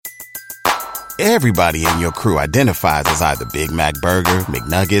Everybody in your crew identifies as either Big Mac Burger,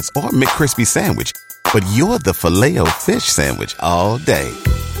 McNuggets, or McCrispy Sandwich. But you're the Filet-O-Fish Sandwich all day.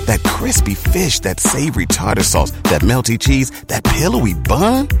 That crispy fish, that savory tartar sauce, that melty cheese, that pillowy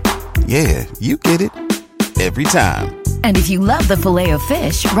bun. Yeah, you get it. Every time. And if you love the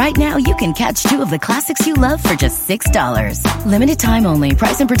Filet-O-Fish, right now you can catch 2 of the classics you love for just $6. Limited time only.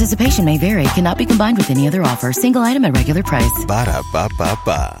 Price and participation may vary. Cannot be combined with any other offer. Single item at regular price.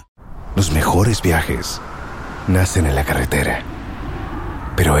 Ba-da-ba-ba-ba. Los mejores viajes nacen en la carretera.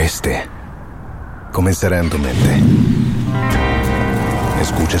 Pero comenzará en tu mente.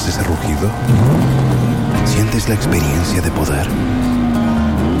 ¿Escuchas ese rugido? ¿Sientes la experiencia de poder?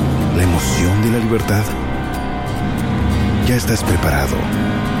 ¿La emoción de la libertad? Ya estás preparado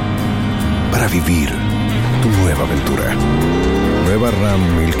para vivir tu nueva aventura. Nueva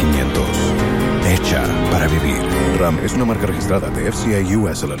RAM 1500. Hecha para vivir. RAM es una marca registrada de FCI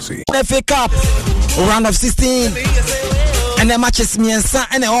US LLC. FA Cup, round of 16. And the matches miensa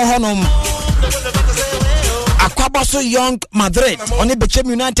and honum. Akwaboso Young Madrid on the Bechem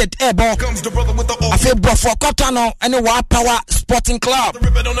United Airborne. I feel for Cotano and the Power Sporting Club.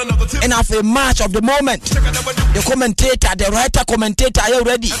 And I feel match of the moment. The commentator, the writer commentator, are you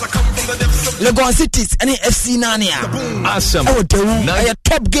ready? Legon Cities and the FC Nania. Awesome. Oh, the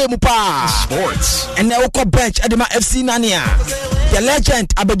top game pa. Sports. And the Oko bench at the FC Nania. The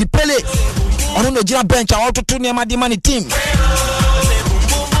legend Abedi Pele. On the Jira bench, I want to turn the money team.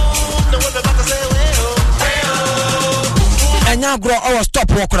 And now grow our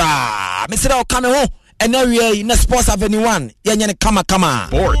stop walker. Mr. Okano and now we in the Sports Avenue 1. Yan kama.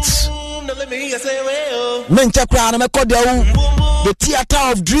 Sports. Mencha crown me call the theater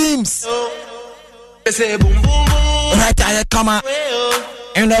of dreams. Right I kama.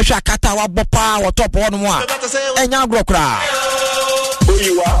 And now Shakata wa bopa wa top one more. And now grow cra. Who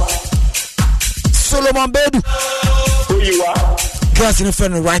you are? Solomon Bedu. Who you are? Girls in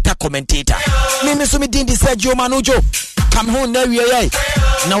front of writer commentator. Mimi Sumi Dindi Sergio Manujo. Come home there,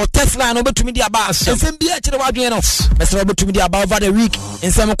 now Tesla over to me the about and send be at the Wadriano. Mr. Robert to me the about over the week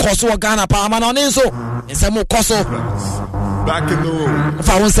in some Koso Ghana Parman on Enzo in some Koso. Back in the room. If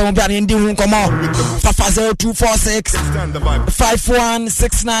I want somebody in the room, come on. Fafa 0246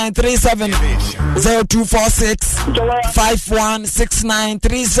 516937 0246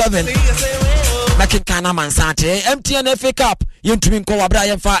 516937. Making Kana Mansante MTN FA Cup. You to me call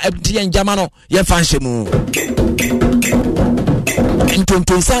Brian for MTN Jamano. You fancy move.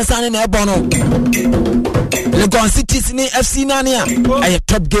 Into Sansan and Ebono. Legon Cities in FC Nania. A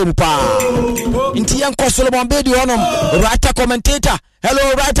top game pa. Into Young Solomon Bedi on writer commentator.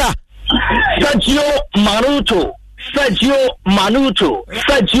 Hello, writer. Sergio Manuto.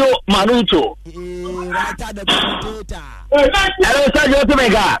 Writer the commentator. Hello, Sergio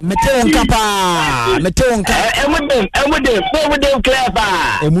Tomega. Meteon Kapa. And with them, Clever.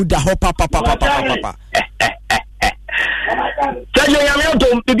 Emuda Hopa Papa. Sergio Yamato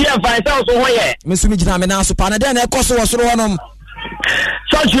to be a fine house away. Miss Mijamina Supana, then a cost was one.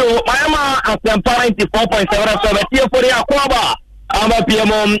 Sergio, Miami at the 94.7 here for the Aquaba. I'm a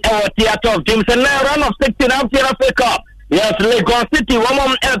PMO or theater of James and now run of 16 out here FA Cup. Yes, Lagos City, one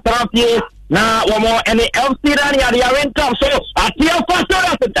more years. Now, one more and the FC Rania, they are in top. So, at the first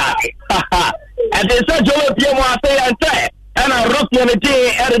of the time. And the Sergio PMO, I say, and I rock the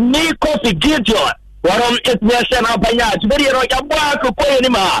day at a knee coffee Gideon. Warom Ethnian Abaya, very Royal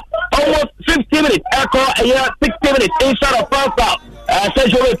almost 50 minutes, echo a year 60 minutes inside of France.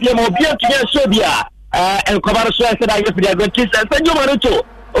 Sergio PMO, Bianchi Serbia, and Commander said, I guess we are going to Sergio Manuto,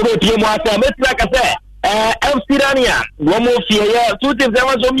 over PMO, like I said, FC Rania, one more fear, 2 teams, there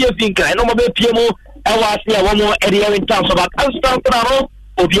was only a finger, and no more PMO, and was here one more area in terms of Constantino,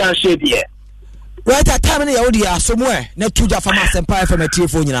 or Bianchi Serbia. Right at time in the audio somewhere, not to Jafamas Empire from a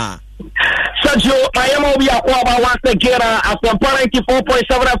telephone. Sergio, Miami will be once again at the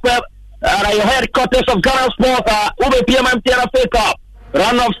 94.7 FM, your headquarters of Ghana Sports, UBPM MTN FA Cup,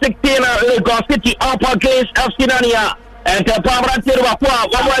 run of 16, Lagos City, Upper Gates, FC Nania, and the Pamran Tirwakwa,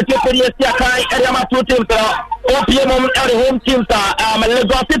 one more Japanese Yakai, and Yama 2 teams, OPM and the home teams,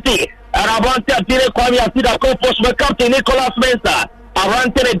 Lagos City, and I want to tell you, Kwame Asida, co-post, Captain Nicholas Mensah, I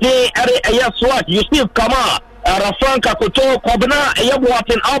ran to the day, and yes, what, you still come on. Rafanka Koto Kobna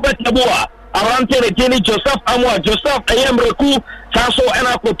Yabuatin Albert Yabua Arante Jenny Joseph Amwa Joseph Ayamreku Taso and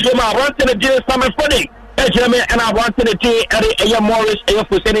Akopima Arante Jenny Summer Funny Ejame and Arante Ayam Morris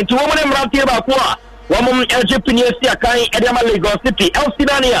Ayafuseni to woman Ranti Bakua Wamum Egyptian Kai Edema Lagos City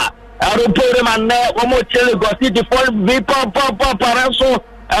Elsidania Aruporeman one more Lagos City for Vipa Paranso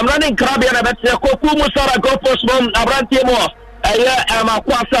I'm running Krabian and that's Koku Musara Go for Smom Arante Mo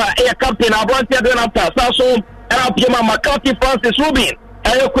Makwasa captain Abonte Donata Sasso and Pima McCarthy Francis Rubin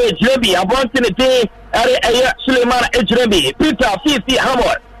Ejrebi Abonte the day Suleiman Ejrebi Peter Fifi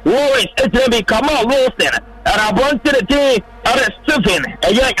Hammer Lois Ejrebi Kamal Wilson and Abonte the day Stephen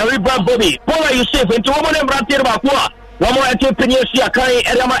Riba Bobby Paula Yusuf into woman and Bratir Bakwa one more entrepreneur Kai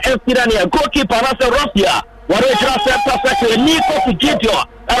Edama Estirania goalkeeper Nasa Rossia what is your Nico Fujitio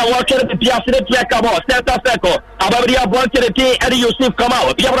watch the Piazza Piacabo, Santa Seco, Ababria Bonte, Eddie Yusuf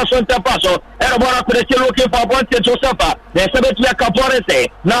Kamau, Piabra Santa Paso, and one of the looking for Bonte Josefa, the Sabetia Caporese,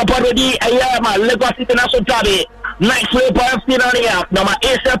 now Parodi, Ayama, Lagos International Tabi, nice way by Finania, Nama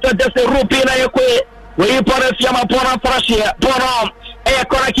Esa Desi Rupina Yaqui, where you put us Yama Pona Frashia, Ponom,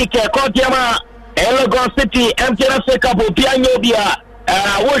 Ekonakike, Kotiama, Lagos City, Mtna Sekapo, Pianobia, and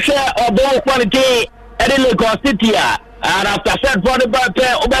I wish a ball quality, Eddie Lagos City. And after said for the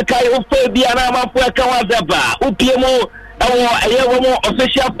battle, Obakai Ufe Diana Fuekawazaba, Upiemo, our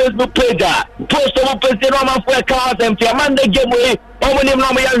official Facebook page, post of President Fuekawaz and Fiamanda Gateway, Omonim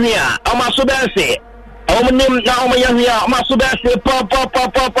Namaya, Amasubense, Omonim Namaya, Amasubense,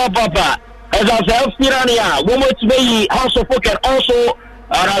 Papa. As I said, Firania, woman to be House of Folk and also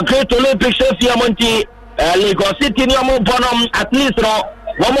a great Olympic Monti, Lagos City, Bonum, at least,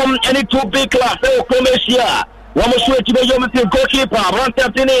 one any 2 big class, Croatia. One switch to the goalkeeper,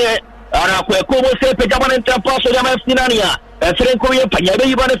 Rantini, Araquo, say, Pejaman and Tampaso, Yamastinania, and Franco,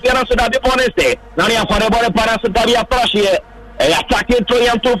 Payabi, Fiana, Poneste, Nania Farabara, Parasitavia, Prasia, attacking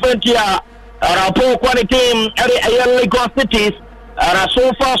Troyan to Fentia, Arapo quality, Lagos cities,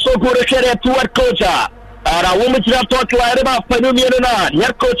 so far so good a share to a coach, a woman to talk to Arema, Penumina,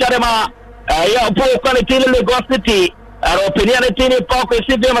 your coach Arema, Yapo quality Lagos city, Opinianity, Park,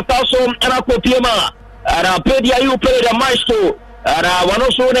 Sidium, Tasso, and Aquapima. Pedia, you play the maestro. One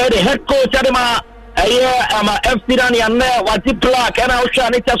also the head coach Adama. FC Dani and what the black and I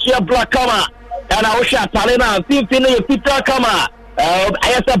shall need to see a black comma. And I shall Talena, 15 Peter Kama. I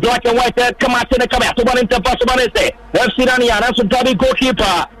have a black and white come out in the camera to one interpassability. FC Dani and also Tabi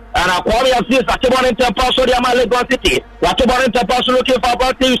goalkeeper. And I call you this at one interpasso de Lagos City. What about interpasso looking for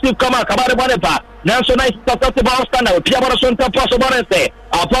about things to come out about the Bonepa. Nanso nice to talk about standard. Piabara Santa Passo Bonese.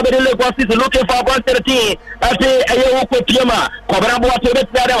 I'll probably Lagos City looking for about 13. At the Ayoko Piama. Cobrabo to the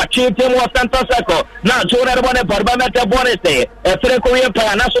Tada, Chief Tim was Santa Seco. Now, Jonah Bonepa, Bamata Bonese. A Franco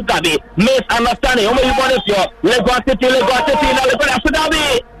Empire, Naso Tabi. Misunderstanding. Only Bonesio. Lagos City, Lagos City,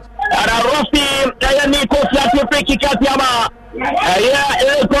 Rossi, Nico Fiati, Friki Katiama.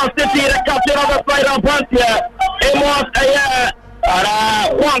 Lagos City, the captain of the side of Pontia. Amos,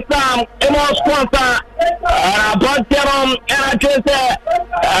 Amos Quanta, Pontiarum, and I just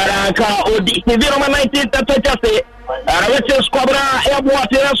Civil 19th, which is Cobra,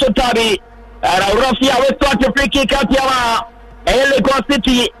 Airwater, Sotabi, Rossi, I was taught to Friki Katiama, Lagos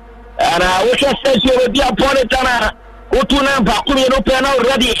City, and I wish I said you would be a Ponitana. Utuna Bakumi Europea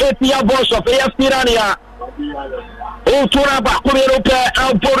already 8 year boss of Tirania. Utuna Bakumi Europea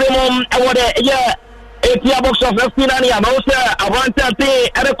and Porimum, yeah, 8 year box of Tirania. Most Avantante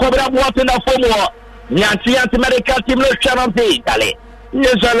and a Cobra water in the form. Nancy Medical Team Chanti, Dali.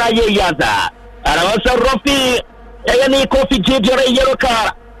 Nisala Yaza. And also Rofi, any coffee ginger, a yellow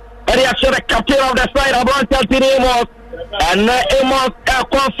car. And the actual captain of the side of Avantante Amos. And Amos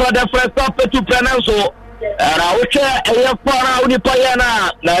Confa the first offer to Penanso. Raucha, Ayafara,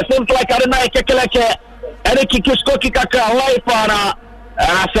 Unipayana, seems like Arena Kekeleke, Eric Kikuskoki Kaka, Laifana,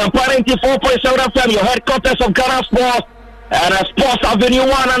 Samparinti 4.7 FM, your headquarters of Ghana Sports, and Sports Avenue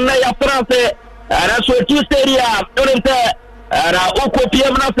 1 and Naya France, and that's where Tuesday, Uninte, and Uko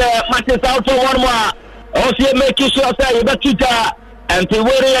Piemna, matches out for 1 more, also making sure that you bet you and to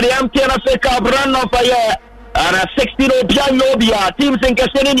worry at the Mtna Seka run of fire, and 16 Obianobia, teams in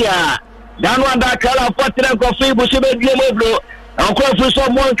Cassinia. Danwanda Kala Fatina Coffee, Bushibe Diemoblo, and Coffee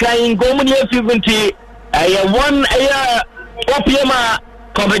someone can go many 50. I won a Opiema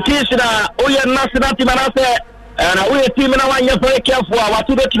competition, Oya National Timanase, and I will team in a 1 year very careful. What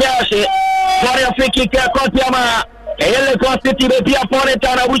to the Tiashi, Korea Fiki Kotiama, a Lagos City, the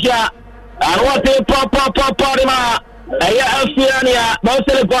Ponetana Wisha, and what a Papa, a Alciania,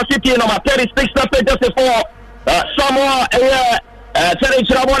 mostly Lagos City, number 36, just before Samoa, Terry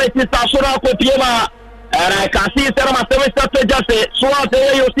Chabon is Sasura Kopiema, and I can see Sarama Semester Justice, Swat,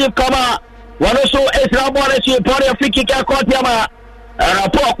 Yosef Kama, one also is Rabon, Pony of Fiki Kotiama, and a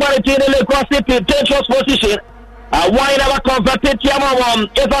poor quality in the Lagos City, dangerous position. Why never converted Yama?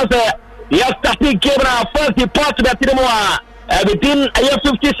 If I say, yes, starting game now, first depart to the Timoa, within a year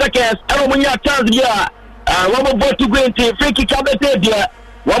 50 seconds, I don't win your chance here. One more boy to go into Fiki Kabetavia,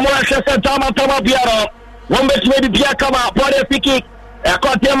 one more Shasa Tama Biaro. one bet maybe Pia Kama, body free kick,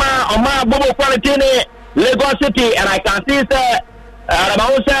 Kotema, Oma, Bobo Qualitine, Lagos City, and I can see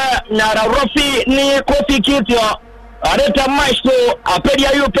Ramausa, Nara Rofi, Ni Kofi Kitio, Areta Maestro,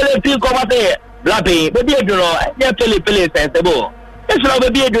 Apedia, you Pelletin Comate, Blappy, baby, you know, and Pele sensible. It's not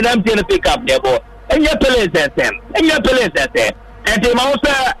a beard, you don't pick up, Debo, and your Pele sensible, and your Pele sensible. And the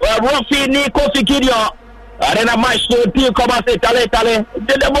Mausa, Rofi, Ni Kofi Kitio, Arena Maestro, Pio Comate, Tale,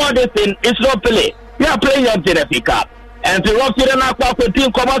 the more this thing, it's not Pele. You are playing your pick up. And the Rofi, and I talk with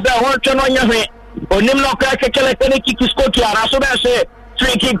Team Comate, I want to know your way. Onimno Kraka Kelekani kick is coach, and so I say,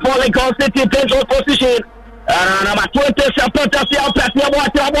 free kick for Lagos City, central position. Number 20, Sapota, Patia,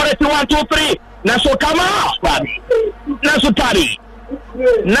 Water, 1, 2, 3. Naso Kama, Nasutari.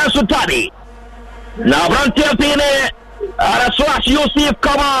 Now, Brantia Pine, Slash Yusuf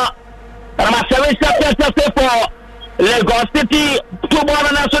Kama, Ramasavi Sapeta for Lagos City, 2 ball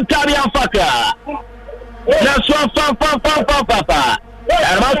and Nasutari and Faka. Naso Papa.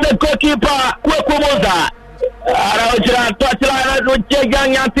 Master goalkeeper Kwekumoza Arauja touchline with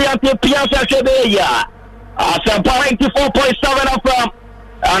Jegan Yanti Piazza Chebeya. 94.7 FM.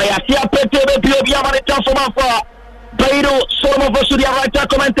 And I see a Petebe Pia Manita for Beiro Solomon Vosudia Rata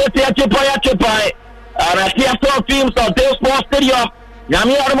commentator Chipai. And I see a 4 teams of Dale Sports Stadium.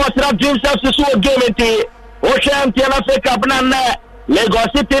 Yami Armosra James Sasu game in T. Ocean Tiana Feka Banana.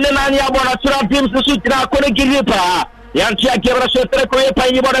 Lagos City Nania Bonatra teams to Sutra Konegiripa. Yantia Kevra Sotre Koye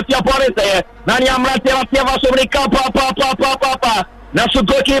Pay Bonafia Porte. Nania Mrateva Tiava Sobrica Papa. Nasu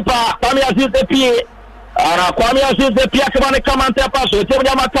goalkeeper, Kwame Aziz P. Kwame Aziz P. Kamane Kamante Paso,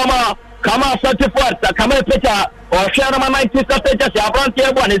 Tevama Kama Santifuerza, Kama Pecha, or Shanama 90 Pecha,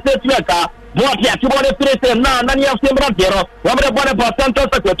 Abrantia one is Setueka, Boatia, Tibone Pires, Nania Simbrantero, Robert Bonaparte, Santos,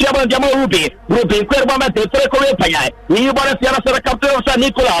 Tiaban Ruby, Querbamate, Trekoye Pay, Bonafia Captain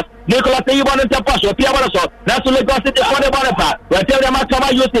Nicolas, Iban Tapaso, Piavaso, Nasu Gossip, Bonaparte, where Tevama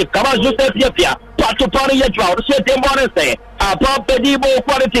Kama Yusuf, Kama Joseph Yepia, Patu Pani Yetro, Setim Bonese, a pop Pedibo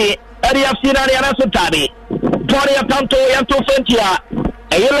quality, Area Sinariana Sutabi, Toria Tanto Yanto Fentia.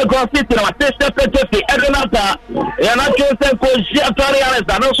 A yellow grass city, our sister Petty, Edrenata, and I can say, Tarianas,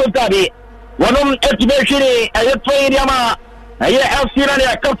 and also Tabi. One of Estimation, a train Yama, a year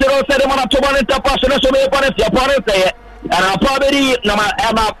Elsinania, Captain Sedemana, Toman, Tapas, and so many opponents, and our poverty,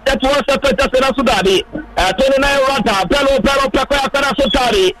 that was a Petty Sudabi, 29 Rata, Bello, Pacra,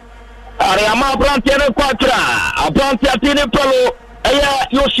 Sotari, Ariama Brantiano Quatra, a Brantiatini Polo, a year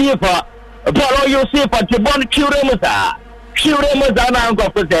Yosifa, Polo Yosifa, Tibon Curemusa. Shiremazana go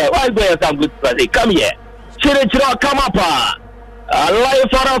for there. Why go some good study? Come here. Chirichiro come up. Live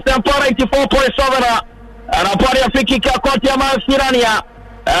for us 94.7 and a party of Fiki Kakotiama Sirania.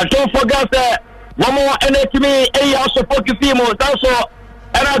 Don't forget that one more NHME A also support you Fimo. Also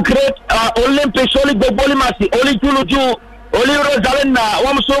and a great Olympic solid Bolimasi, Oli Tuluju, Oli Rosalina,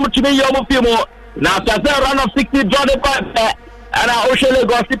 one so much to me Yomo Fimo. Now Tazar run of 60 draw the back and I Oshele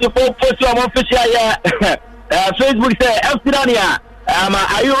go city for Postum official. Facebook say Elsinania,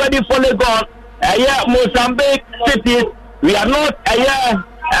 are you ready for Lagos? Yeah, Mozambique cities. We are not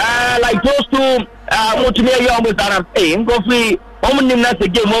like those two Motimia Yomuzana saying, go free, Omnimnas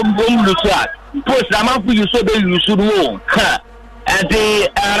again, Lusa. Post Ramafu, you so you should won. And the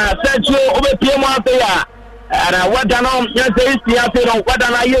Sergio over Piema there. And what done on Yansay, what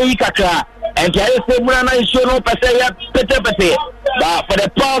done Ayakaka. And I say, Murana is shown up Pete. But for the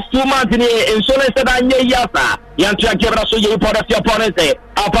past 2 months in Solis and Yasa, Yantia Kevraso, you put us your opponents, a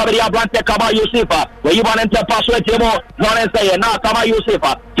Pabria Blante Kama Yusifa, where you want to pass with Timo, Florence, now Kama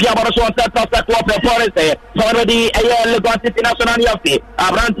Yusifa, Piabaso, Tata, Florence, already a year Legonti National Yafi,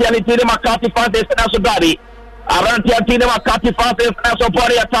 Abrantia Tina Makati Francis Nasudari, Abrantia Tina Makati Francis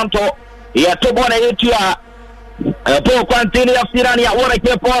Nasoporia Tanto, Yatobona Etia, Paul Quantini of Sirania, what I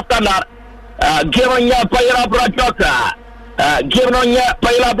care for standard, given your Payra Brajoka. Given on your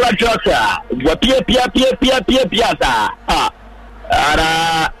Paila Blood Joker, Piazza.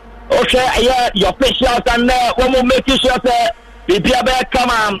 Okay, your fish out and one will make you short. Pia Bear,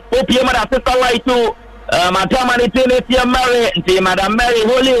 come on, Opium and Sister Light to Madame Anitia Mary, Madame Mary,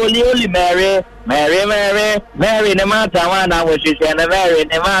 Holy Mary, the Matawana, which is a very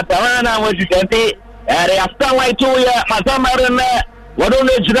Matawana, which you can see. And I stand like 2 years, Madame Mary. What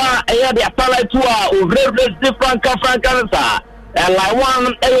only Jira, the Apala tour, very different Francansa, and like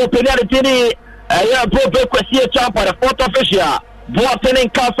one penalty, a proper question champ for the 4th official, Boston in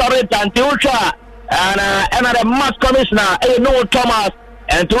Casareta and Tulcha, and another mass commissioner, no Thomas,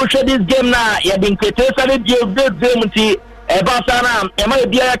 and Tulcha this game now, you have been criticized, you good Zimti, Basana,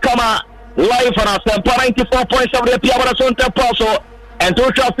 Emadia Kama, live on us, 94.7 Piabra Sonta Paso, and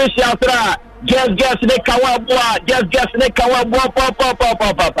Tulcha official. just guess the Kawabua, just guess the Kawabua,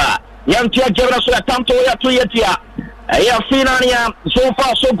 papa. Young Tia Jerasu, Tanto Yatia. I have seen Ania so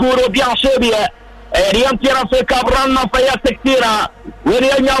far so good, Obian Serbia. Young Tia Africa run of Faya Sectira. When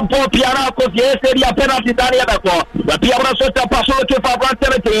you are Paul Piana, because yes, they are penalty Dania, but Piana Sota Paso to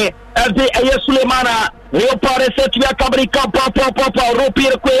Fabrantelity, as the Ayasulemana, Rio Paris, Setia Cabrica, Papa,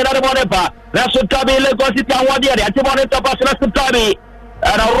 Rupi, Queen, and whatever. That's what Tabi Legosita Wadia, Atimoneta Pasina Tabi.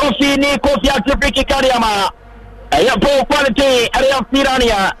 And a Rossi Kofi Atifiki Kariama. I have poor quality area of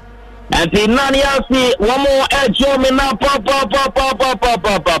Tirania. And the Naniasi, one more edge, Jomina,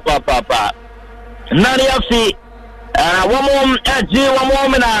 papa. Naniasi, one more edge, one more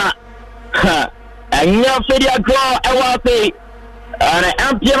mina. And Yafidia Grow, Awasi, and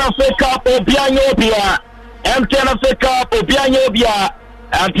empty of the cup of Bianobia, empty of the cup of Bianobia,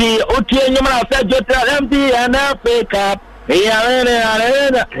 and the Utianima said, empty and FA cup.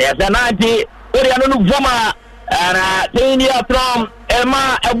 Yes, and I did. Voma and Tania from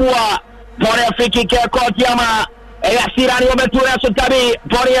Emma Abua, Poria Fiki Kotiama, Sirani Obetura Sutabi,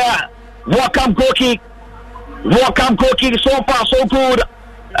 Poria, Wakam Koki, so far so good.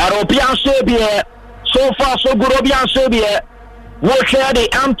 European Serbia, so far so good. European Serbia, what share the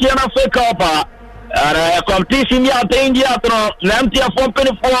empty and Africa, competition India from empty from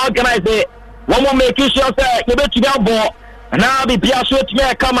 24 organized. One more make sure that you bet you go. Now be Piasso to me,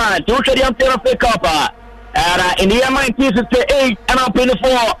 come on, to the Africa Cup. In the year 1968 and up in the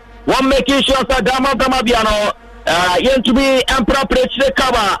 4, one making sure that Damabiano, to be Emperor Preach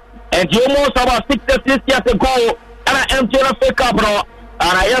cover, and you almost about 6 years ago, and I empty Africa Cup, and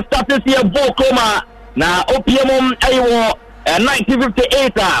I started to see a Bokoma, now Opium Ayo,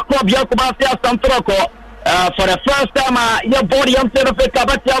 1958, Club Yakubasia Santroco, for the first time, your body empty Africa Cup,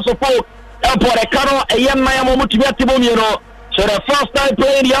 but also for Caro, a young man, so the first time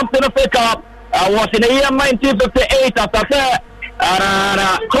playing the Africa Cup was in the year 1958 after that.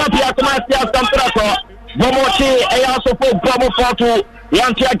 Copia Tomasia Santraco, Bomochi, a also for Bomo Fortu,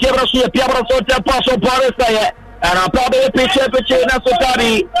 Yantia Gabriel, Piabro Sota, Paso Paris, and a probably picture,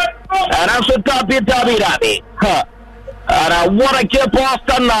 Nasotabi, and Nasotabi Dabi. And what a game ball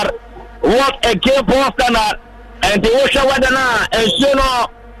standard, what a game ball standard, and the Osha Wadana, and Sino.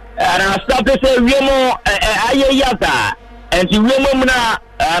 And I started to say, Remo, Ayayata, and the Remona,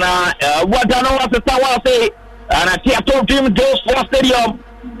 and what I know what the Tower say, and I told him those for stadium,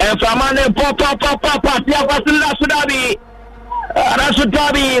 and from Papa, Tiapas Sudabi,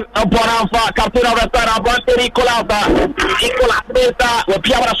 Rasudabi, Bonanfa, Captain of the Sana, Banteri Nicolas Mesa, with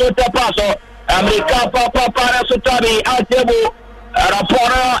Piabra Sota Paso, America, Papa, Sutabi, Altebu,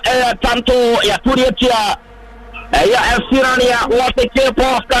 Rapora, Tanto, Yaturiatia. And Sirania, what a game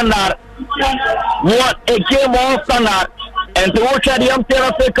ball standard. What a game ball standard. And to watch the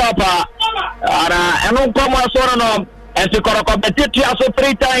Africa Cup, and on Common Soronom, and to compete also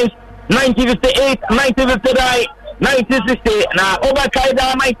 3 times 1958, 1959, 1960. Now, over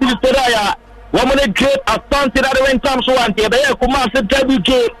Kaida, 1959. Woman great astonted at the when Tom Swan, the Kumasa WK,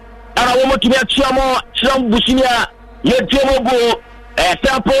 and a woman to be a Chamo, Cham Bushia, Yetimo, a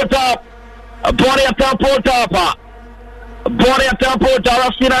temple top, a body of temple top. Body of temple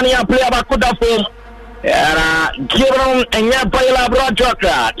top, Sirania play about Kudafum. Giron and Yapayla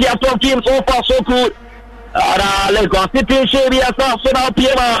Broadjoka, Tiaton team so far so good. Lagos City, Shabia, Sona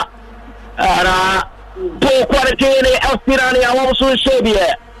Piema, poor quality, Sirania, also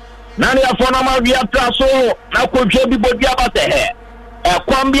Shabia. Nania Fonama Viatra, so now could Jabi Bodiabate.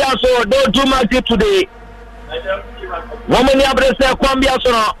 Quambia, so don't do much today. Woman Yabresa, Quambia,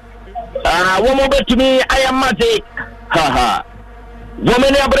 so woman bet to me, I am magic. Haha.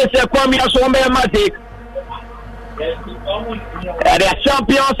 Woman Yabresa, Quambia, so magic. The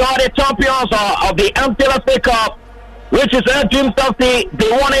champions are the champions of the MTLS Cup, which is a dream something. They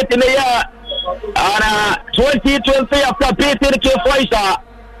won it in the year 2020 after beating K-Faisa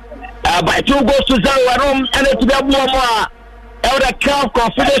by 2 goals to 0 at home, and it's the one more. The Cup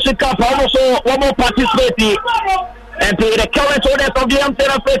Confederation Cup also one more participating, and the current owners of the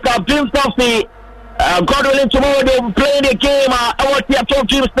MTLS Cup dream something. God willing, tomorrow they will play the game our theatre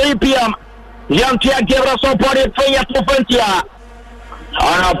teams 3 p.m. Yantia gave us some body training to Frontier.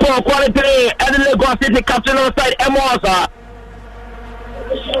 Poor quality, and the Lagos City captain on the side,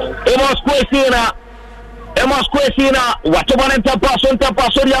 Emos Kwesina, whatever and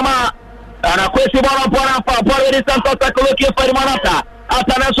Tapason Yama, and a Kwesi Bana for Power Santa Sakoloki for Manata,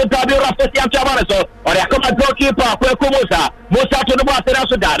 Atanaso Tabi Rafesian Chavaraso, or a command goalkeeper, Kwekumusa, Musa to the Boston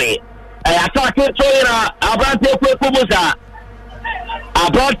Sudari. I attack it, Soina, Abrante Kwekumusa.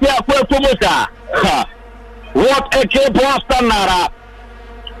 What a game ball standard.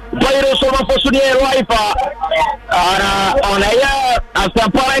 Bayro so for Sunia Rifa. On a year as a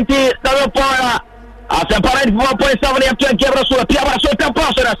parenti, 7 point. As a parent 1.7 up to Kebra so Piaba so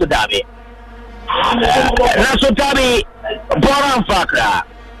Tapaso as a Dabi. Nasotabi Boran Fakra.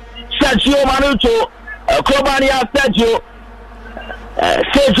 Sergio Manuto, Kobania Sergio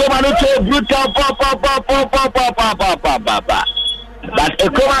Manuto, brutal papa. But a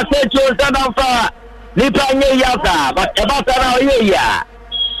Koma Sergio Sadafa, Nipa Yaka, but about an hour.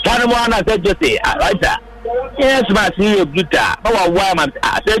 Kanamana Sergio, right? Yes, my see brutal. Oh, why am I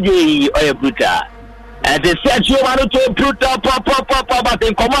Sergio or brutal? And the Sergio Manuto, brutal papa, but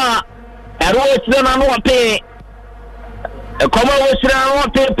in Coma, and what's the one pay? Come on,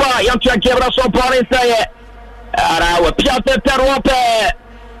 what paper? Young Kebra so far inside. I will Piazza Terrope.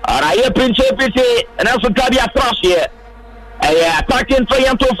 I hear Prince PC, and also Tabia Frost here. Attacking for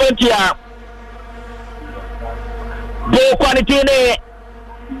Yanto Fentia. Bo Quantine.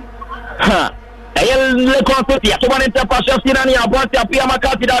 Le Constitution, to one interpassion, Sinania, Bonta, Pia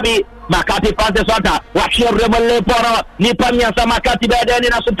Makati Dabi, Makati Pasesota, watch your rebel Poro, Nipania, Samakati Beden,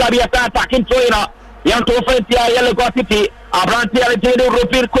 and Asutabia attacking Toina. Yanto Fentia, Yellow City. Abranti Alexander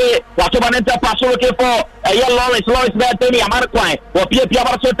Rupirque, Watamanenta Paso for a yellow Lois Bertini, Amarquine, or Pia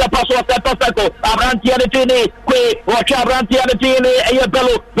Sota Paso Taco, Abranti Alexander, or Cabranti Alexander, a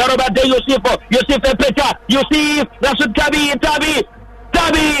bello, Verobade Yusuf Peta, Yusuf, Nasut Tabi,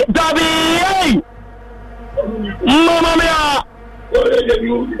 hey! Mamma mia!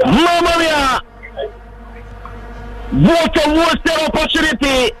 What a worst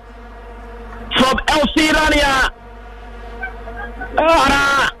opportunity from LC Rania.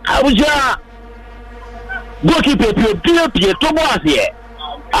 Abuja goalkeeper Pio Thomas here.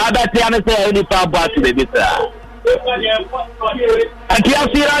 Abatiana say any far back to the visa. And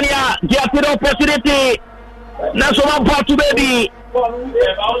Chelsea Rania, the opportunity. National part to baby.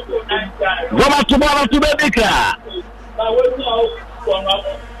 Goma tomorrow to baby car.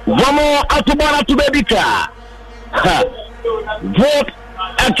 Gomo atumana to baby car. Vote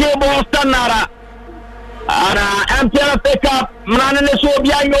a cable standard. Ana MPL pick up Manane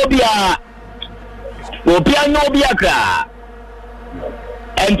Sobia Nobia ka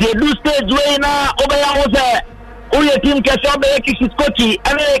and the blue stage way na Obaya was a team Kashabe Kishikochi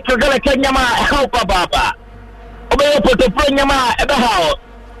and a Kagala Kenyama help Baba Obaya put a Prenyama at the house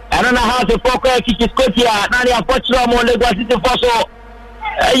and then I have to focus Kishikochi Nani Apochra Mole City Fosso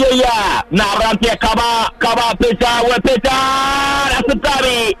Narantia Kaba Peta that's the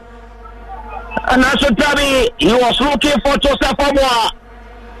Tabi. And that's what Tabi, he was looking for Joseph Amoa.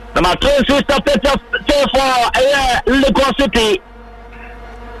 Number 2 sister for Lagos City.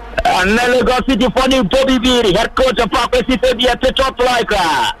 And Lagos City for new Bobby Beery, head coach of Prophecy Fabia Tetop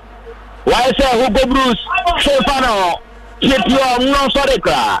Laika. Why say Hugo Bruce, Stefano, Kitio, no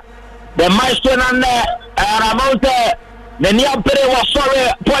Sorika. The Maestro and Ramonte, the Niapere was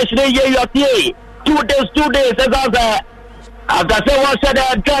sorry, twice a year, 2 days, as I after someone said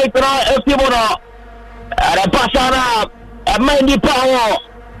that Kaitra a Pasana, a Mandy Power,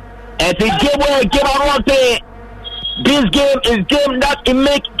 and the game on this game is game that it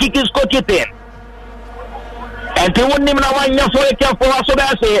make Kikis Kokitin. And to win him now, I know for us, so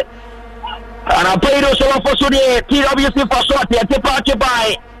that's it. And I paid also for Sudi, TWC for Swati, and departure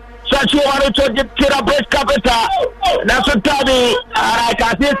by Sancho Marucho, Tira Breast Capita, that's what Tabi, and I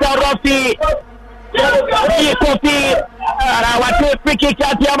can see Rofi. Kofi wate friki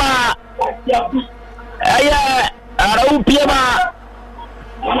katiama ara upiema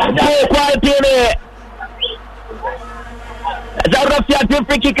kwa tele Zarofia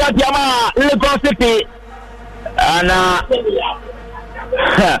friki katiama Lagos City ana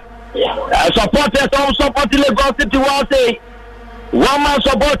supporters on support Lagos City was one man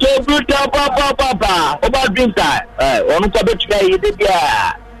support brutal papa about dream time onu ko betika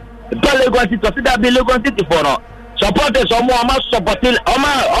yedebia Lagos City that be Lagos City for no supporters almost supporting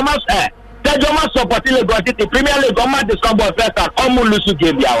almost Tejo supporting Lagos City Premier League almost the score first and almost lose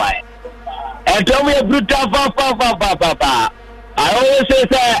game biawa and tell me a brutal papa I always say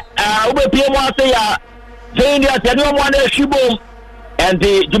ube PM say ya saying that anyone want to shibom and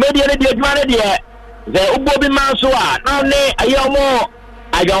the Jumedian the Ubobi Mansua now ne ayomo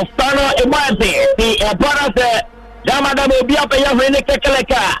ayon stano emante the brother say Damada will be up a young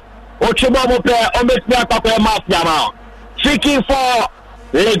Kekeleka Ochibomo on the Papa Mafia. Seeking for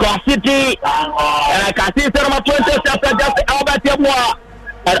Lagos City, and I can see some 20 after just Albert Yamwa,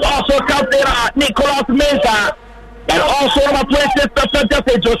 and also Captain Nicholas Mensah, and also number 26 just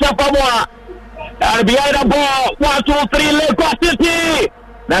Joseph Amoa, and behind the ball 1, 2, 3 Lagos City.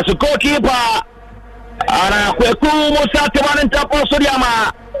 That's a goalkeeper, and Kweku Musa Timan and Tapo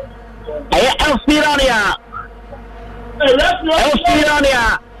Suriama, Elfirania.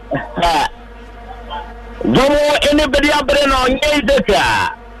 Gomo anybody abreno nyezeka.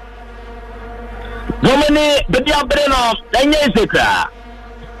 Gomini bedia breno nyezeka.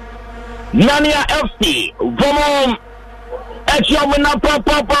 Nania FC. Gomo Echomina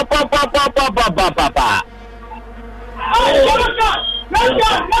papa.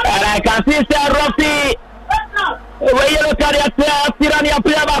 And I can see Sir Rossi. Where you look at it, Tirania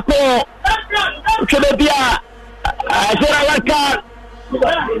Priabaco. Chebia. Eshirawarka.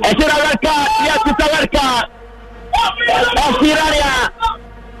 Yes, Itawarka. Tirania.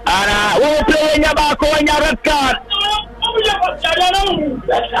 And we play in Yabako and Red card.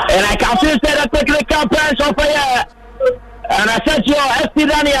 And I can see Sir technical bench of fire. And I said you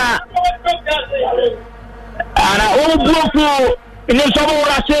Tirania. And I will go through in the summer.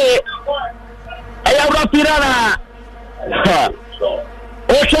 I have Tirana.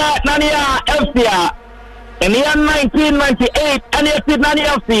 Osha Nania FCA in the year 1998, and yes,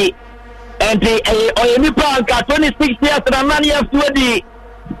 Nania FC, and the Oyemipanka 26 years and Nania FC,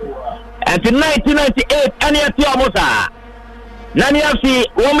 and in 1998, and yes, Yamosa Nania FC,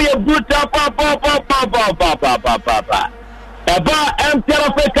 Womi Buta Papa, Eba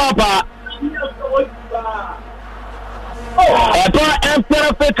MTRF Kappa, Eba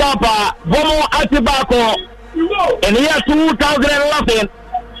MTRF Kappa, Bomo Atibako. In the year 2011,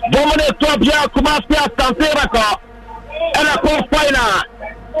 Bomone Topia Kumasia Santeraka, and a co-final,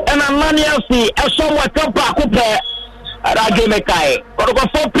 and a Mani FC, and somewhat Kampa Coupe, Ragimekai, or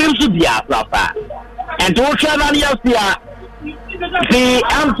for Principia, and to Shanani FC, the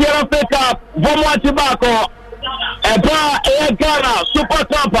MTRF Cup, Bomo Tobacco, and Bar Ghana, Super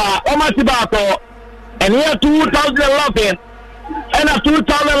Kampa, Oma Tobacco, and year 2011, and a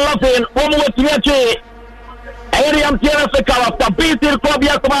 2011, Bomo Tiachi. Ariam TRF after beating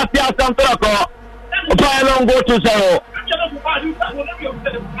Kobia Kumasia Santrako, Bailon go to 0.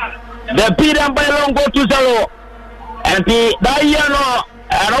 The beat and Bailon go to 0. And the Diano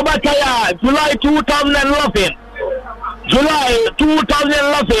Robakaya, July 2011. July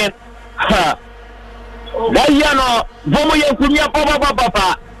 2011. Diano, Bomoya Kunya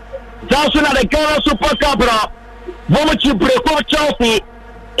Papa, Johnson the Ghana Super Cabra, Bomochi Breko Chelsea.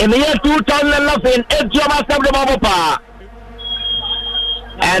 In the year 2011, Ejoma Sablemapa,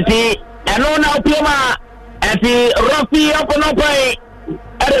 and the Anona Pima, and the Rafi Aponopai,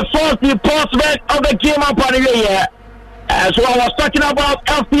 at the 40 prospect of the game of the year. So I was talking about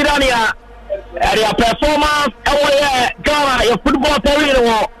El Tirania, and their performance away Ghana, your football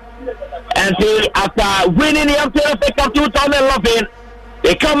career, and after winning the MTF Cup 2011,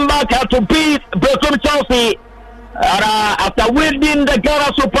 they come back to beat Brooklyn Chelsea. After winning the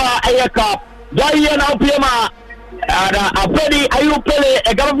Ghana Super Air Cup, Diana Opima, Apedi Ayupele,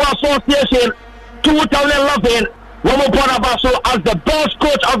 a Ghana Association 2011, Womopona Basso as the best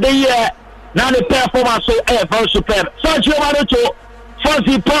coach of the year. Now the performance so very superb. Sergio Marucho,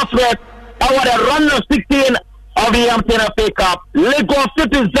 Fuzzy Prospect, our the runner 16 of the MTN Cup. Lagos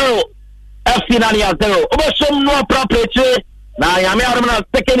City 0, FC Nania 0. Over some more property. Now I am here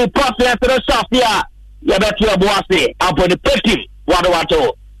taking the prospect to the south here. Yabati Abuase, Aboni Peti,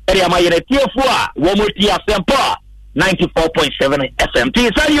 Wadawato, Area Mayetia, Womutia Sempa, 94.7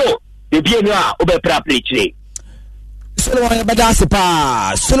 SMT. Sayo, the Bienua, Obepra Preach. Solomon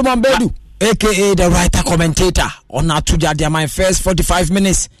Badasipa, Solomon Bedu, aka the writer commentator on Atuja, they are my first 45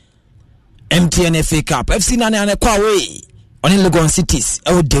 minutes. MTN FA Cup, FC Nana and Kwawe, on Legon Cities,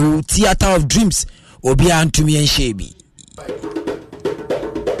 the Theater of Dreams, Obia and Tumi and Shebi.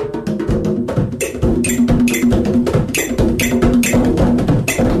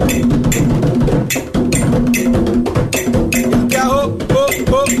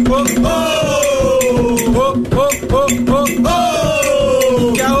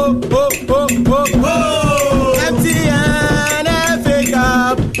 MTN FA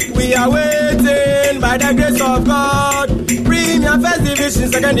Cup, we are waiting by the grace of God. Premium First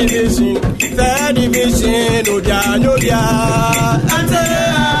Division, Second Division, Third Division, Odia.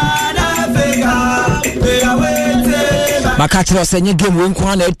 MTN FA Cup, we are waiting. Makatro senye game we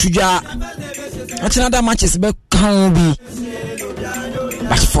nkwana etuja. Ati another matches be can be.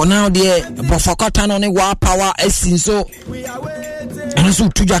 But for now there, Bofokota no ne wa power esin so. And so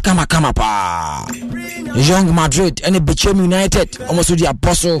tuja kama pa. Young Madrid and Bechem United almost the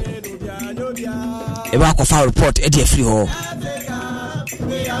apostle. Eba ko file report e dey free ho.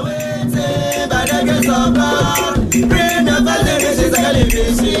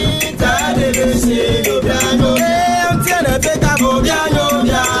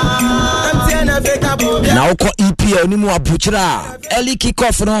 na woko EPL ni mu abuchira early kick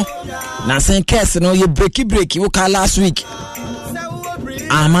off no na sen case no ye break wo ka last week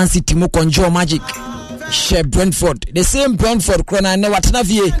Man City mu konjo Magic share Brentford the same Brentford krona na watena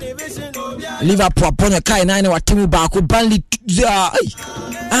vie Liverpool upon a kai na watimu ba ko Burnley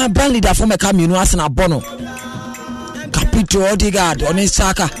Burnley da former Camino Arsenal bono Capito Odegaard on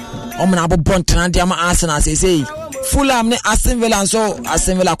Saka omna abo bontana dia ma Arsenal say Fulham ne Aston Villa so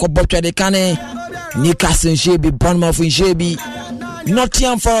Aston Villa ko botwe de kane Newcastle shebi Bournemouth shebi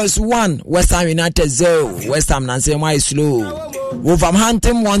Nottingham Forest 1 West Ham United 0 West Ham na say why slow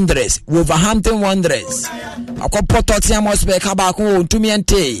Wolverhampton Wanderers akopo Tottenham Hotspur ka ba ko ntumi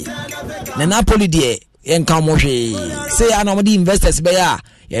ente na Napoli de enka mo hwe say anom the investors be ya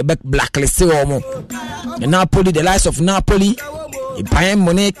e blacklist o mo Napoli the likes of Napoli Bayern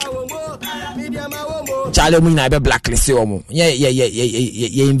Munich Charlie Muna be blacklist o mo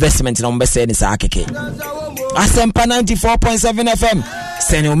ye investment na mo say ni sa akeke Asempa 94.7 FM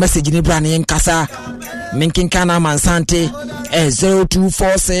send your message ni brand yen kasa Minkin Kana Mansante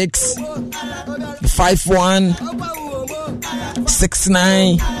 0246 51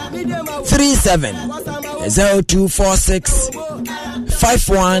 6937 0246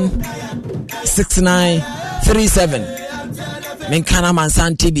 51 6937 Minkana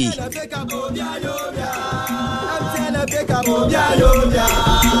Mansante B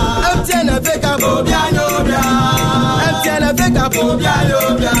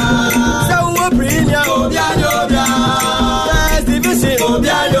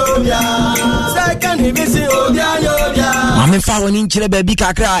Mami fa woni nchire baby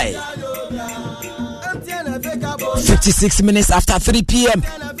kakra 56 minutes after 3 p.m.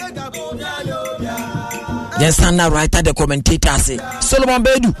 Then stand now right at the commentator say Solomon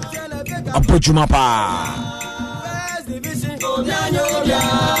Bedu Apojuma pa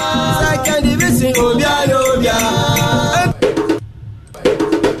second division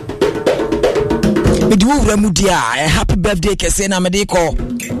Medi wo ramudia a happy birthday kese na mede ko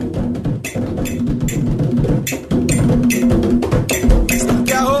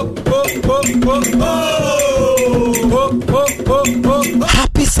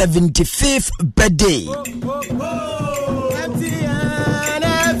Happy 75th birthday.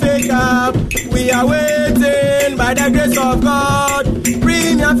 We are waiting by the grace of God.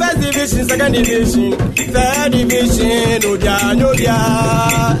 Premium first division, second division, third division. Odia.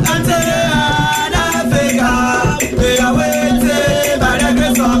 We are waiting by the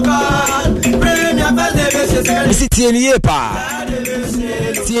grace of God. Premium first division, second division. TNA pa.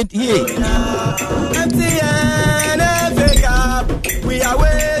 We are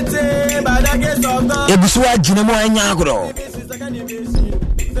waiting by the grace of God. Ebusua jinemo anyagro.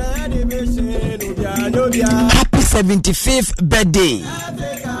 Happy 75th birthday.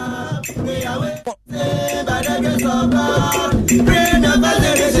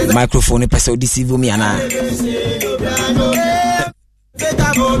 Microphone person deceive me ana.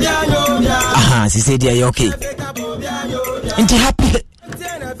 Aha, she said yeah, okay. Inti happy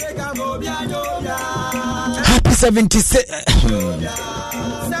 76.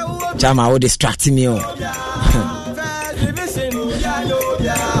 Chama o distracting me.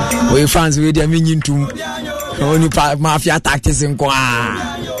 We fans we dey mean to only mafia tactics in kwa.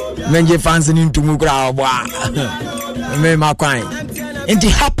 Menje fans into mu kra obo. Me makwan. Inti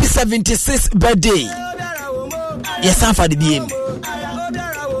happy 76th birthday. Yes, am for the BM.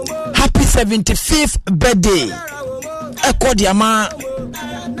 Happy 75th birthday. Ekodiama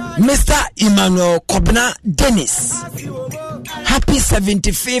Mr. Emmanuel Kobna Dennis. Happy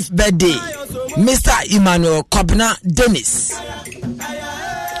 75th birthday, Mr. Emmanuel Kobna Dennis.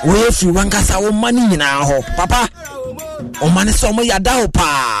 We free wankasa o mani na ho papa o mani so mo yada ho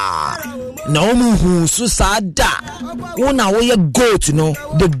pa na o mu hu so sada wona wo ye goat no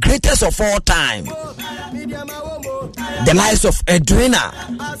the greatest of all time, the lives of Edwina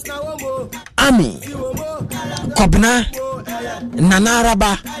Ami Kobna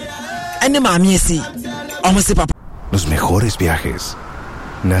Nanaraba ene mami esi o mo se papa. Los mejores viajes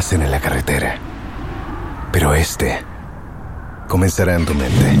nacen en la carretera, pero este comenzará en tu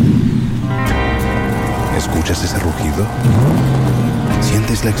mente. ¿Escuchas ese rugido?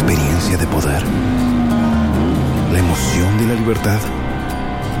 ¿Sientes la experiencia de poder? ¿La emoción de la libertad?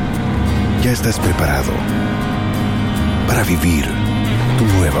 Ya estás preparado para vivir tu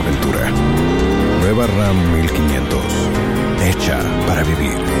nueva aventura. Nueva RAM 1500. Hecha para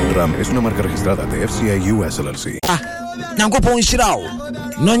vivir. RAM es una marca registrada de FCI US LLC. Nangopo nshirao.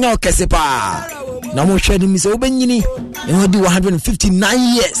 Nonyo kesepa. Namo shedi mise obenyini. Enwadi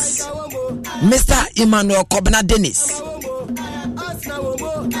 159 years. Mr. Emmanuel Kobna Dennis.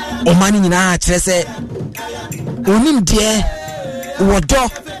 Omani nyina chrese onim de wodo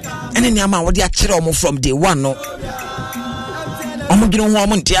ene niama wode akere omo from day one no omo gino ho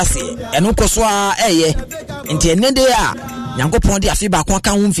omo nte ase eno koso a eye nte enede a Nyankopon de afi ba kon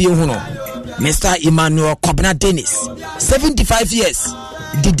aka ho mfie hu no Mr. Emmanuel Kobna Dennis 75 years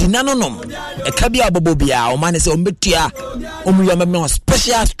didi nanonom e ka bia bobobia o man se o metua o mu yama me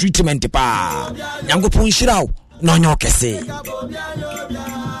special treatment pa Nyankopon hiraw no nyo kese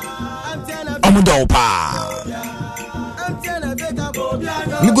o mu do pa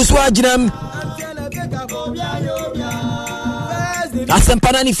Miguswa jinam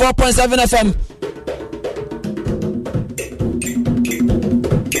Asempa 94.7 FM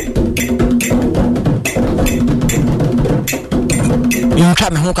Nka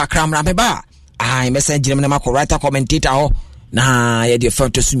me ho kakra mra beba message na ma ko writer commentator ho na ye de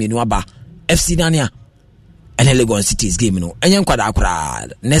photo sumi no aba FC Dania and Legon City's game no enye nkwada akura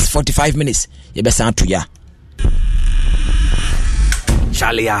next 45 minutes ye be san to ya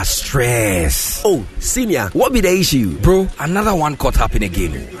Charlie, stress. Oh, senior, what be the issue? Bro, another one caught up in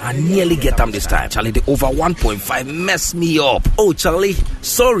again. I nearly get them this time. Charlie, the over 1.5 messed me up. Oh, Charlie,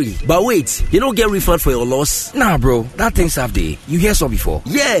 sorry. But wait, you don't get refund for your loss? Nah, bro, that thing's half day. You hear so before?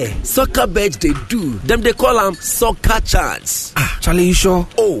 Yeah, soccer bets they do. Them they call them soccer chance. Ah, Charlie, you sure?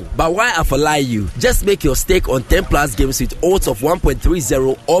 Oh, but why I for lie you? Just make your stake on 10 plus games with odds of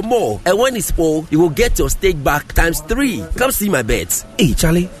 1.30 or more. And when it's full, you will get your stake back times 3. Come see my bets. Hey,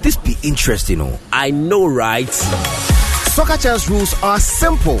 Charlie, this be interesting, oh. I know, right? Soccer Chance rules are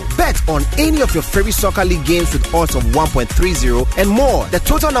simple. Bet on any of your favorite soccer league games with odds of 1.30 and more. The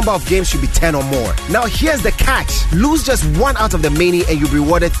total number of games should be 10 or more. Now here's the catch. Lose just one out of the many and you'll be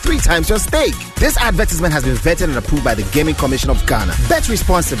rewarded 3 times your stake. This advertisement has been vetted and approved by the Gaming Commission of Ghana. Bet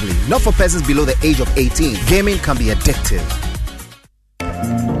responsibly, not for persons below the age of 18. Gaming can be addictive.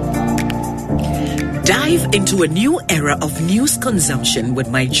 Dive into a new era of news consumption with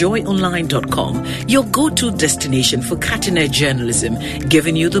myjoyonline.com, your go-to destination for cutting-edge journalism,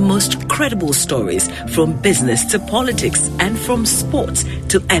 giving you the most credible stories from business to politics and from sports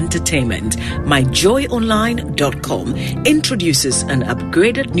to entertainment. Myjoyonline.com introduces an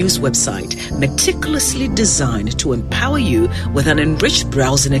upgraded news website meticulously designed to empower you with an enriched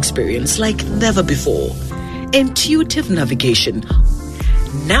browsing experience like never before. Intuitive navigation.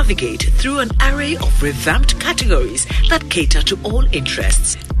 Navigate through an array of revamped categories that cater to all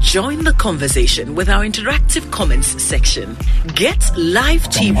interests. Join the conversation with our interactive comments section. Get live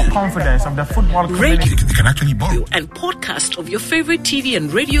TV, confidence of the football community. radio, and podcast of your favorite TV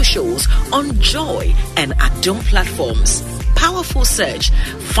and radio shows on Joy and Adom platforms. Powerful search.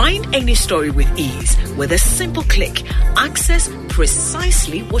 Find any story with ease. With a simple click, access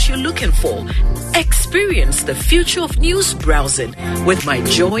precisely what you're looking for. Experience the future of news browsing with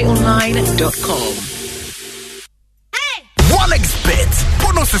myjoyonline.com. OneXBet.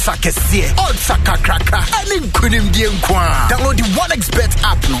 Bonuses are kesiye. Odds are kakraka. And inkunim dienkwa. Download the OneXBet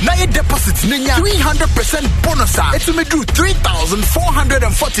app no. Na your deposits ninya 300% bonus. It's me do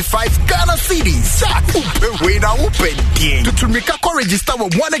 3,445 Ghana cedis. Sa upe wena upe dien. To tumika ko register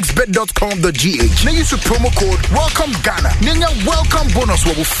with onexbet.com.gh. Na use promo code Welcome Ghana. Ninya welcome bonus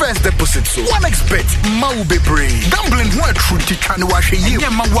wo first deposit so. OneXBet ma ube brave. Gambling ho true tikani wa hwe yi. Nya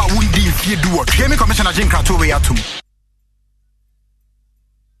ma wa wundi fie do what. Gaming Commission agent krato we atum.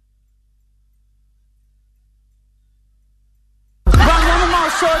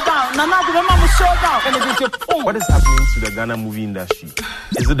 What is happening to the Ghana movie industry?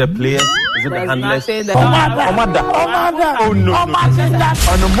 Is it the players? Is it the handlers? Oh no.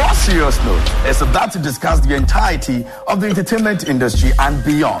 On a more serious note, it's about to discuss the entirety of the entertainment industry and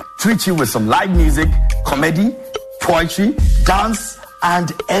beyond. Treat you with some live music, comedy, poetry, dance,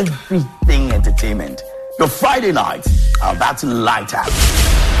 and everything entertainment. Your Friday nights are about to light up.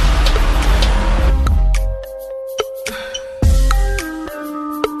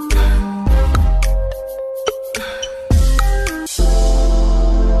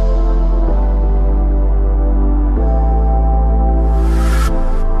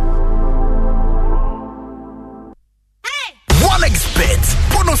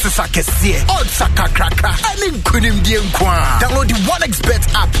 Odds are kakraka. And inkunim dienkwa. Download the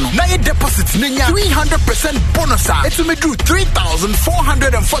OneXBet app no. Na your deposits ninya 300% bonus. It's me do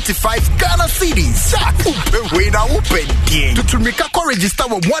 3,445 Ghana cedis. Sa upe wena upe dien. To tumika ko register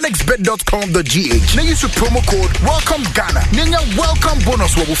with onexbet.com.gh. Na use promo code Welcome Ghana. Ninya welcome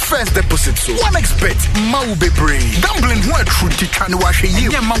bonus wo first deposit so. OneXBet ma ube brave. Gambling ho true tikani wa hwe yi.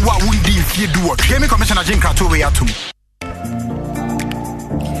 Nya ma wa wundi fie do what. Gaming Commission agent krato we atum.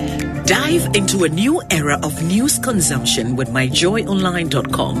 Dive into a new era of news consumption with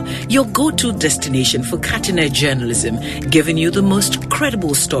myjoyonline.com, your go-to destination for cutting-edge journalism, giving you the most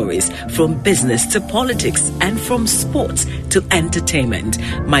credible stories from business to politics and from sports to entertainment.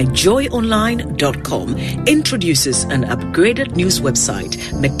 myjoyonline.com introduces an upgraded news website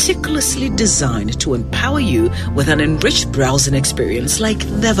meticulously designed to empower you with an enriched browsing experience like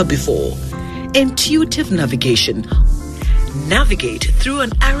never before. Intuitive navigation. Navigate through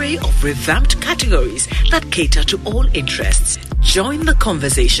an array of revamped categories that cater to all interests. Join the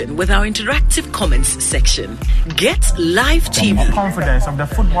conversation with our interactive comments section. Get live TV, confidence of the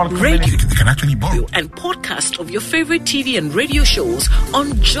football radio, and podcast of your favorite TV and radio shows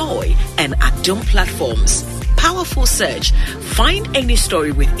on Joy and Adom platforms. Powerful search. Find any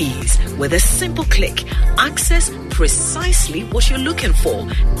story with ease with a simple click. Access precisely what you're looking for.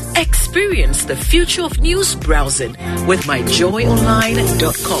 Experience the future of news browsing with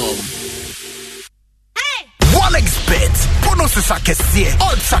myjoyonline.com. OneXBet. Bonuses are kesiye.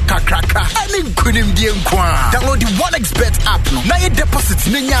 Odds are kakraka. And inkunim dienkwa. Download the OneXBet app now. Now your deposits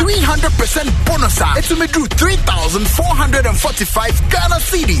ninya 300% bonus. It will make you 3,445 Ghana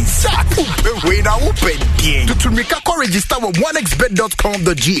cedis. Wait now, open game. To register with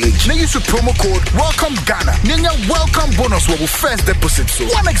onexbet.com.gh. Now use the promo code Welcome Ghana. Ninya welcome bonus will first deposit. So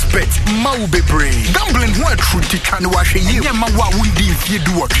OneXBet mau be brave. Gambling one true tikanu washe you. Ninya mawa wundi if you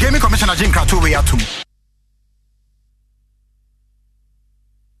do what. Gaming Commissioner Jim Kratowe atum.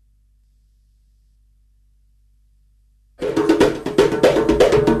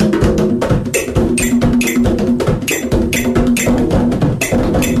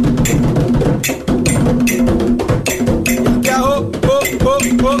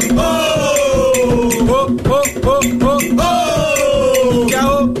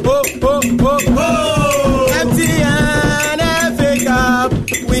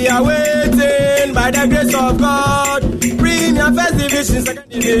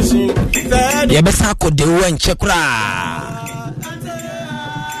 Yebesa ko de wo enche kra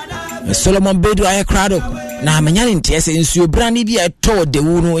Solomon Bedu aye krado na manyane ntese nsuo brani bi eto de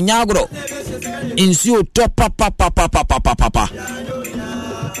wo no nyagro nsuo to papa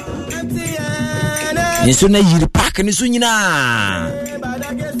nsuo na yiri park ni so nyina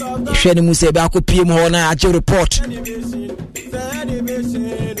hwe ni musa be akopie mu ho na aje report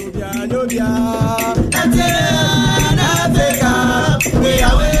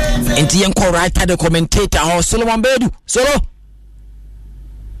Enti yenko writer the commentator or Solomon Bedu Solo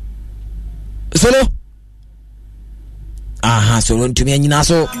Solo ntumi anyina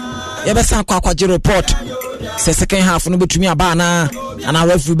so yebesa kwa report se second half no betumi aba na ana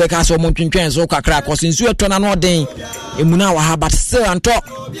referee beka so mo twentwen so kakra cause nsu eto na no den emuna wa ha but still anto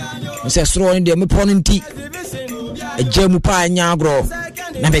se soro ni de me pon nti ejemu pa anya agro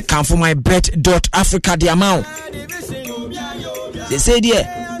na be come for my bet.africa the amount they say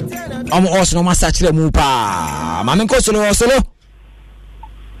there also no massage le mu pa mame ko solo hello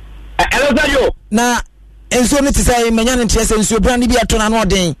Sadio na enso ni tisai menyane ntese enso brand bi ato na no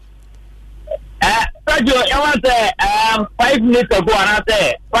den Sadio I want 5 minutes ago and I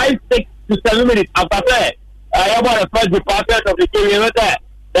say 5, 6 to 7 minutes after say about the first department of the game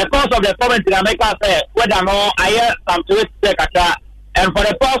the cause of the comment in America say whether no I hear some to take a and for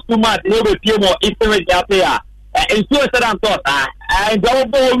the past 2 months they will pay more estimate player and so said and thought and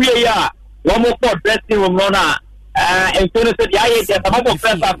double we are one more for dressing room na and so said yeah there's some more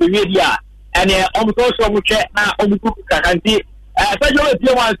press up media and almost also we check na almost can see so you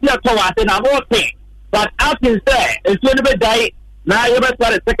will one see to what na more thing but after say and so be die na you better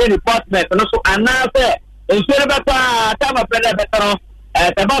the second department and so and now say and so better time of better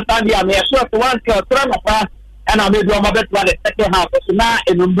the most time we are sure to one kill three and I made one better the second half so now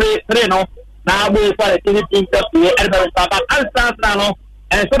in three no now we for the team to play but answer now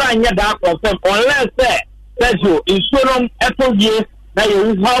and so I need that confirm unless Sergio insurance every year now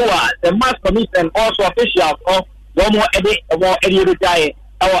you how the mass commission also officials of one more edit retire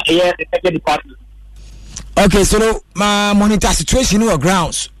our the second department. Okay, so my monitor situation on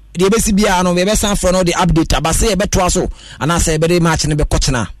grounds. The BCB no be besan for no the update but say be to so and I say be match no be coach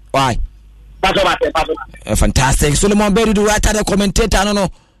na. Why? Fantastic. Solomon Bedu the writer the commentator no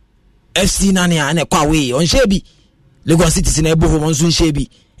FC nani ane kwa we on shebi Lagos City na ebo home on shebi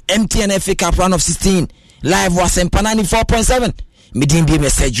MTN FA Cup round of 16 live was in Panani 4.7 midin be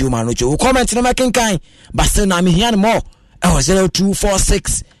message you man no comment no making kind but still na me hear more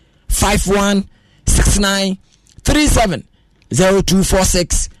 0246 51 69 37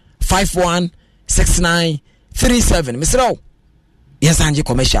 0246 51 69 37 Mr. Yes, Angie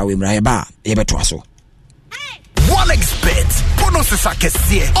commercial we mra ba ye beto aso OneXBet. bonuses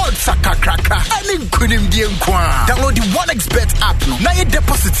akɛseɛ, odds akakraka, ɛne nkonimdie nkwa. Download the 1xBet app no. Na your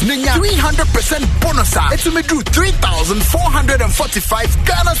deposit ninya 300% bonus. It's me do 3,445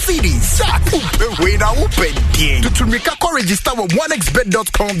 Ghana cedis. Jack, we now open game. To make a register with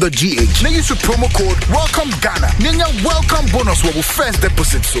 1xBet.com.gh. Now use the promo code Welcome Ghana. Ninya welcome bonus will first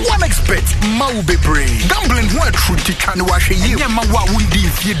deposit. So 1xBet mau be brave. Gambling one truth can wash you. Yeah, ma wa wundi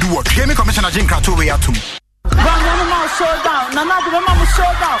if you do what. Gaming Commissioner Jim Krato way atum. What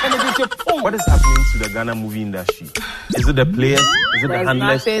is happening to the Ghana movie industry? Is it the players? Is it the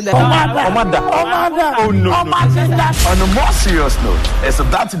handlers? Oh no. On a more serious note, it's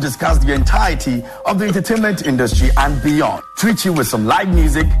about to discuss the entirety of the entertainment industry and beyond. Treat you with some live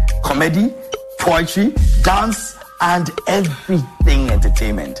music, comedy, poetry, dance, and everything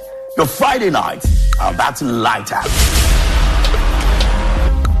entertainment. Your Friday nights are about to light up.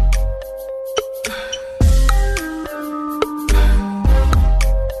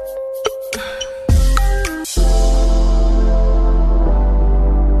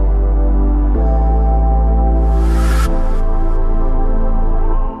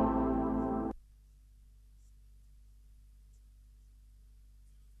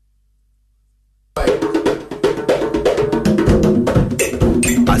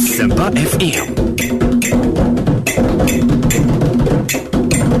 Asempa FM.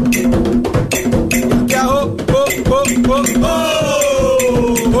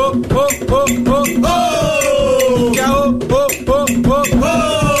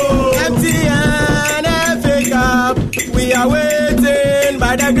 MTN FA Cup, we are waiting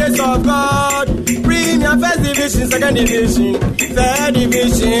by the grace of God. Premium First Division, Second Division, Third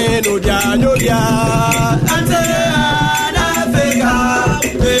Division, Odia. MTN FA Cup,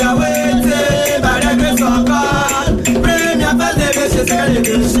 we are waiting by the grace of God. Premium First Division, Second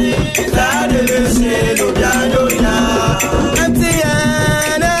Division, Third Division, Odia.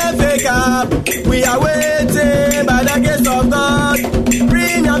 MTN FA Cup, we are waiting by the grace of God.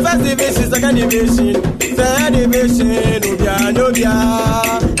 Premium First Division, Second Division, Third Division, Odia.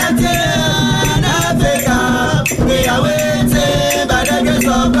 MTN FA Cup, we are waiting by the grace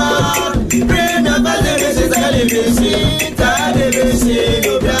of God. Premium First Division, Second Division, Third Division,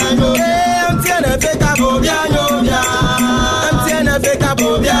 Odia. MTN FA Cup, Odia. MTN FA Cup,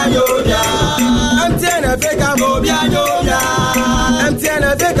 Odia. MTN FA Cup, Odia. MTN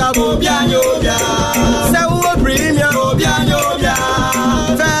FA Cup, Odia. Sewo Premium, Odia.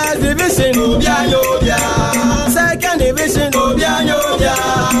 First Division, Odia. Second Division, Odia.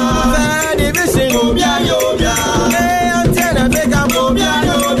 Third Division, Odia. MTN FA Cup, Odia.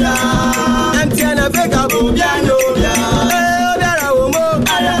 MTN FA Cup, Odia.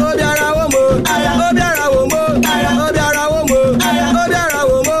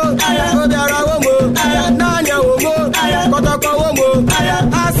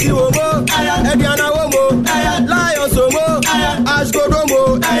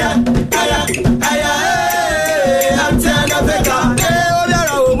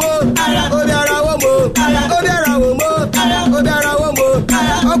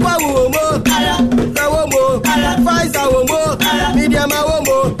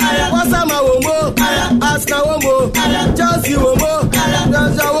 Chelsea womo,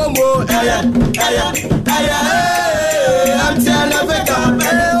 Gaza womo, MTN FA Cup,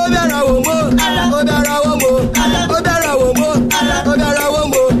 Odara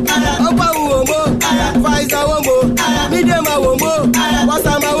womo, Opa womo, Pfizer womo, Midema womo,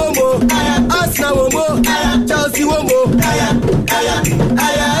 Wasama womo, Arsenal womo, Chelsea womo,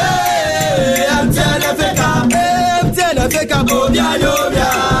 MTN FA Cup, MTN FA Cup, Obia.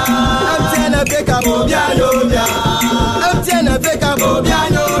 MTN FA Cup, Obia. MTN FA Cup, Obia.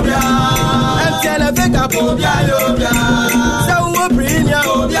 MTN FA Cup, Obia. Sawo Premium,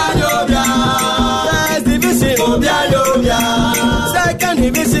 Obia. First Division, Obia. Second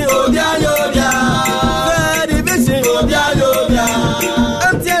Division, Obia. Third Division, Obia.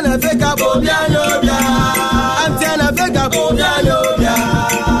 MTN FA Cup, Obia. MTN FA Cup, Obia.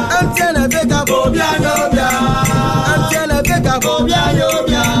 MTN FA Cup, Obia. MTN FA Cup, Obia.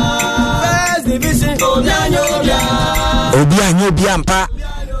 First Division, Obia. Obia mpa.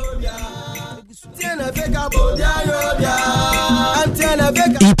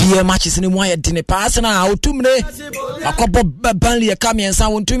 EPL matches ni mwa ya dine pass na utumne akobo Burnley ya kamiensa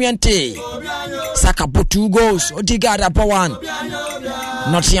wontumi ente Saka put 2 goals, Odegaard up 1,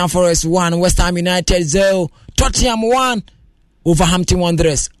 Nottingham Forest 1, West Ham United 0, Tottenham 1, Wolverhampton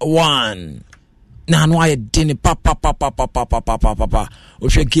Wanderers 1. Na no aye dine papa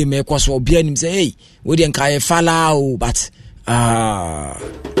ohwe game e kwaso obi anim say hey we dey nka e fala o but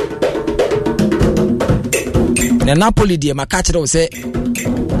na Napoli de makachire wo say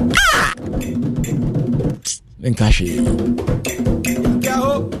Nkashi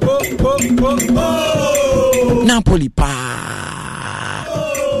Napoli pa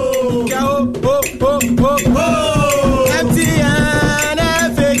MTN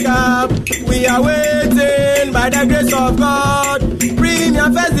FA Cup, we are waiting by the grace of God.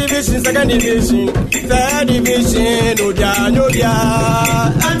 Premium First Division, Second Division, Third Division, Odia.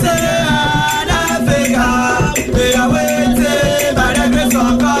 MTN FA Cup, we are waiting by the grace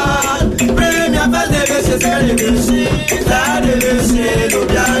of God. Premium First Division, Second Division, Third Division,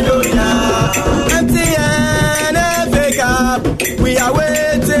 Odia. MTN FA Cup, we are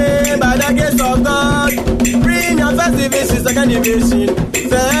waiting by the grace of God. Premium First Division, Second Division,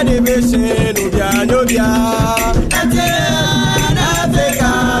 Third Division, Obia. MTN FA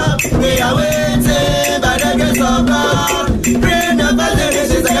Cup, we are waiting by the grace of God. Premium First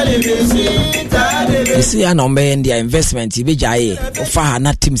Division, Second Division, Third Division. You see, I know man, their investment, if you are for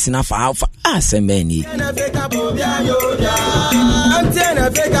not teams enough for us, and many. MTN FA Cup, Obia.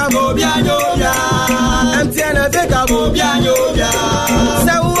 MTN FA Cup, Obia.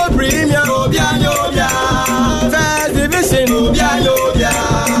 So Premium, Obia. First Division, Obia.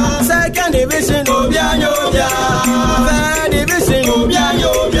 Second Division, Obia. Third Division, Obia.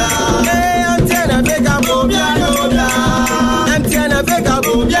 MTN FA Cup, Obia. MTN FA Cup,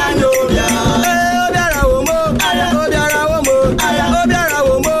 Obia.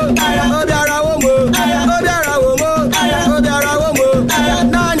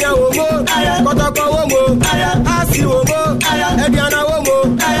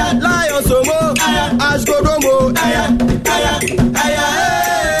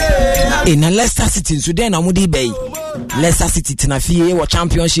 In a Leicester City, so then Amudi Bay, Leicester City Tinafie or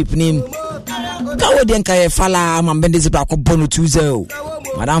championship name. Kawo den kay fala mambende zipa ko bonu 2-0.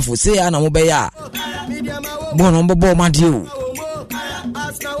 Madam Fose ana mobeya. Bono mbobo madio.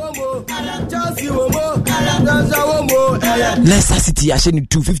 Leicester City actually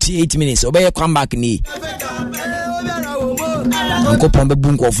 258 minutes. Obey come back ni. Unko pombe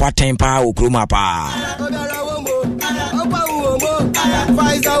bunko for 10 pa okroma pa.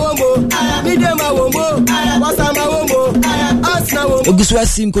 Ogiswa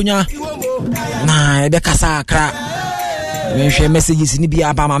sim konya na ebe kasa akra menhwe messages ni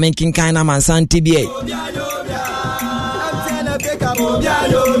bia ba ma menkin kan na mansante bia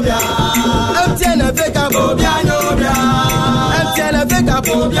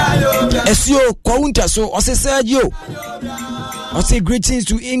Esio Kwaunta so ose Sergio ose greetings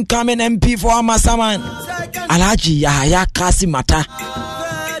to incoming MP for Amasaman Alhaji Yahaya Kasimata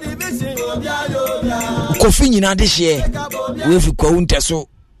Kofi nyina de hye we fi Kwaunta so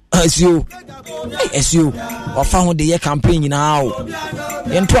Esio ofa ho de ye campaign nyina o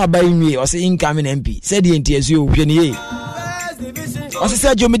yento abai nwie ose incoming MP said the enti Esio hwe ne ye ose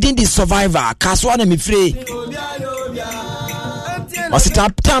Sergio medin the survivor kaso na me free ose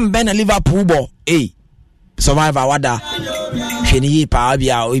tam ben Liverpool bo survivor wada hwe ne ye pa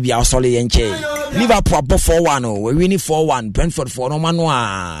bia o bia osole ye nche Liverpool above 4-1 o we win 4-1 Brentford for no manu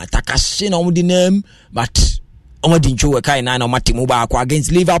a Takashi na omudi name but omudi ncho we kai na omatimu ba akwa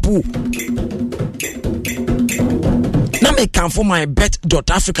against Liverpool na me can for my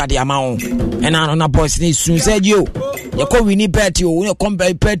bet.africa the amount and na boys ni soon said you call we need bet you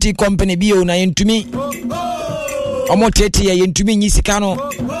compare petty company bi o na yentumi omo tete ye yentumi nyisika no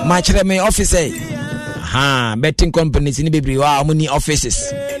ma kire me office betting companies ni bebre wa omo ni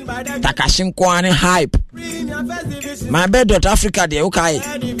offices Takashin Kwane hype. My bet.africa de okay.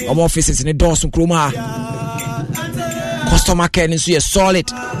 Omo offices ni don sun kroma. Customer care ni so solid.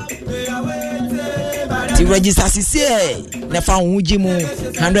 Ti register sisi na fa hunji mu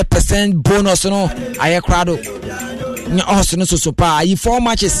 100% bonus no aye krado. Nya also no so pa. Yi 4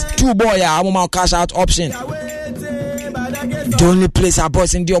 matches, 2 boy ya omo cash out option. The only place our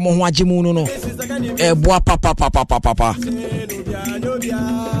boys in the omo ho ajimu no. Boa papa.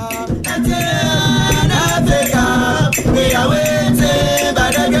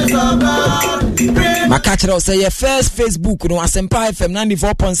 Makachira say your first Facebook no Asempa FM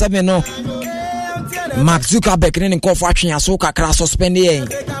 94.7 no Mark Zuckerberg ne nko for atwen aso kakra suspend yen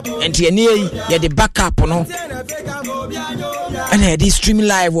enti ene ye the backup no and this stream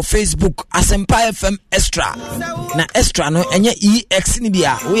live on Facebook Asempa FM Extra na Extra no enye EX ni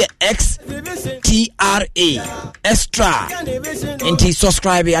bia we XTRA Extra enti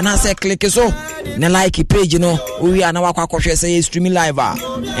subscribe and say click so na like page no we are na wakwa kwhwe say stream live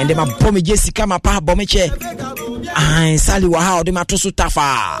and dem abome Jessica mapa abome che sali wa ha de matoso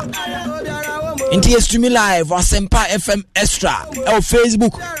tafa enti stream live Asempa FM Extra on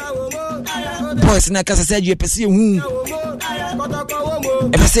Facebook boys na kasa say you pese hu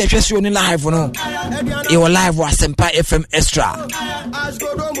e pese hwese oni live no e wo live wa Asempa FM Extra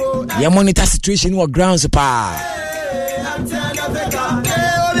ya monitor situation wa grounds pa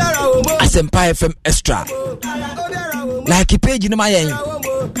Asempa FM Extra like page no mayen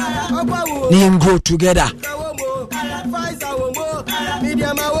ni grow together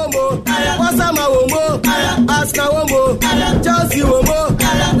media ma womo wasa ma womo aska womo Chelsea womo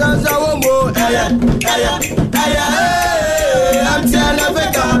danza womo I'm telling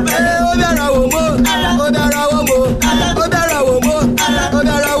Africa odara womo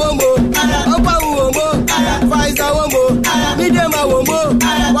opa womo Pfizer womo media ma womo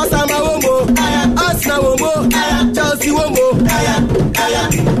wasa ma womo aska womo Chelsea womo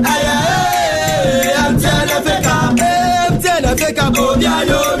I'm telling Africa Africa Bobia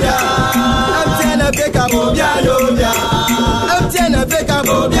Yobia I'm telling Africa Bobia Yobia I'm telling Africa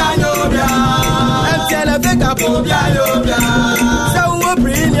Bobia Yobia I'm telling Africa Bobia Yobia So we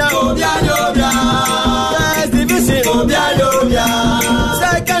bring ya Bobia Yobia First division Bobia Yobia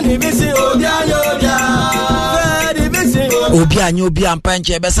Second division Bobia Yobia Third division Bobia Yobia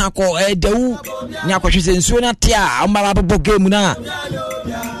mpanche besan ko edewu nya kwahwese nsuo na tia amara bobo game na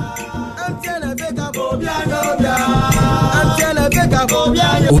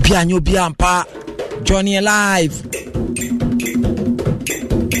Obianyo Biampa Johnny Alive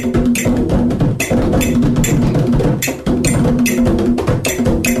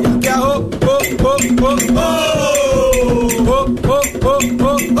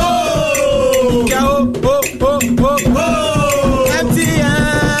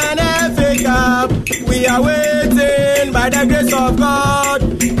MTN Africa, we are waiting by the grace of God.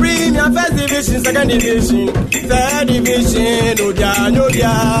 First division, second division, third division,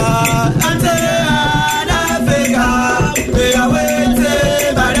 Odia. MTN Africa, we are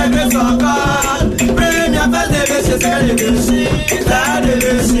waiting by the grace of God. Premier first division, second division, third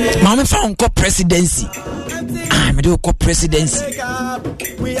division. Mama found co-presidency. I'm a co-presidency.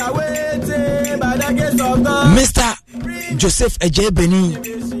 We are waiting by the grace of God. Mr. Joseph Ejay Benin.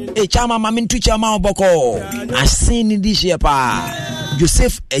 A chama mamin tu chama oboko. I seen this year pa.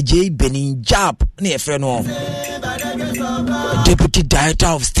 Joseph Ejay Benin Jab near Freno, Deputy Director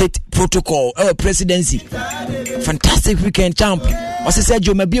of State Protocol, Presidency. Fantastic weekend champ. Was said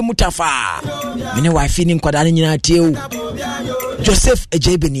you may be mutafa. Meanwhile, feeling Quadani Teo. Joseph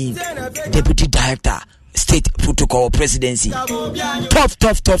Ejay Benin, Deputy Director, State Protocol, Presidency. Tough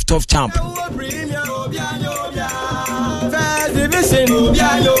champ. First division,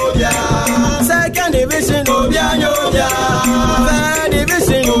 second division, third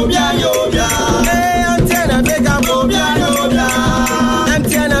division,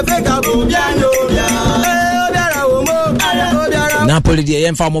 Napoli the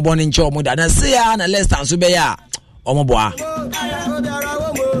Yemfa Mobon in Chomo, and I say, and less than Subeya, Omoboa.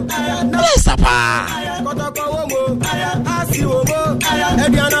 Yes, Papa.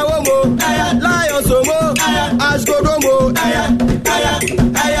 Ediana Womo, Lions Womo, Ashgodomo,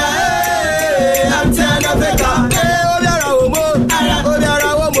 I'm telling Africa, Odara Womo,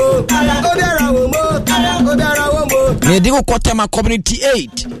 Medigo Tema Community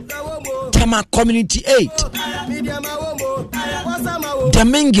 8, Tema Community 8, the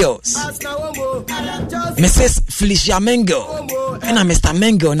Mengels, Mrs. Felicia Mengel, and Mr.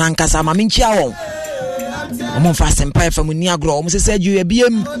 Mengel, Nankasa Maminchao. I'm on fast and pie from Niagro. Almost said you a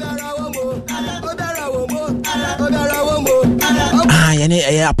BM. And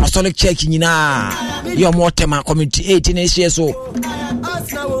apostolic church in your more Tema Community 18 years old.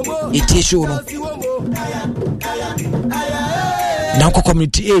 It is shown. Now,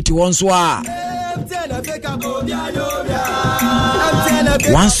 Community 8 once were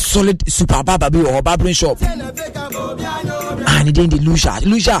one solid super baby or barbering shop. And it didn't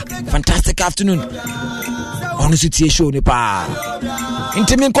Lucia, fantastic afternoon. On situation ni pa.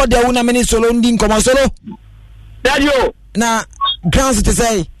 Intimin ko dia una meni solo ndin ko solo. Sergio. Na grounds to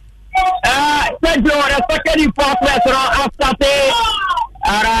say. Sergio, the second import restaurant after pay.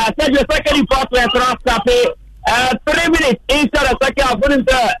 Sergio, second import restaurant after pay. 3 minutes inside the second opponent.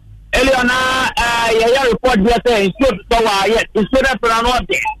 Eliana, yeah, report yesterday. It should so yet. It should have been on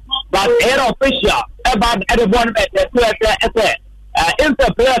there. But air official about everyone at the Inter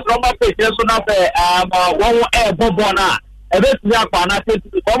players from my place, so now one air Bobona, a bit Yapana,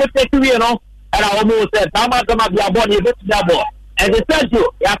 what would take you know, and I almost said, Tama be a body, a bit double. And they said you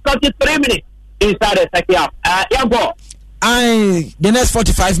have 3 minutes inside the second half. Yanko. The next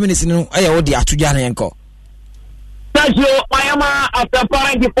 45 minutes, you know, I owe the Atujana Yanko. Sergio, Miami, after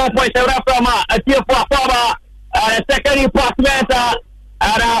 94.7 from a tier for second department.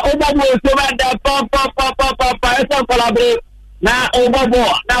 Ara Obabu Sumanda Papa collaborate. Now Obabu,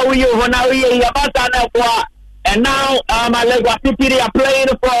 now we Yabata Nakwa. And now my Lagos City are playing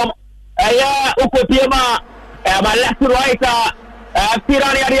from Ukopima, my left to right,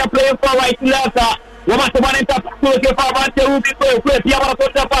 Tirani are playing from right to left. Womasamanenta Pasuke Pavante Ubi, Piama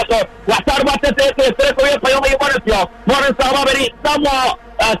Costa Paso, Wasarbata, Moran Sabari, Samo,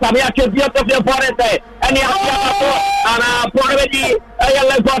 Samia Chibiot of the opponent, and Porvedi,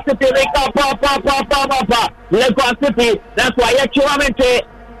 Lagos City, Lagos City, that's why actually,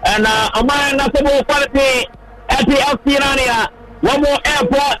 and a man Nasamu quality at the Altirania. One more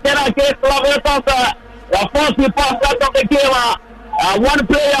airport, then I get Lavatosa, the first report of the game. One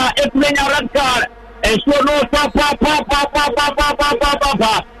player, 8 million red card. And so no papa.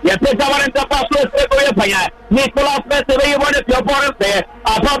 You take over in the past, Nicolas Messi, one of your opponents there.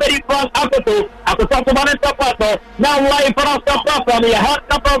 Probably from Akutu, I could talk about it. Now, live for us, from the hot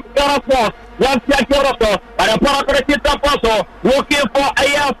cup of Garafos, one Chiakiroto, and a Paracrita Paso, looking for a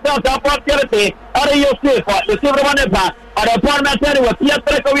self opportunity. Are you safe for the Silver or a parliamentary with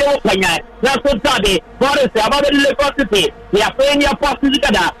Pietro Panya? That's what Tabi, Boris, about the university. We are playing your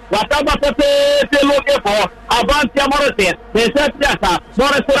Pasicada. Whatever they looking for, Avantia Morrison, they said Jassa,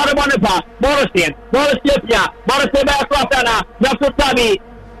 Boris Radamonepa, Morrison, Boris Yepia, Boris Sebastana, that's what Tabi.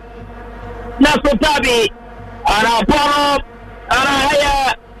 And a Polo, and a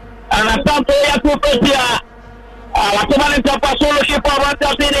Haya, and a Santo Yakupesia, a Tomanita Pasolo, she for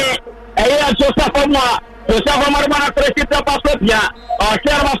 130, a year Joseph Joseph Marmana Tresita Pasopia, or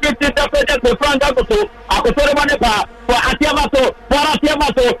Sherma 50 seconds to Frank Akutu, Akutu Manepa, for Atiamato,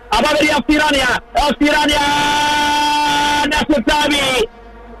 Abaria Tirania, Nasutabi,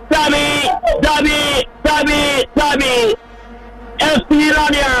 Tabi,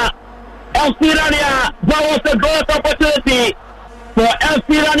 Elfirania, that was a great opportunity for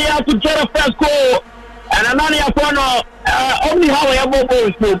Elfirania to get a first goal, and Anania Pono, only how I am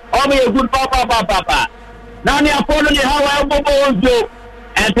to, only a good papa. Nani Apollo, how I will do,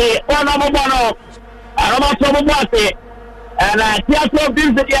 and the Onomono, Aramatomobate, and Tiato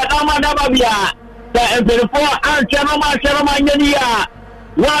visit Yanama Namabia, the 4 and Chanoma,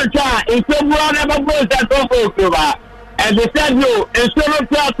 one time in February, never goes at Tokuba, and they said you, and Solo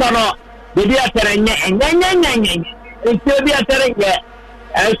Piazano, the Diatering, and Sylvia Terenge,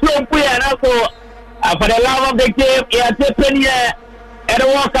 and so we are also for the love of the game, it's and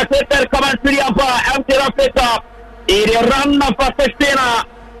walk a theater commentary of Amtera Peta. It run for Sestina,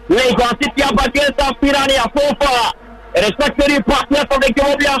 Lagos City of against Pirania Fofa, respectfully partner for the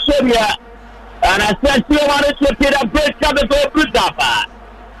Colombia Serbia, and I sent you on it to get a break capital Brutapa.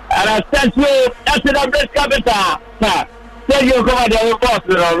 And I sent you after the break capital. Tell you come on the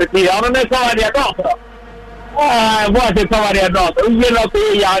hospital with me. I'm going to come on the doctor. I want to come on the doctor. You know,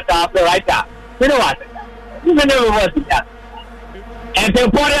 the after right now. You know what? You never was that. And the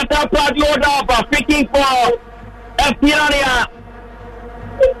important part load up, picking for Pirania.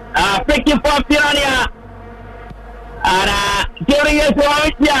 Picking for Pirania. And giving it to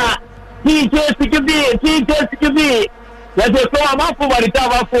Avitia. TJ's to be. Let's go. I'm up for the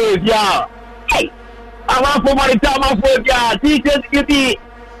time for ya. Hey, I'm up for the time for ya. TJ's to be.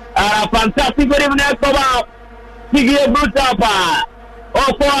 Fantastic very much about Sigi Brutapa.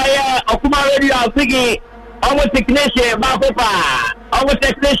 Oh, for Okuma Radio, Sigi. Almost technician, Makopa. Almost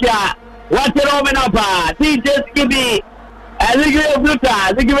technician. What's your omen up? TJ's to be. And the Giro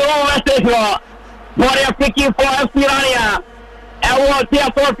Bruta. The Giro message for your picking for Pirania. And what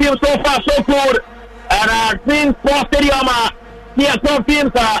theater film so far so good. And Twins for Stadium, theater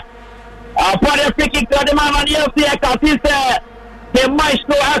films for the picking to the man and the the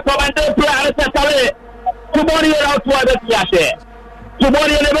maestro has commanded to Arasale. Tomorrow you're out to the Yashe. Tomorrow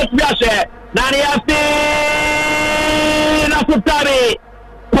you're the Yashe. Naniasi Nasutari.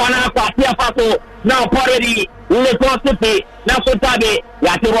 Panaka, Tiapato, now already Lagos City, Nasutari,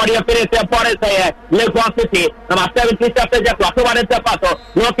 Yati finish their parties there, Lagos City, number 70 seconds, Pato,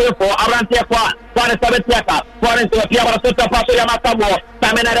 looking for Arantia, 47 seconds, foreign to Piaba Sutta Pato Yamatamo,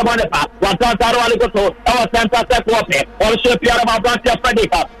 Samina de Bonepa, Watantaro Aligoto, our Santa Sequope, or Shipiara Brantia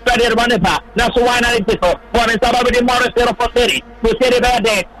Predica, Freddy Bonepa, Nasuana Tito, foreign Sabadi Morris for City, to City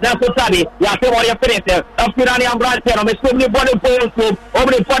Verde, Nasutabi, Yati finish there, Pirani and Brantia, Missumi Body Pole Soup,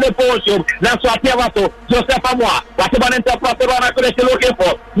 over the Body Pole Soup, Nasutiavato, Joseph Samoa. What about Interprofessional Connection looking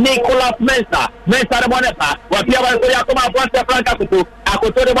for Nicolas Mensah? Mensah the Bonifa. What you have to come out once the Francato.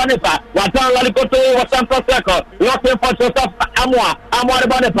 Akoto the Bonifa. What down Lalicoto was Central Circle. Looking for Joseph Amoa. Amoa the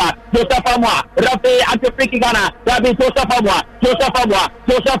Bonifa. Joseph Amoa. Rafi Antifriki Ghana. That be Joseph Amoa. Joseph Amoa.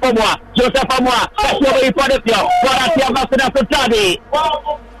 Joseph Amoa. Joseph Amoa. That's what we put it here. What I see about the Tadi.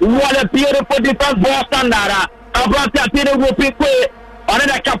 What a beautiful defense ball standard. I brought that to the whooping quick.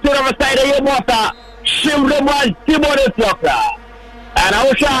 Another captain of a side of your motor. Shimreman Timothy Sokra. And I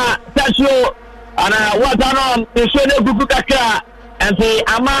wish I touch you. And what on the Shone Bukaka. And say,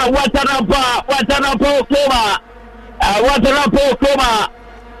 Ama, what on a bar, what on a Pokoma. What on a Pokoma.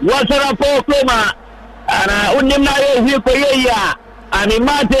 What on a Pokoma. And Unimna is for you. And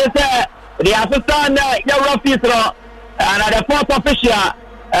imagine the assistant, your officer, and the fourth official,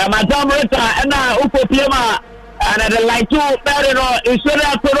 Madame Rita, and Upo Pima. And the line 2 Marino is Sono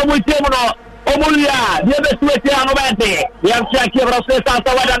Omulia, the best way to Anovante. We have checked your process out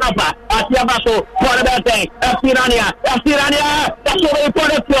of Wadanapa, Asiabaso, Porabate, Estirania, that's what we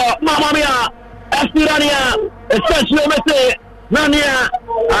put it. Mamma mia, Estirania, essentially, Messi, Nania,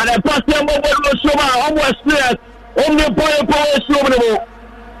 and a possible Suma, almost clear, only point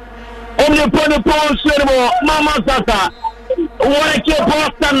suitable, Mama Sasa, what a kid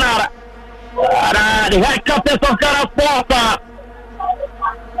Boston. The head captain of Ghana Sports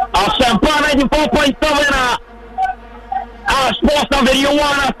of Champagne 94.7 Sports of Video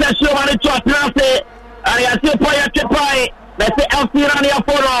 1 Session on the Trust and I see Paya let's say LC Rania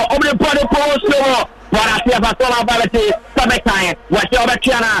Photo over the body post para si abasola balati summertime watch your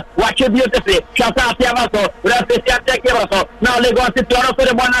bacana watch it beautifully shout out si abaso represent take abaso now Lagos City oro for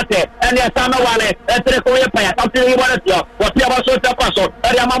the bonate and the summer wale entre koye paya something you want to what you abaso tapaso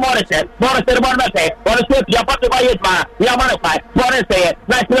area Morris bonate bonate ya patu bayetma ya manafai bonate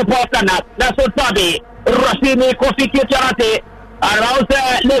nice report na so tabi Rashimi Kofi Kitarate around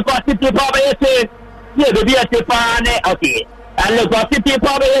Lagos City Pabete yeah the BT pane okay and Lagos City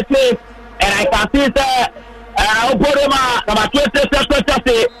Pabete. And I can see that Oborema, number 20,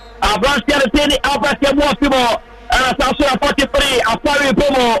 Branch Carotini, Albert Mosimo, and Sasha 43, Afari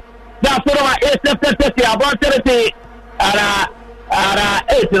Pomo, that's one of my SF, Branch Carotini, and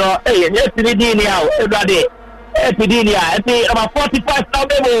Etidinia, everybody, Etidinia, about 45 now,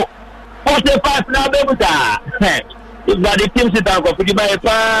 Bebo, 45 now, Bebuta. If that the team sit down, could you buy a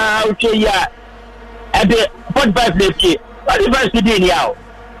power? At the 45 left, but if I see Dinia.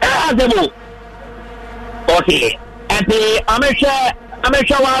 Okay, and the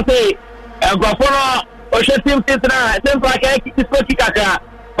Amisha Wati, Goforo, Osha Tim Sitra, seems like I keep this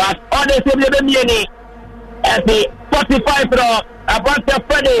but all the same Yeni at the 45 row, a bunch of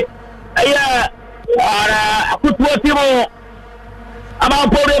Freddy, a year, or Kutwatimo,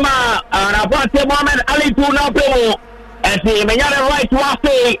 about Porema, and a bunch of Mohammed Ali to now Pemo, and the Mayana right to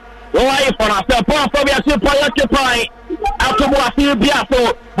Wati, life on us, the poor from your super occupy. After what you be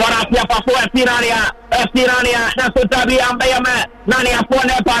so, what I see for Estirania, Nasutabi, Ambayama, Nania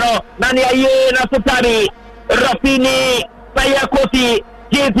Pone Nania Ye, Nasutabi, Rafini, Payakoti,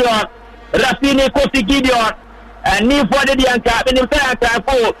 Gideon, Rafini Koti Gideon, and Ni for the Yanka, and in fact, I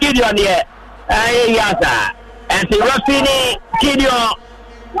call Gideon here, Yasa, and the Rafini, Gideon.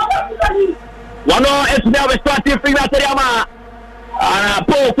 One more is now starting free Matariama, and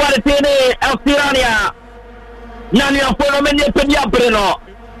Paul Qualitini, Estirania. Nani afolo menye pedia breno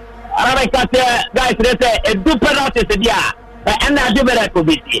arabekate guys they do penalty dia and na jibere ko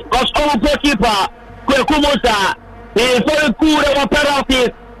biti cause all goalkeeper Kwekumosa he so cool the penalties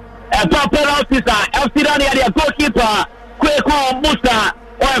penalties Elsidani their goalkeeper Kwekumosa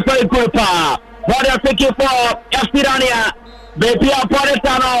or very good what they thinking for Elsidani baby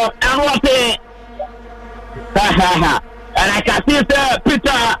Apoletano and what and I can see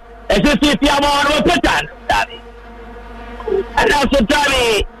Peter as if you are Peter and also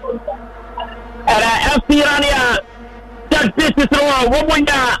Tommy and FC Rania that this is wrong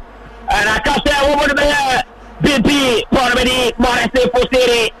Womunya and I can't say woman there BP Pormedi Morris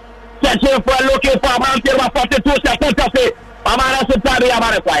Fosiri searching for looking for Mountain 42 seconds of it Amara Sutari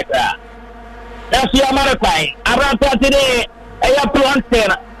Amara Fighter that's your Amara Fight around today a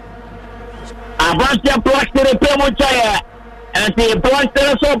Planter a bunch of Planter Pemuchaya and the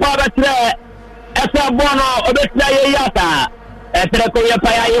Planter so far Esa bono obetna yata etre ko ya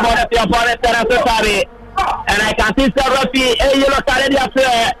paya yimo na pia pare terasari and I can see Rafi a yellow card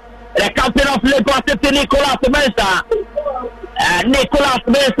after the captain of Lagos City Nicolas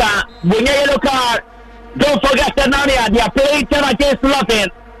Mensah bunya yellow card. Don't forget Nania, they are playing 10 against 11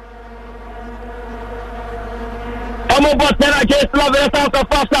 Omo bot 10 against 11 out of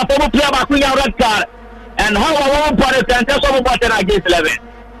first half Omo play back with a red card and And how I won't put it and just over button against 11.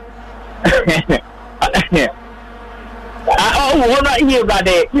 Oh, not here,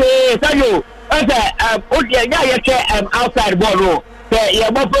 buddy. Yes, I do. Okay, outside ballroom. Yeah,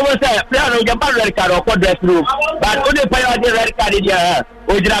 but for say, plan on your red card or dress room. But only pay the red card in here.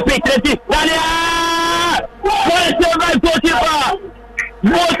 Would you pick it? What is my goalkeeper?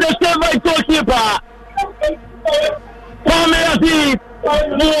 What is my goalkeeper? Formula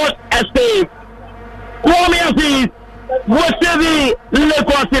what escape. Formula what the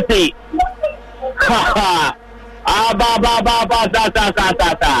Lagos City. Ha ha.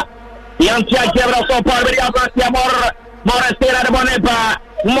 Yang Jebra so far very up Morrisera de Bonepa,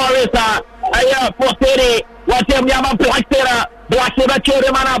 Morisa, Aya, Posteri, Watem Yama Blackera, Blackera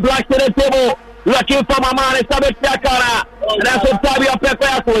Cheremana, Blackera table, looking for Mama and Sabet Yakara, and that's what Fabio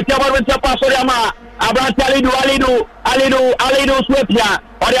Pecaso, Jabber Pasoriama, Abrantalidu, Alidu, Swipia,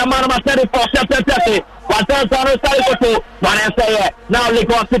 or Yamana Masari for September. Now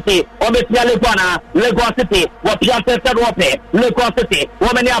Lagos City, Omesia Legona, Lagos City, what Piazza Rope, Lagos City,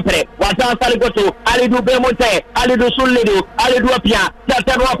 Womaniapre, Watan Saligoto, Alidu Bemonte, Alidu Sulidu, Alidu Apia,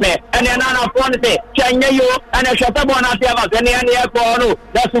 Piazza Rope, and Anana Fonte, Chanyayo, and a Shatabona Tiavas, and Ania Kono,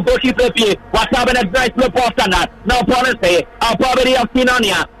 that's who go keep the what's happening at Drive Postana, now Policy, our poverty of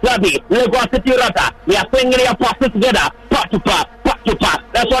Sinonia, Labi, Lagos City Rata, we are singing your passes together, part to part.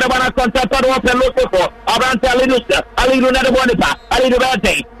 That's what I want to contact and look for. Abrante Alidu Nedabonipa, Alidu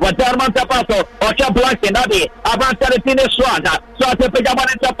Verte, what Derman Tapaso, or Chap Blackson, Nabi, Abrante Tine Swanda, so I take a man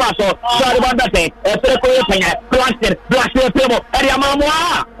in Tapaso, sorry about that thing, a Blackson, Blackson Table, and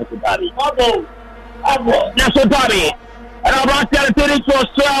Yamamwa. That's what Bobby. And Abrante Tine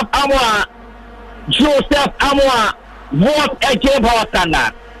Joseph Amwa, what a game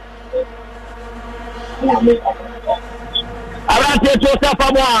standard. Abrante Joseph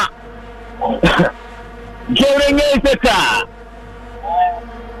Amwa. Giving a car.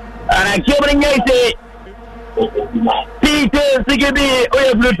 And I'm giving a Peter Ziggy,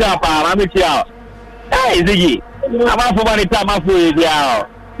 or blue top. I'm with you. Hey, Ziggy. I'm off for money time. I'm for you.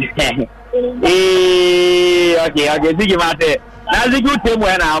 Okay, Ziggy Mate. Now the good thing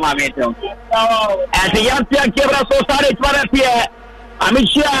when I'm a meeting. And the young Kibra so started to here. I'm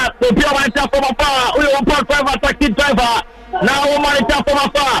sure the pure one from afar. We will put driver, taxi driver. Now we monitor from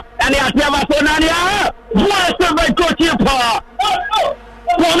afar. And the Atiava Sonania. What is my goalkeeper?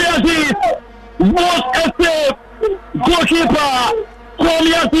 Community. What escape? Goalkeeper.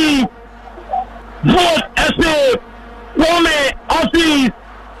 Community. What escape? Come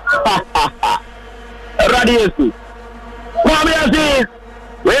office. Radius. Community.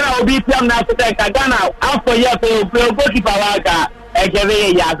 When I will beat them now to take a gun out. After years, they will goalkeeper like a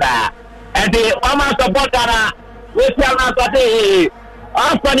Kevin Yaza. And the Oma supporter. We shall not say,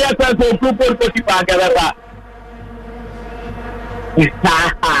 after the other people to keep our gather.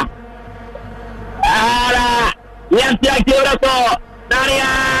 Yes,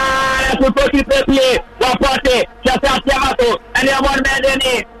 Nania, to put it to play, one party, just as Yamato, and the one man in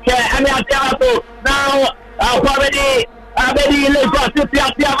it, and Yamato. Now, our poverty, Abedi, Lagos,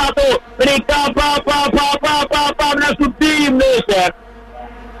 Yamato, Rika, Papa, that's Supreme Nation.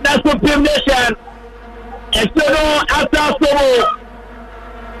 That's Supreme Nation. External after Somo,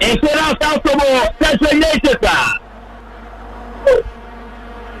 Central Nation.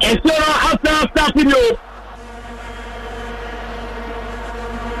 External after Stafino.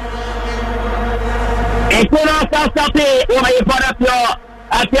 External after Stafi, who may put up your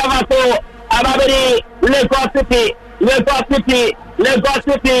Atiavato, Ababedi, Lagos City,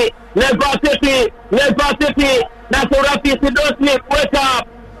 that's what Rafi Sidosli, wake up.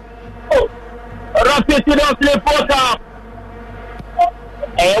 Rafi Sidosli, wake up.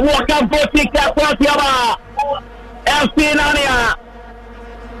 Walk up, go take that Yama. FC Nania.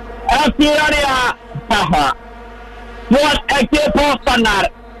 What a K-pop standard.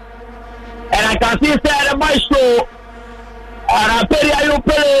 And I can see that my show. And I pay you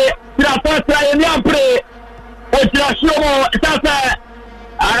pay. The first try in your play. Which is show. That's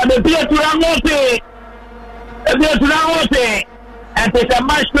and I'm here to Rangote. And it's a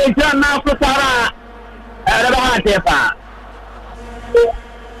match play now for Sarah. And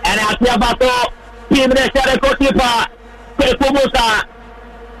I see about team the goalkeeper. Kepumusa.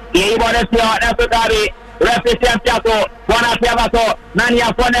 He wanted to Nasutari. Represent Piato. Wanatiavato. Nania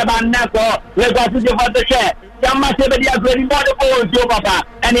Foneba Naso. We got to give us the share. Yamasibedia very more to Papa.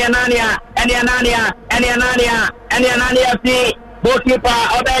 And Yanania. See. Goalkeeper,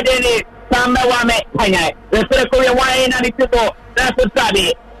 Obedeni, Samba Wame, Panya, the Korean wine and the that's the study.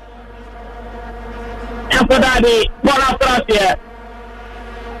 And for that, one after us here.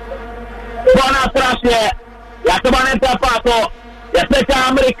 Bona Trashe, Yatamaneta Papo, Yateka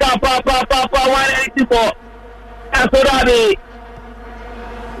America, Papa, 184, and Sodabi.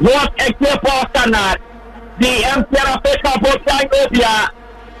 What a clear for standard. The MPR Africa for China,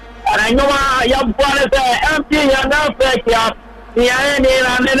 and I know I am one of the MP and now fake up. The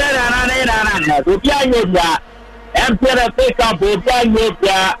MPR Africa for China,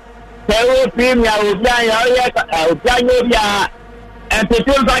 Peru Premier, Ubiania, and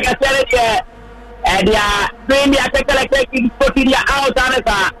people like I said it, and they are doing the taking Scotia out on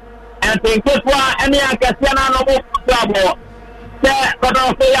and think this one, and the Cassiana no trouble. But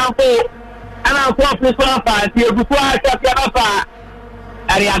also, and I'll talk this one until before I shut the other.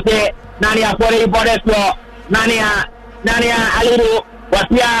 Ariate, Nania, for a body floor, Nania, Alido,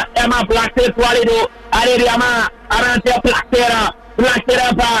 Watia, Emma Blacktail, Walido, Ariama, Arantia, Blackterra, Birthday,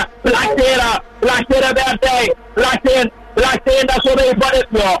 Blacktail, that's what they body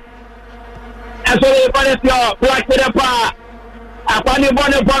floor. And so they body floor, Blackterra, upon your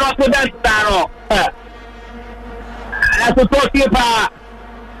body for us to dance down.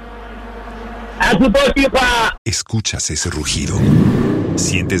 Escuchas ese rugido.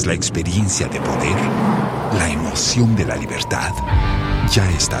 Sientes la experiencia de poder, la emoción de la libertad. Ya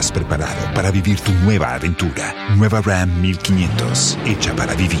estás preparado para vivir tu nueva aventura. Nueva Ram 1500, hecha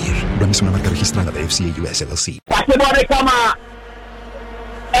para vivir. Ram es una marca registrada de FCA US LLC.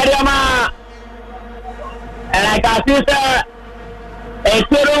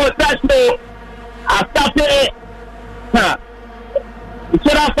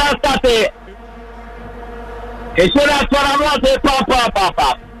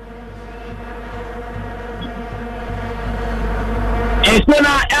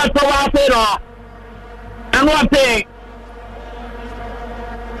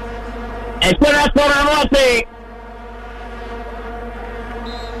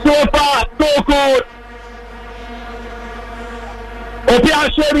 So far, so good. Opia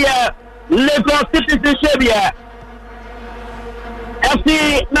Shebia, Lagos City Shebia,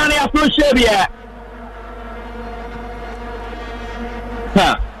 FC Nania Flu Shebia.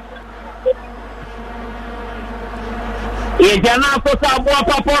 Ijana Kota Bua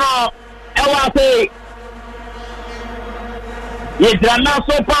Paporo, Ewate. Ijana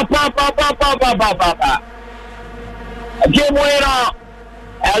So Papa. Game winner.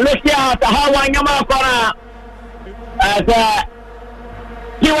 Look at how I am Kora. As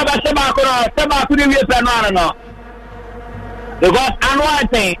Kiwa Basema Kora, Sema Kudi Panano. Because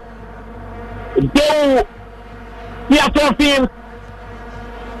unwanted, do theater films,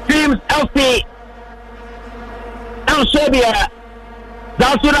 LC, and Serbia.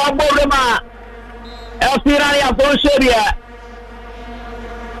 That's what I'm going to LC Rania for Serbia.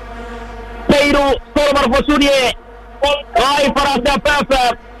 Pedro Solomon Fosunie, Rai for the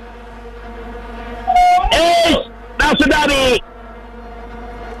perfect. Nasudabi,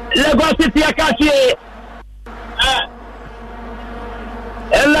 Lagos City Akachi.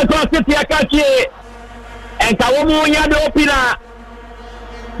 Lagos City Akachi. And Kawamu Yado Opina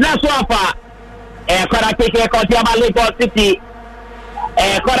Naswafa Koraki Kotiama Lagos City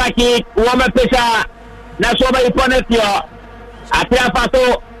Koraki Woman Pesha Naswaba Iponetio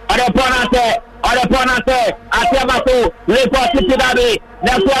Atiafato Oreponate Atiafato Lagos City Dabi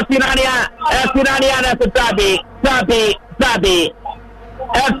Naswatinania Nasutabi Sabi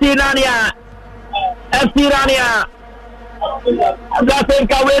Estinania That's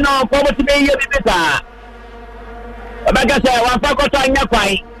Kaweno Poverty Yabita Like I said, one Fakota in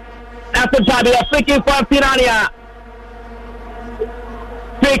Yakwai. After Tabi, a freaking for Pirania.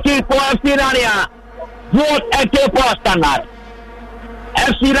 Vote at K4 standard.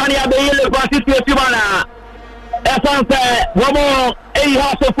 FC Rania, the Yellow Quantity of Timana. Essence, Romo, A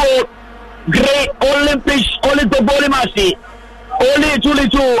House of Food, Great Olympic Bolimashi, Oli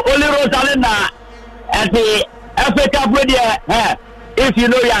Julichu, Oli Rosalina, and the FA Cup radio. If you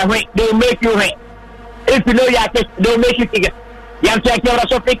know your ring, they'll make you ring. If you know your case, they'll make you ticket. Yam check your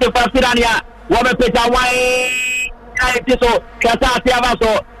so ticket for Pirania. Woman Peta Wine, Tiso,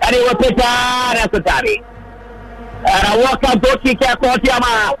 Catatiavaso, and he will Peta Nasutari. And I walk up to Chica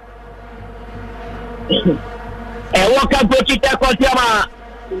Kotiama. And walk up to Chica Kotiama.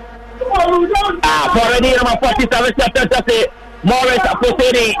 For a year of 47 September, Morris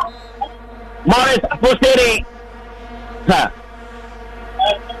Poseri.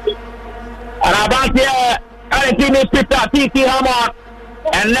 And about here, I think it's P.T. Hammond,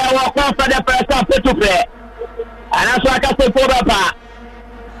 and now walk off for the first half to play. And that's why I can say Kobapa.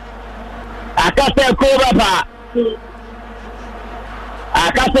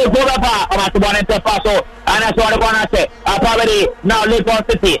 Akase Gobapa, Amatubane Paso, and that's what I want to say. Already now Lagos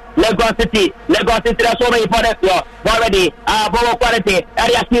City, that's so many for the already. Bobo quality,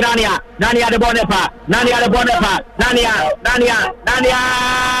 Area Sirania, Nania de Bonepa, Nania,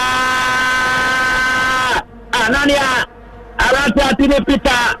 Aranta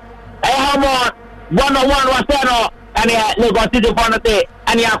Tinipita, Ehamon, 101 Wasano, and Lagos City Fonate,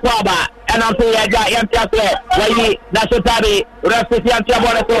 and Yaquaba. And also, Yampias, Nasotabi, Rafian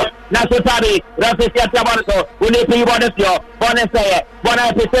Tabonato, Nasotabi, Rafian Tabonato, Unipi Bonesio, Bonese,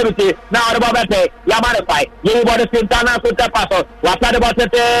 Bonapisivity, now the Bobate, Yamanify, you want to see Tana Sutapaso, what about the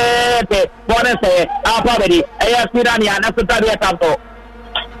Bonese, our poverty, Ayasirania, Nasotabi Tanto,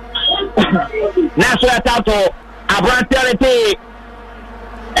 National Tanto, Abrantality,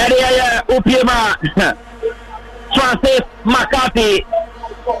 Area Upiema, Francis McCarthy.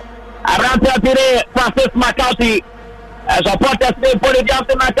 Abrante Francis McCarthy supporters me for the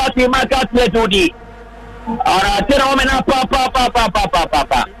Johnson McCarthy Judy. Alright,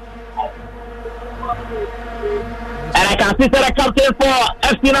 papa. And I can see the captain for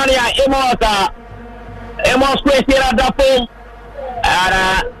FC Nania, Amos Quashira Dapple.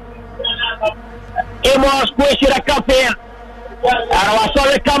 Amos Quashira captain. And I was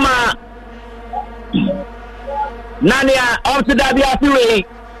sorry, come on. Nania, on to the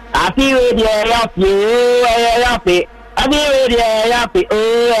I feel it, I feel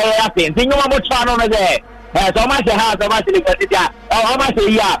it, think how much fun on there. So much house, so much how much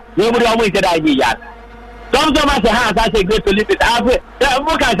a year, you would always get idea. So much house, I say great to live it. I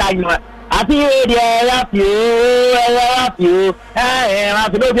feel it, I feel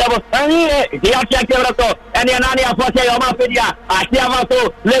and the Nania for Sayama, I see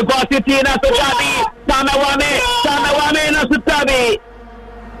also Lagos City, Nasutabi, Samawame, Nasutabi.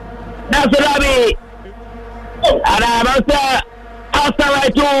 Nasurabi, and I'm also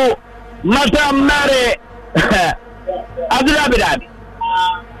outside to Madame Mary Asurabi.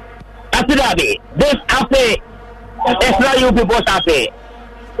 This affair is not you people's affair.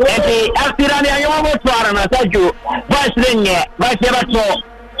 And the Asirani, I almost foreign, I said you, Vice Linya, Vice Yamato.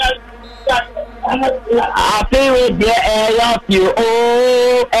 I feel it, I love you,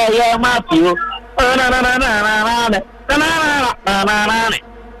 oh, I love you.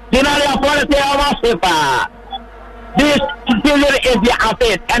 This children is the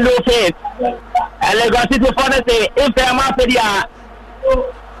outfit and no face. And Lagos City Forestry, if they are Mapedia,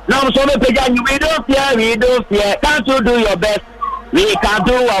 no, so we don't fear. Can't you do your best? We can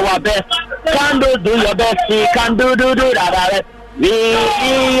do our best. Can't do your best? We can do that.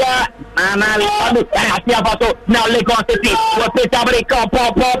 Now Lagos City will pick up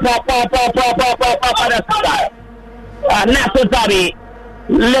a necessary.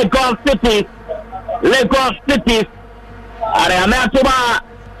 Lagos City, I am not to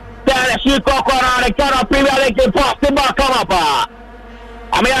tell she Kokora, the Kara Premier League possible come up.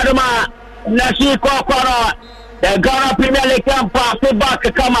 I mean, Nashi Kokora, the Ghana Premier League possible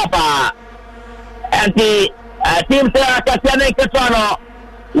come up. And the team there, Cassiane Catano,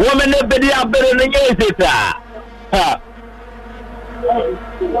 woman in the better than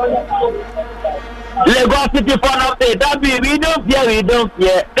Lagos City for nothing. We don't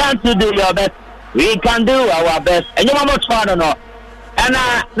fear. Can't you do your best? We can do our best. And you want much fun or not? And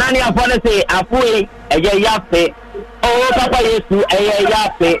Nani Afonese, Afui, a yafe. Oh, Papa Yesu, a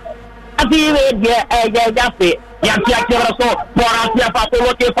yafe. I feel it, yafe. Yakiaso, for Asia Pato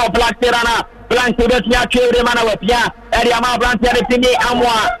looking for Black Tirana, Blank Tibet, children, man with Ya, Ediama Blank Territini,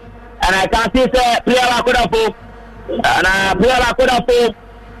 Amwa. And I can see the player could have fooled. And player could have fooled.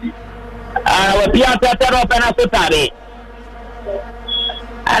 With Piazza Terra Penasutari.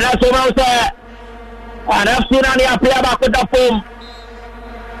 And that's what I said. And I've seen on the player could have fooled.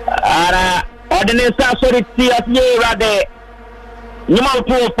 And ordinary sorry, Rade. You might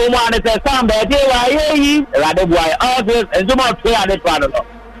do for one is a Samba, Rade boy, all this, and you might play on it, Pano.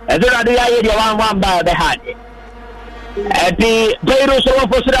 And then I did one by the hand. At the Beirut, so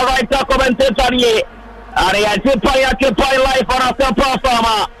for the right talk of Antonio. I occupy life on a simple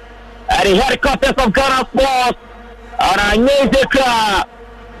farmer. At the headquarters of Ghana Sports. And I need the car.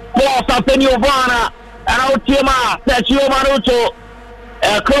 Sports of the Nuvana. And Otima, Sergio Marucho.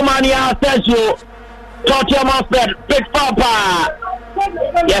 Cromania, Sergio. Tottenham Hotspur, Big Papa.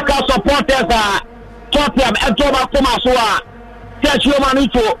 Your supporters are Tottenham, Etoba Kumasua. Sergio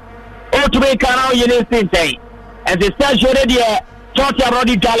Marucho. Ultimate Canal Unity. And the Sergio Radio. Tottenham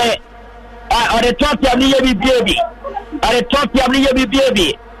Rodi Gale. Or the Tottenham baby. Or the Tottenham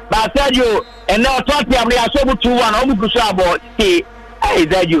baby. But I said you, and now Tottenham they are so to one. Omukusabo, hey, hey,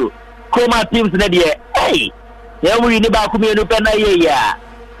 that you. Chroma teams in the day. Hey, Yeah, we need back me to pen a year.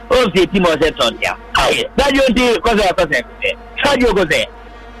 Oh, the team was at on ya. That you did because I was there. How you go there?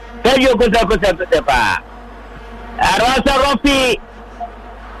 Tell you go there. Arasa Rofi.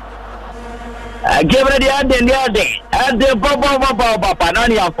 Give it the end in the other day. And the Papa,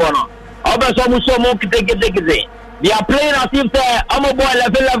 Nani Apono. Over some so more to take it. They are playing as if I'm a boy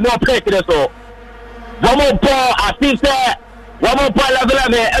level of play to the so. One more poor as if one more poor level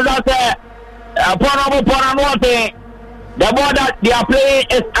of it. As I said, upon one thing. The ball that they are playing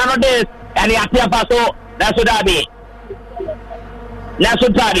is another, and they are here paso. That's what I mean. That's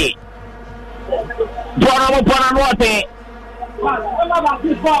what I mean. Upon one thing. The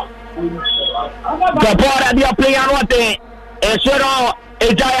ball that they are playing one thing is a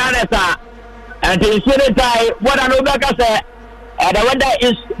giant. And the Senator, what I know, like I said, the weather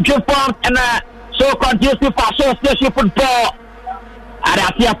is different and so conducive for association football. And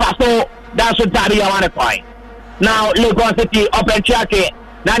I see a paso. That's what I want to point. Now, Lagos City up and check it.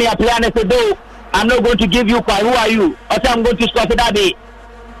 Now, your plan is to do. I'm not going to give you quite. Who are you? Also, I'm going to score that.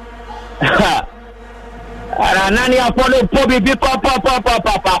 And Nania follow Poby big papa.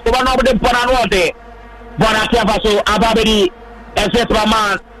 So one of them put on water. But I can't pass so Ababedi, etc.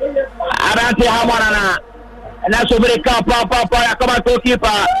 Man. I don't see how one and that's over the car. Papa, come on, goalkeeper.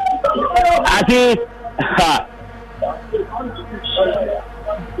 I see.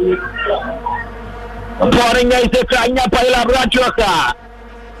 Pouring is a Kranya Paila Brachoka.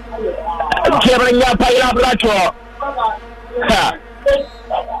 Kevin Paila Bracho.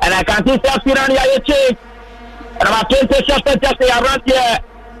 And I can see Safirani Ayache. And I'm 20 seconds just around here.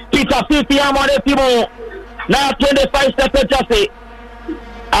 Peter City, I'm on the table. Now 25 seconds just.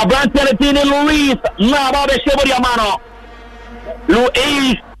 Abrante Luis. Now Baba Sheboriamano.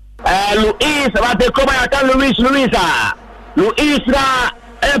 Luis, Ratecomayakan Luisa. Luis,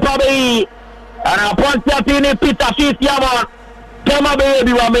 probably. And I point out in Peter City, Yamon. Toma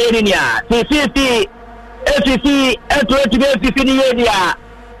baby, one made in ya. CCC, SCC, S20 area.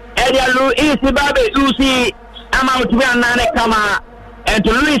 Area Luis Babe, Lucy, I'm out to Nane Kama. And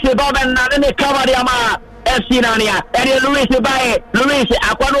to Luis Babe and Nane Kama, Yama, Essinania. Area Luis Babe, Luis,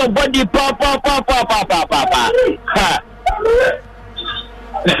 I want to body papa.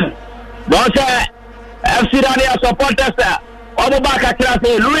 Don't say, Essinania supporters. Obaka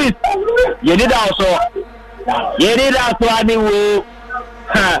Krase, Luis, you need also. You need also a new.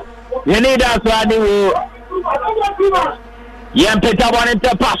 You need also a new. Yempeta wanted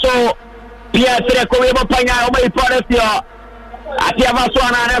to pass. Pierre Seco, Panya, Obey Forestio.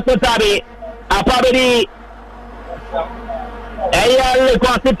 Atiavaswana, Nasotabi, Apabidi.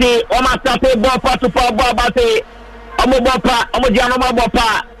 Lagos City, Omasate, Bopa to Pabate, Omobopa, Omojano Bopa.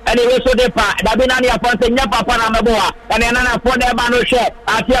 And he was so depa. Dabinani upon the Papa Namaboa, and then I found their manushe.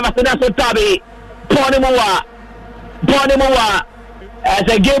 Atiavasana Sotabi, Ponimua. As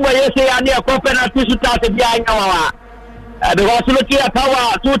a game where you say, I need a coffin and two stars to be I know. Because looking at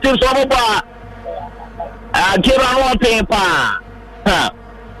power, two teams over. Give on one paper.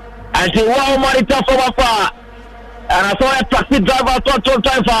 And she won monitor from afar. And I saw a taxi driver total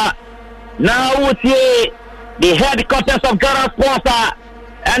time for. Now we see the headquarters of Ghana sponsor.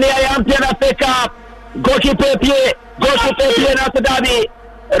 And here I am to pick up. Goalkeeper Pierre, Nasadabi,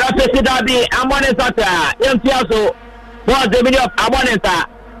 Rapesidabi, Amonesata, Mtiazo, was the video of Amonesa,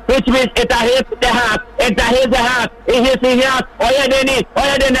 which means it hits the heart, it hits the heart, or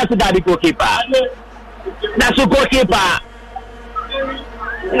the Nasadabi goalkeeper. That's a goalkeeper.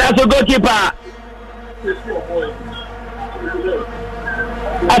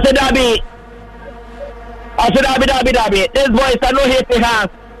 Dabi. This boy is a no hit the hands.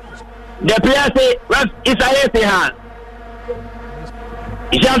 The player say, it's a hit the hands.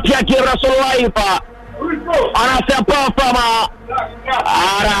 Jean-Pierre Rasolaipa. On a support from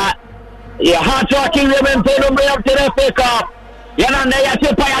hard tracking women to the way up to the fake up. Yana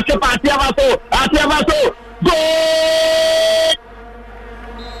Atiavaso. Goal!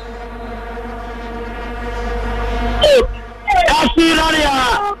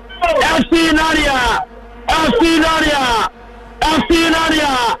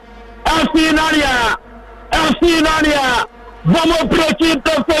 FC Nadia. Vamos breaking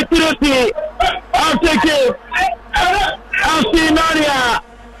the security. I'll take it. FC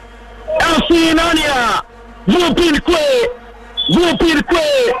Nadia. Rupin Kwe.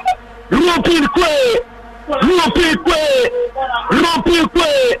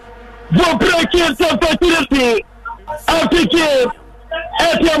 Vou breaking the security. I'll take it.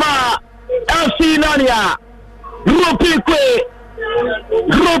 Etiama. FC Nadia. Rupin Kwe.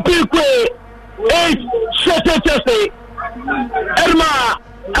 8 Chelsea. Erma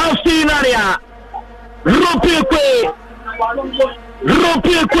FC Nadia. Rupikwe.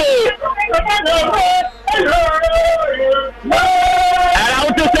 And I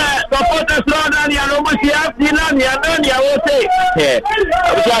want to say, supporters run and you know,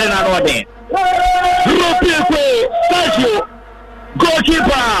 thank you.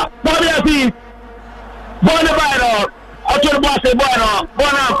 Goalkeeper, Bobby Aziz, Bonabino, Ocho Bosse Bueno,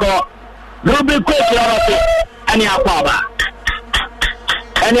 Bonanco, Rupikwe, and Yakwaba.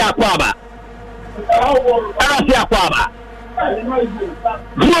 And Yakwaba. Yakwaba.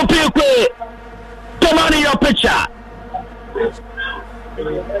 Rupikwe, come on in your picture.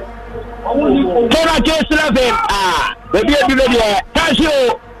 Kona case 11. Baby, thank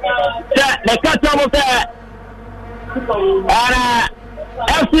you. The customer will say, and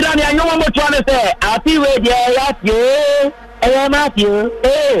Epsilon, I know what I'm trying to say. I'll see where you are. Matthew.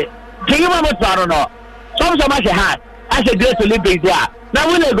 Hey, can you remember what I don't know? Some so much a hat. I should go to Olympics there. Now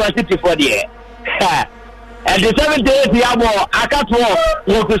we'll go city for the year. And the 7 days, the amo, I can't walk.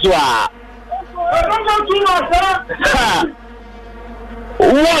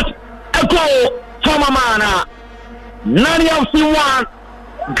 What a goal from a man. None of C1.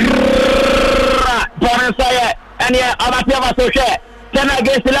 Bonensaya, and yet, Amatia so share. 10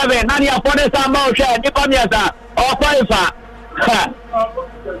 against 11. None of Bonesa share. Nipamiasa or Qualifa.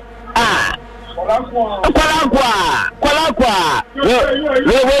 Kwalakwa.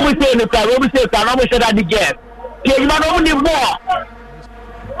 Where we say, I'm sure that again. You man only more.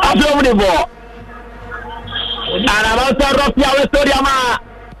 I'm only more. And I'm also Rocky Australia,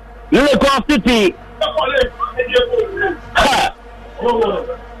 Lagos City.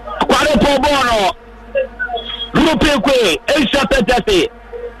 Qualipo Bono, Rupikwe, Asia Petasi,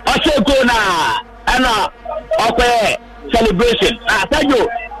 Oshekona, Anna, okay, celebration. Thank you.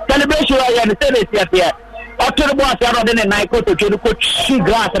 Celebration, I understand it here. October was around in the night to coach she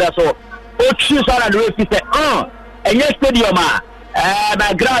grass so. Oh, she's on the race. He said, and yes, stadium,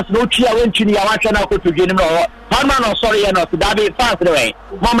 my grass, no chia, when Chini, I want to go to General. Harman, sorry, and not to David, fast away.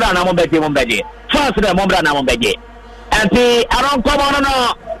 Momra, Mombegi, fast away, Momra, Mombegi. And see, I don't come on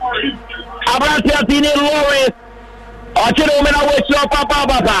now. Abrantia Tini Lewis. Ochino Mena West your Papa.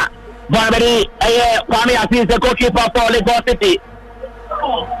 Barbary, Kwame Aziz, the goalkeeper for Lagos City.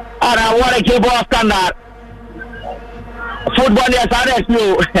 And I want to keep our standard. Football is RSU.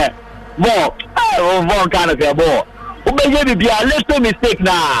 More kind of a ball. Maybe be a little mistake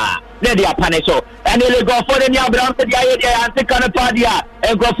now. Let the punish so. And they go for the Yabran to the idea and take on a party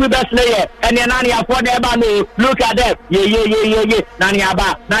and go through the slayer. And then Nania for the Banu. Look at them. Yeah.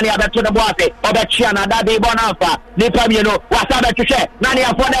 Naniaba to the Boise. Or the Chiana, that be Bonafa. Nipamino, what's up to share?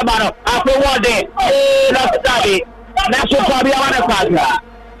 Nania for the Banu. After 1 day. That's Dabi. National Pabia.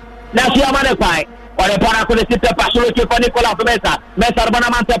 National Manify. Or the Paracola City Pastor for Nicola Mesa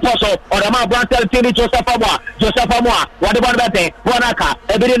Bonamante Poso, or the Mount Brantel Tini Joseph Amoa, what about Bete, Bonaka,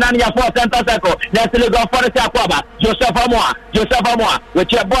 Ebony Nania for Santa Seco, Nestle go for the Aquaba, Joseph Amoa,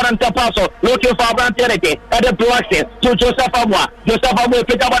 which are born to Paso, looking for Brantelity, and the Blackson to Joseph Amoa, pick up on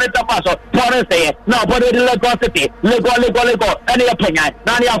the Paso, Pornese, no, but it is Lagos City, Lego, any opinion,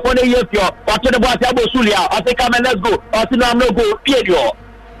 Nania for the Yopio, or to the Boisabo Sulia, or the come and let's go, or to no go, Pedro,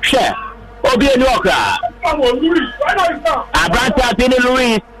 share. Obi Enyoka. Abranta Tini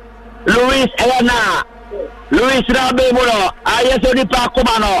Luis Elena. Luis Rabe Muno. Ayesodi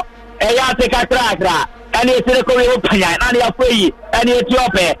Pakumano. Eyate Kakrakra. Any Teleco Panya. Any Afui. Any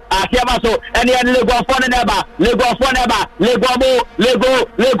Ethiopia. Akiamaso. Any Lego Foneba. Lego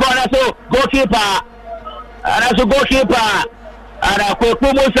Naso. Goalkeeper. And as a goalkeeper. And a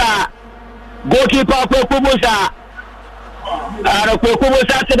Kokumusa. Goalkeeper Kokumusa.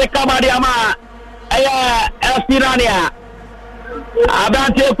 Kokumusa to the Kamadiama, Estirania,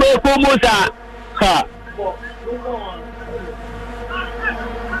 Abante Kokumusa,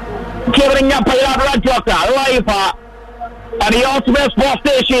 giving up a Rajoka, Lifa, and the ultimate sports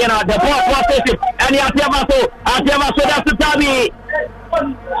station, the sports station, and Yatiamaso, that's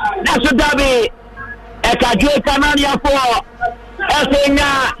the Dabi, Ekajue Kanania for Esena,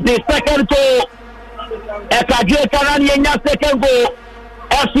 the second goal. Ekajue Kanani nya second goal.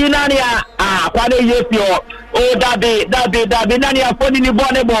 Esinania kwale yefio. O dabi nani afoni ni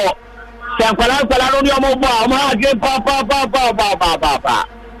bone bo. Kwala no ni omo bo. Omo aje pa.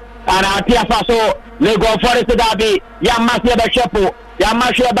 Ana atia faso Lego Forest dabi ya masia be shepo. Ya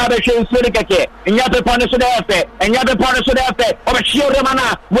masia ba be shen suri keke. Nya be pone so defe. O be shiore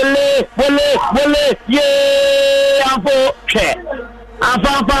mana. Wole. Ye amfo che.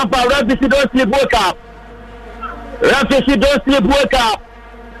 Enfin, Refisi don't sleep wake up.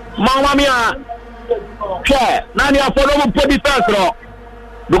 Mamma mia. Che, nani a follow for defense.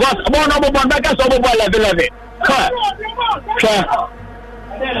 because one back as over 11.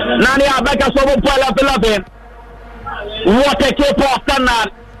 Nani back as over 11. What a keep off standard.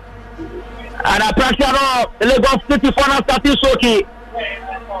 And a pressure of Lagos City for now starting Soki.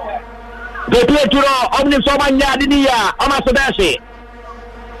 They play to Omni Somanya Dinia, Amasodashi.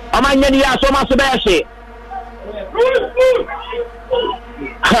 Amanya Somasodashi.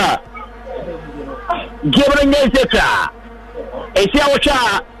 Gabriel Nezeka. Esiawacha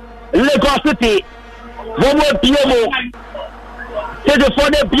Lagos City. Vomo Piemo. C'est de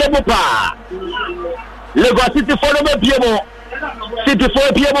fonder Piemo pa. Lagos City for the Piemo. City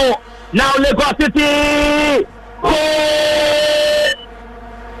for Piemo. Now Lagos City.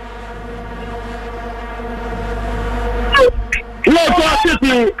 Lagos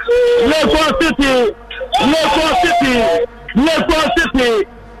City. Lagos City. Lagos City. Lagos City.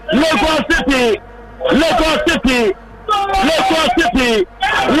 Lagos City. Lagos City. Lagos City.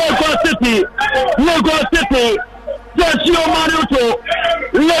 Lagos City. Lagos City. Sergio Maruto.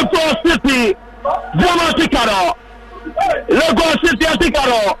 Lagos City. Vomatikaro. Lagos City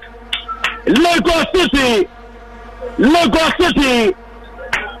Atikaro. Lagos City. Lagos City.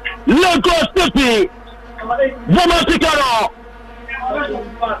 Lagos City. Vomatikaro.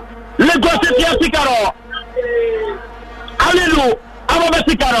 Lagos City Atikaro. Alilu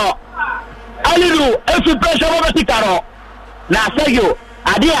Amabetikaro. Alilu efi pressure Amabetikaro. Na Sergio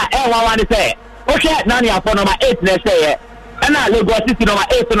adia one say. Okay, nani for number 8 na say. And Lagos City number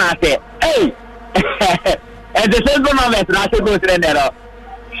 8 na say. Hey. And the same government na say go train there.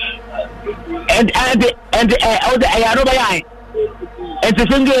 And the Ayaroba and the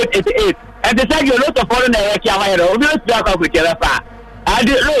single 88. And the Sergio lot of foreign Kiamaro. We don't talk with Jelafa. I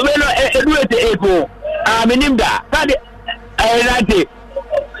did do it echo. Minimda. I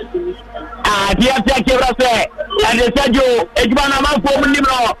dear Takira say, and the Sergio, Edmana for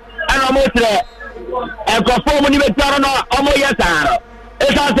Minimo, and almost there. And perform when you turn on Omoyata.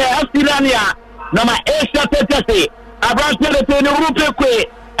 It's as a Astilania, number 8 about the Rupe,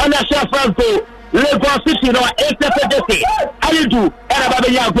 and a chef Franco, Lagos City, no 8 I do, and about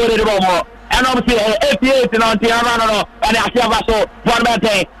the young Romo. And obviously, 88 and on Tiarano, and I see Vaso,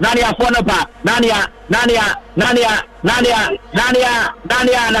 Formate, Nania Fonapa, Nania,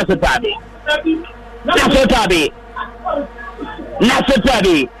 Nasutabi,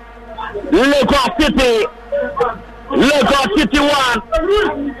 Lagos City 1,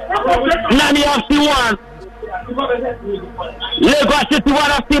 Nania FC 1, Lagos City 1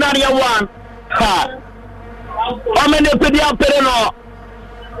 FC Nania 1. How many Pedia Pereno?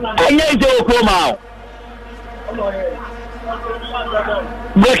 Ayejo Koma.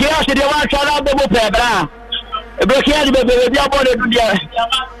 Bekia se de wa chala de bo pebra. Bekia di bebe dia bo de dunia.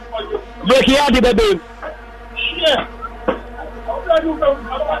 Bekia di bebe.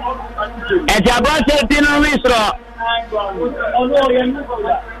 E ja ba se tinu wisro.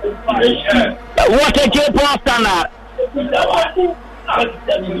 What a keep standard.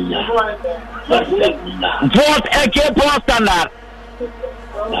 What a keep standard.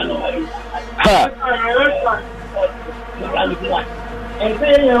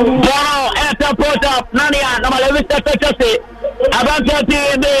 Bono esta pota Nania na malevista Texas avanti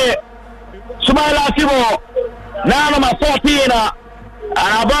de Sumaila Simo na number 14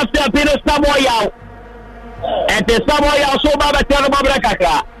 avanti de Samoya ente Samoya so baba tero baba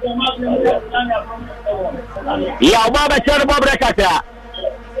kakra ya baba tero baba kakra.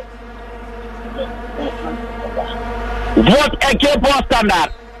 What a keep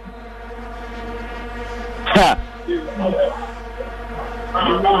standard.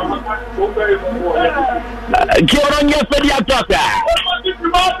 Giron Yeferia Doctor.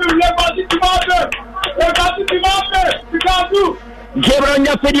 Giron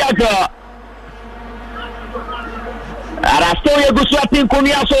Yeferia. Arasto Yeguswatin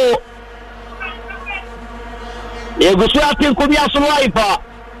Kunyaso. Yeguswatin Kunyaso life.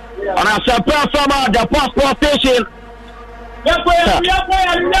 On a surprise from the passport station.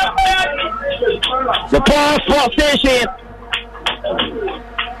 The passport station.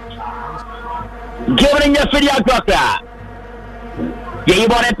 Giving your video doctor. You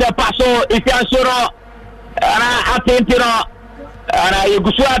want to passo if you are sure. And I think you know. And you go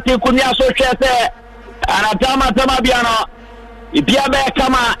to Kunyaso Chese. And I tama Biano. If you are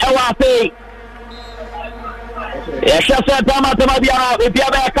Kama, Ewa say. Yes, tama Biano. If you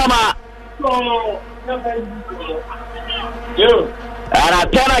are Kama. And I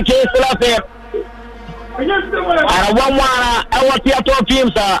turn a case left him. And 1-1 our theater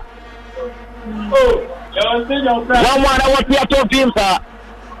teams are 1-1 our theater teams are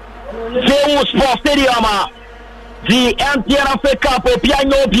Zeus Sports Stadium the MTN Africa Cup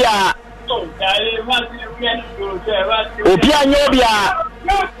Opianyobia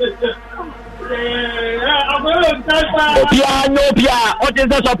what is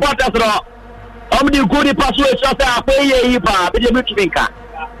the supporters Omni Gudi Pasu Akweye Yipa, Bidimutinka.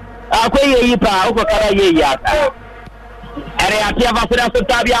 Akweye Yipa, Okara Yaya. And I have a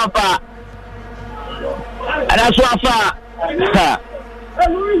Tabiampa. And that's what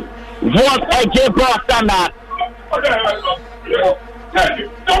what a J-Pro standard.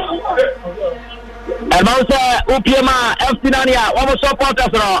 And also Upiama, Elfinania, one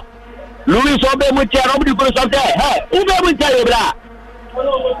supporters. Louis Obe Mutia, nobody could have said, hey, Ube Mutia.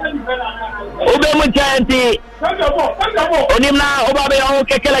 Ube Mutia, Onimna, Obabe,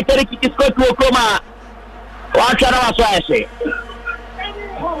 Kekele, Keriki, Scott, Okoma. Wachana was I say.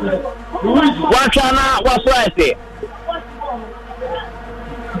 Wachana was I say.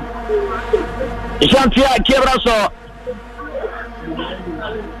 Shantia Kebraso.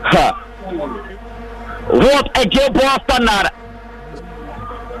 What a game for standard.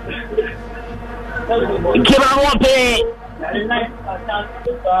 Give on one thing.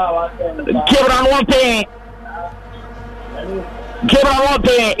 Give on one thing. Give on one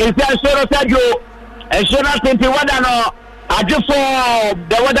thing. Is that sure said you? And sure not think the weather no. I just saw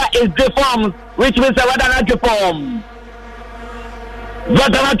the weather is deformed, which means the weather not deformed.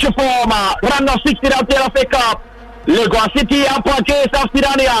 Weather not deformed. Round of 60 out there of pick up. Lagos City upper case of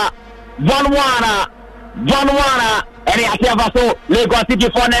Sirania. 1-1. Any Atiavaso, Lagos City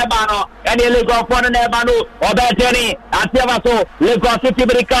for Nebano, any Lagos for Nebano, or Betani, Atiavaso, Lagos City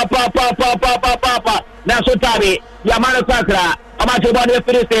Brica, Papa, Nasotabi, Yamano Sakra, Amachobani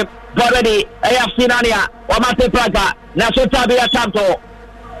Philip, Goredi, AF Sinania, Omate Praga, Nasotabi Asanto,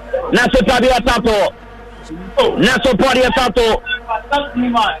 Nasopodi Asanto.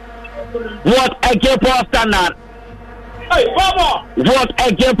 What a game for standard. What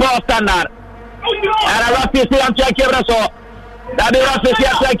a game for standard. And I rap this and check Kebraso. That is rap this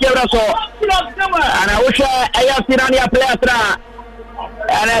and Kebraso. And I wish I have seen on your players.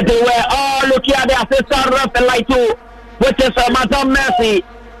 And they were all looking at the assistant ref and like to, which is Madame Messi.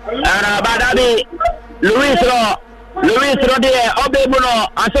 And Badabi, Luis Rodie, Obemuno,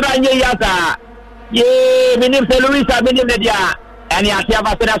 and Soranye Yata. Ye, Minim Luis, I mean, Media, and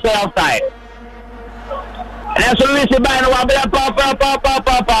Yatiava outside. And that's Luis Ibano,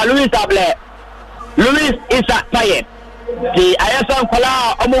 Papa, Luis Able. Luis is tired. The ISM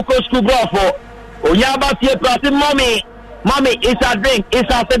Kola Omoko School Brofo. Oyaba Tie Prati Mommy is a drink, is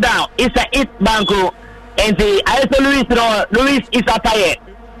a sit down, is a eat banco. And the ISM Luis is a tired.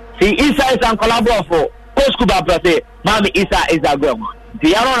 The Isa is a Kola Brofo. School Prati, Mommy is a girl.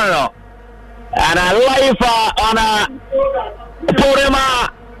 The no. And a life on a Porema,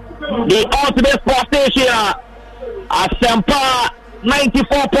 the ultimate sport station, a Sempa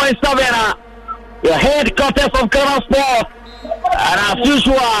 94.7. Your headquarters of Ghana Sports, and as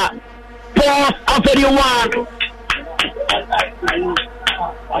usual, pause after you want.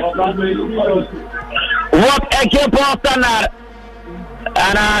 What a game for standard.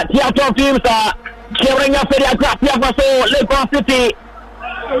 And theater teams are carrying up the attack. Lagos City.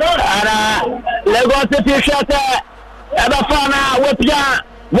 And Lagos City shot Ebafana with ya.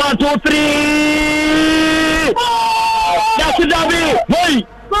 1, 2, 3. That's it, David. Hey.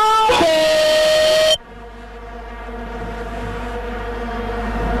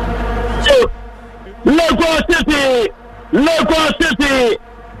 Lagos City, Lagos City,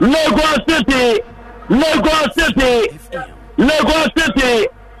 Lagos City, Lagos City, Lagos City,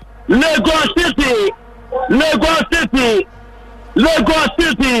 Lagos City, Lagos City, Lagos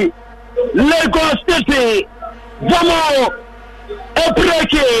City, Lagos City, vamos, a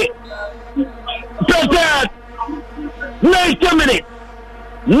break, present, 90 minutes,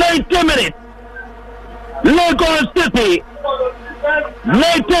 Lagos City,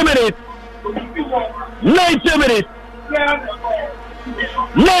 90 minutes.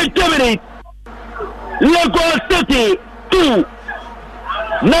 90 minutes. Lagos City 2.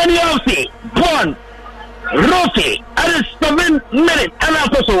 Nani Elsie 1. Rocky at 7 minutes and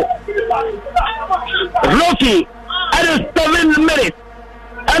also Rocky at 7 minutes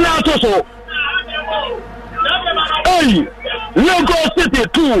and also hey, Lagos City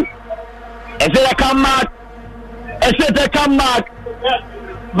 2. Is it a comeback?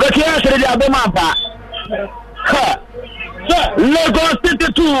 But here's the Abemapa. Lagos City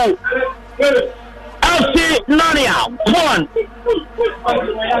 2. FC Nania 1.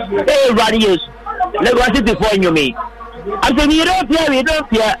 Hey, Radius. Lagos City 4 you mean. I'm saying we don't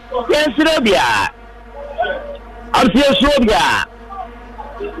fear. Yes, Robia. I'm saying Robia.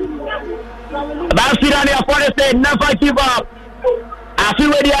 Basirani upon say never give up. I see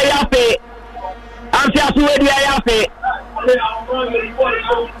where the Ayafe. I'm just where the Ayafe.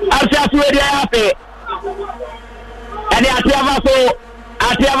 I'm just where the Ayafe. And the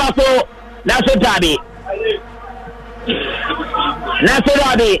Atiavaso, Naso Dabi.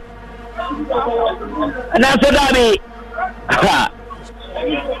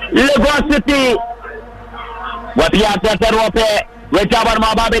 Lagos City. What you have to say, which are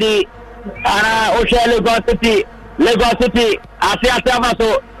my baby. Ana Osha Lagos City.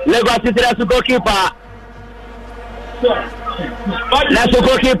 Atiavaso, Lagos City, that's the goalkeeper. That's the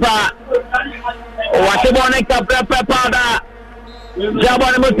goalkeeper. What you want to prepare?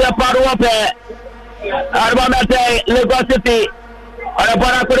 Jabon Musa Paruape. Arbamate, Lagos City.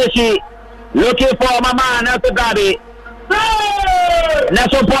 Arabana Kureshi. Looking for Mama Naso Gabi.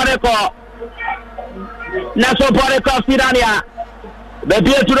 Naso Poreko Sirania. The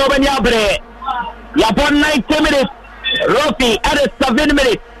beer to Roman Yabre. Yapon 90 minutes. Rofi added 7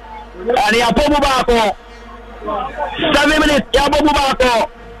 minutes. And Yapo Mubako. 7 minutes. Yapo Mubako.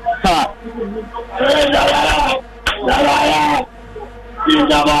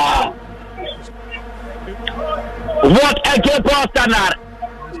 What a game for Standard.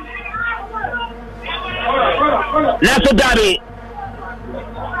 Naso Dabi.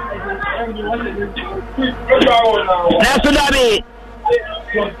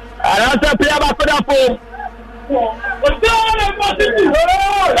 Another player back to the phone.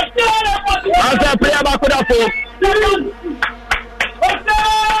 Another player back to the phone.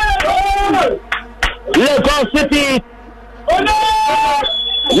 Lagos City.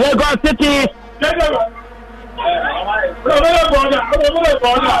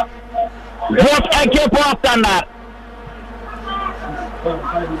 What a game for Standard.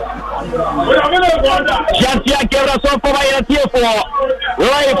 Jantia Kevra so for my TFO.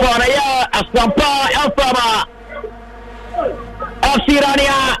 Right for a Astampa Alfama.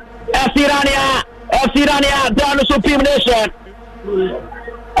 Asirania, down the Supreme Nation.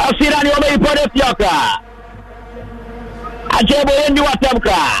 Asirania may put it Yoka. Ajabo Endu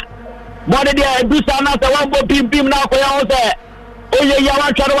Atamka. What did they do? Sana the one more pim now for your say. Oh, yeah,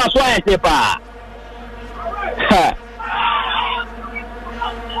 one shadow was why sepa.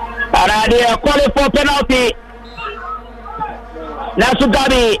 And they call it for penalty. Nasu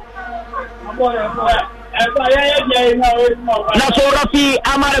Gabi. Nasu Rafi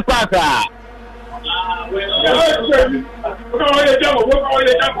Amarekwaka.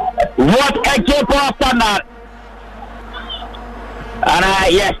 What a game for Standard. And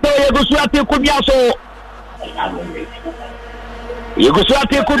yes, so Yugoslavia Kubiaso.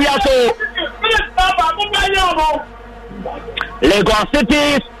 Lagos City.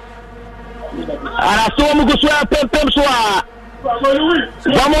 And I saw Muguswa Pemswa.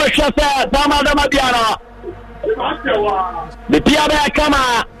 Vamos Chassa, Dama Damabiano. The Piaba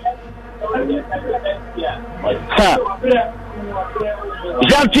Kama.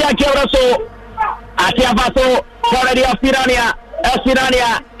 Jantia Kevraso. Atiavaso. Already Asirania.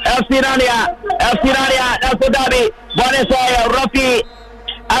 Naso Dabi. Bonesaya, Rafi.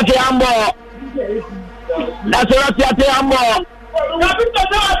 Atiambo. Naso Rafi Atiambo.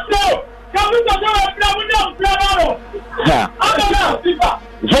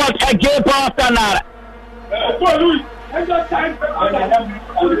 What a game for Standard.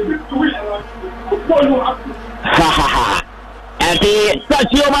 And the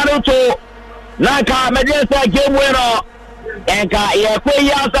Sachio Manuto Naka Medesa game winner. And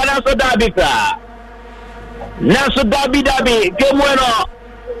Yakuya Naso Dabika. Naso Dabi game winner.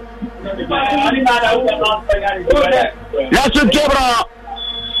 Naso Kebra.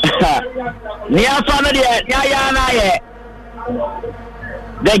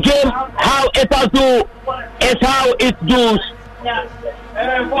 The game, how it has to, is how it does.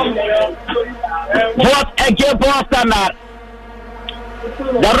 What a game for Standard.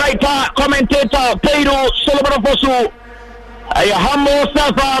 The writer, commentator, Pedro Solomon Fosu, a humble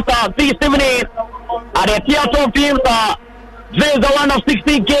self this evening at the theater film. This is the one of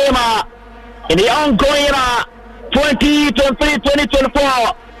 16 game in the ongoing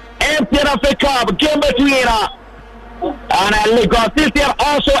 2023-2024 MPNFA Cup game between and Lagos City and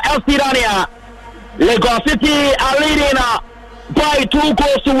also El Tirania. Lagos City are leading by 2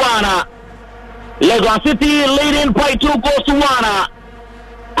 goals to 1. Lagos City leading by 2 goals to 1.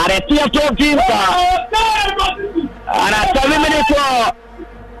 At the theater team and at 7 minutes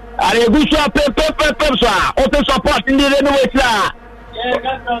at a good open support in the anyway.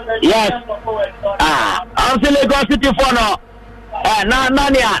 Yes. I'm still Lagos City for now.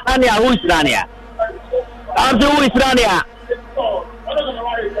 Nania, who is Nania? I'm still who is Nania?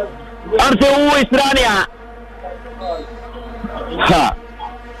 Ante who is Rania? Ha.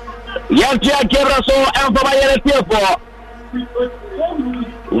 Yantia Keraso and for my for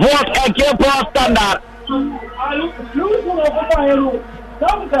what a Kepo standard.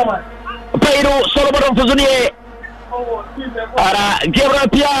 Peru Solomon Fuzuni. Ara Gabriel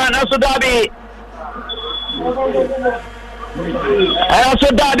Pian Asudabi.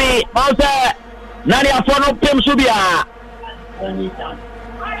 Asudabi. Mausa Nani Afono Pim Subia.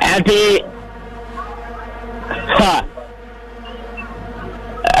 Anti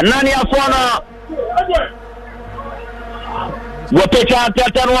Nani Afono Wapecha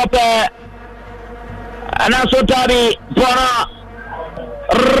Tatan Wape Anasotabi Pona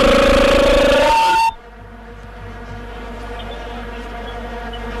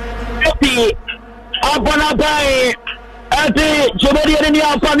Upon Bay at the Jomedian in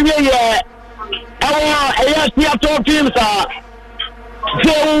your family. Our top teams are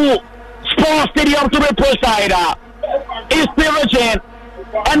Sports Stadium to be precise. Inspiration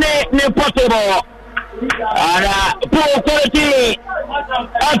and possible. And poor quality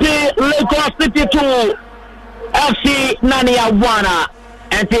at the Lagos City 2 FC Nania Wana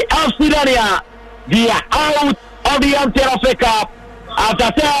and the FC Nania. They are out of the MTL Cup.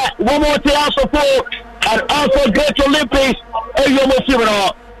 After that, one more year support and also Great Olympics.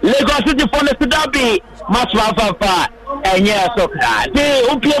 Lagos City for the Derby, match Fafa, and yes, the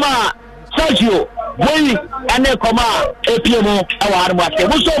Upiama, Sergio, Boy, and the Coma, APMO, our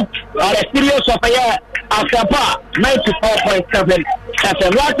Muslim, or a serious of a year after 94.7. That's a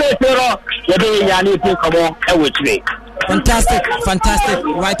lot of zero, the day Yanni come on, and which way. Fantastic.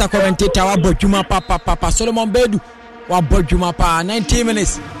 Writer commentator, Wabojuma Papa, Solomon Bedu, Wabojuma Pa, 19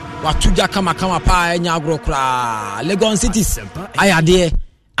 minutes. Watuja kama pa nyagro kra Legon Cities ayade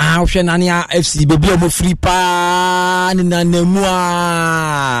ahwe Nania FC bebi omo free pa ni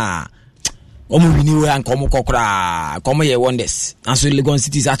nanemua omo wini we an komo kokra komo ye wonders aso Legon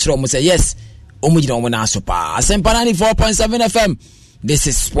Cities achiro omo say yes omo gina omo na so pa Asempa 94.7 FM. This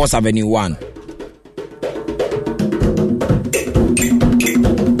is Sports Avenue 1.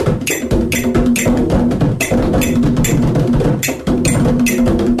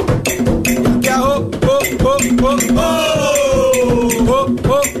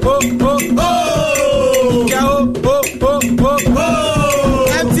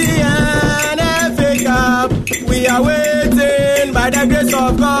 We are waiting by the grace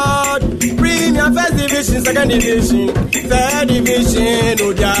of God. Premium First Division, Second Division, Third Division,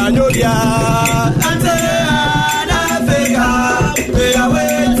 Odia. We are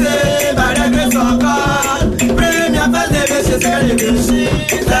waiting by the grace of God. Premium First Division, Second Division,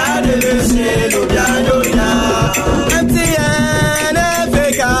 Third Division, Odia. MTN FA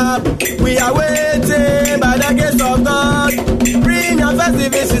Cup. We are waiting by the grace of God. Premium First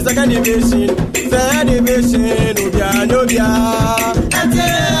Division, Second Division, Third Division, Obia.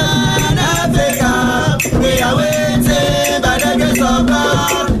 MTN Africa, we are waiting by the grace of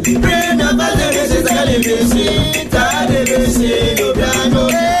God. Premium First Division, Second Division, Third Division, Obia.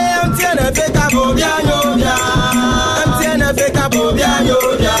 MTN Africa, Obia. MTN Africa, Obia.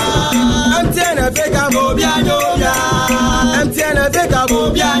 MTN Africa, Obia. MTN Africa,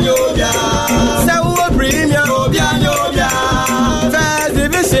 Obia. Sawo Premium, Obia. First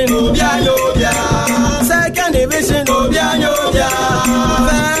Division, Obia. Second Division, Obia.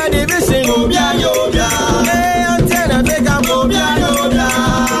 Third Division, Obia. MTN Africa, Obia.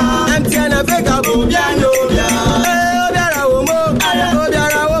 MTN Africa, Obia.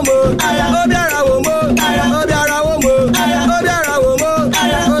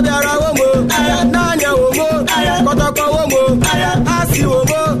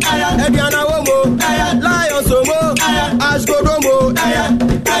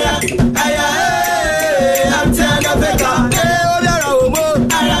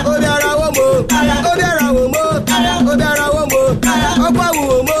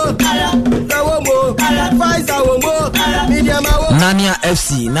 Nania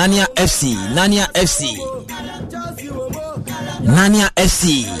FC, Nania FC, Nania FC, Nania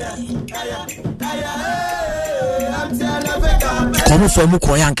FC. Come from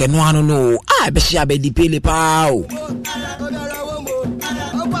Mukoyanke, no one know. I bet she be the pele pow.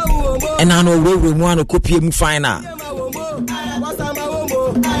 And I know we want to copy him final.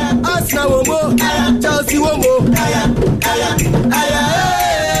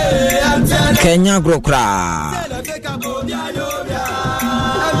 Kenya Grokra.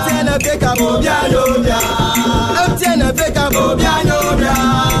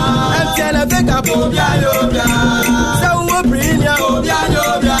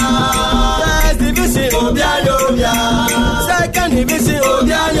 Second division,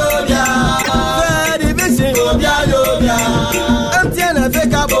 Obiano, third division, Obiano, MTN FA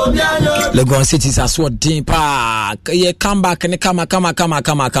Cup, Obiano. Legon Cities are so deep. Ye come back and come.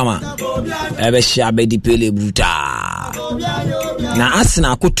 Ebe shabe di pele bruta. Na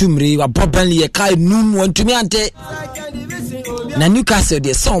Arsenal kutumri wa Burnley ye kai num wantumi ante. Na Newcastle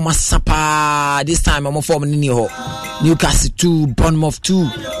de so masapa this time I'm form ni ho. Newcastle 2, Bournemouth 2,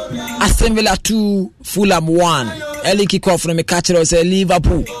 Aston Villa 2, Fulham 1. Early kickoff from the catcher say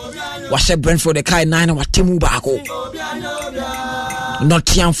Liverpool. Washe Brentford the kai 9 wa timu bako.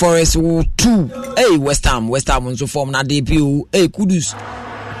 Nottingham Forest 2. Hey, West Ham so form na debut. Hey, Kudus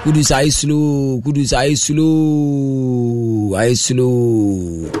I slow.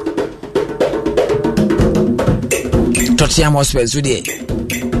 Tottenham Hotspur so there.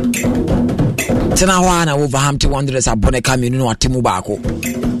 Tena wana Wolverhampton Wanderers abone kaminu no atimu bako.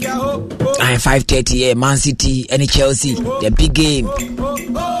 5:30 Man City and Chelsea, the big game.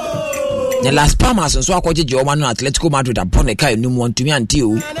 The Las Palmas so akwaje German Atletico Madrid abone kai no wantumi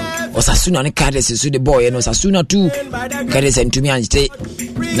antiu. Osasuna ne Cadiz so the boy and Osasuna 2 Cadiz and tumi ante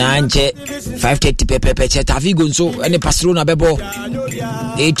na anche 5:30 pepe Celta Vigo so and Barcelona bebo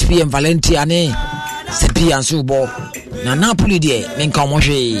 8 p.m. Valencia ne Sepi and Subo na Napoli de menka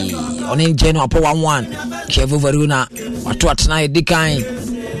mohwe oni Genoa po 1-1 Chievo Verona watu atna edikan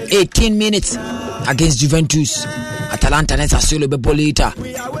 18 minutes against Juventus. Atalanta net Sassuolo bebo later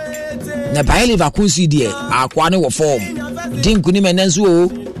na Bayer Leverkusen de akwa ne wo form dinku ni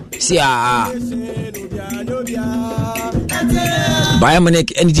menenzo si Bayern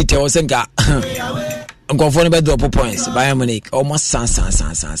Munich energy tell senka ngofo ne be drop points. Bayern Munich almost san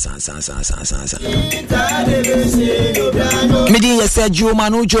midi yese Juma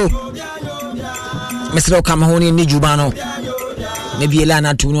Nujo Mr. Kamahoni ni Jubano maybe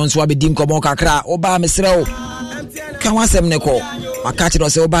Elana tu no so abedi nkomo kakra oba Mr. Kan wasem ne ko makati do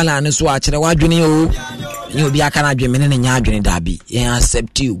se oba la ne so a kire wadwene o ni obi aka na adwene ne nya adwene dabi yen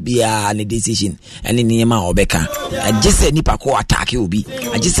accept you be a decision ene ni ma obeka agese nipa ko attack obi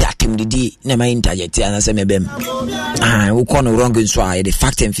agese atem didi na ma interject ana se mebem we call no wrong so a the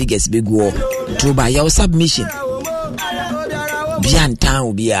fact and figures be go to by your submission bian tan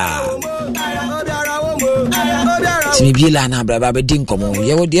obi a timi biela na braba be din komo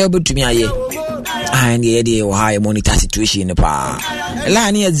ye wo de obetumi aye and ye de wo high monitor situation pa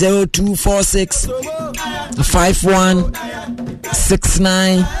line 0246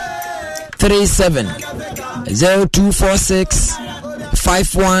 516937 0246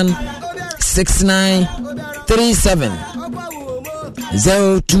 516937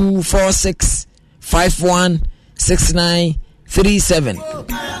 0246 516937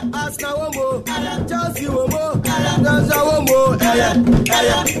 Chelsea Womo.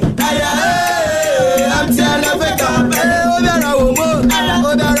 I'm telling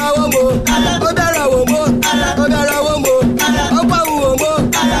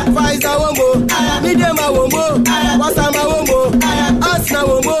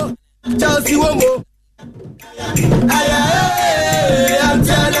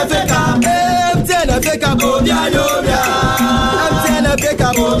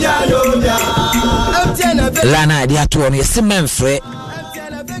Lana dia to on yes menfre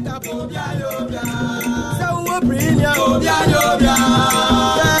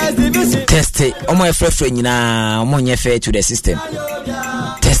test omo efrefre nyina omo nye fair to the system.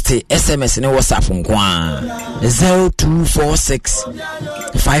 Test SMS ne WhatsApp nkwa 0246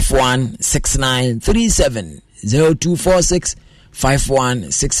 516937 0246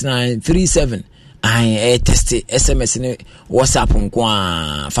 516937 I test SMS ne WhatsApp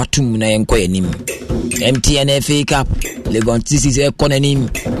nkwa fatum na yenko yanim MTN FA Cup Legon Cities ekonanim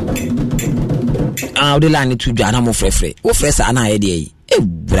the line to Jana mo frefre wo fresa ana ye dey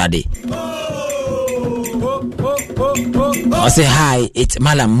brade I say hi, it's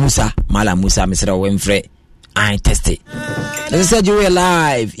Malam Musa Mr. Winfrey. I test it. As I said, you were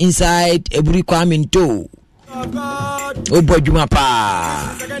live inside every Kwaminto. Oh boy, you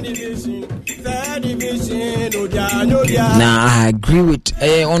pa. Now I agree with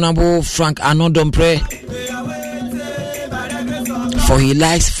Honorable Frank Anodompre, for he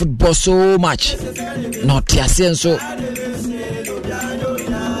likes football so much. Not Yasen so.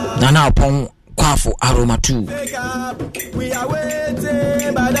 Now upon Kwafo Aroma 2. We are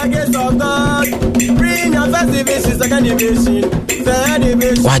waiting by the grace of God. Bring your first division, second division, third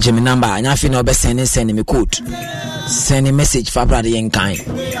division. Watch me number. I know no be send me code. Send a message for brother Yenkai.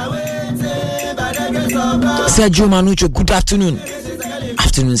 Sergio Manucho, good afternoon.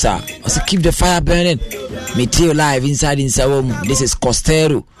 Afternoon, sir. Also keep the fire burning. Meet you live inside home. This is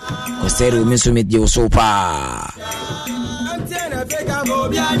Costero. Costero means to meet you so far.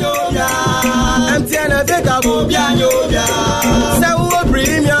 MTN Africa Obianyobia. Sewo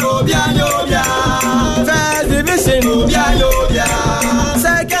Premier Obianyobia. First Division Obianyobia.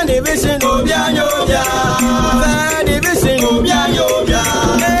 Second Division Obianyobia. Third Division Obianyobia.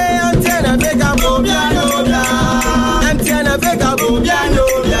 MTN Africa Obianyobia. MTN Africa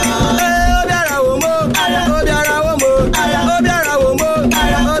Obianyobia. Obiara womo, Obiara womo, Obiara womo,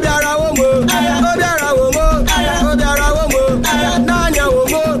 Obiara womo, Obiara womo, Obiara womo, Nanya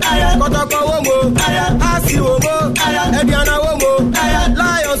womo, Kotoko womo, Asi womo, Ediana womo,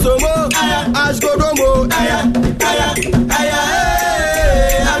 Lions womo, Ashgodo womo,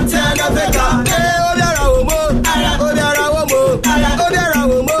 MTN Africa, Obiara womo, Obiara womo, Obiara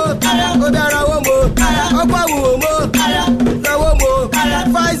womo, Obiara womo, Okwa womo, Zawomo,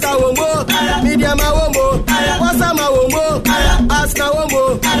 Pfizer womo, Mediama womo, Wasama womo, Aska womo,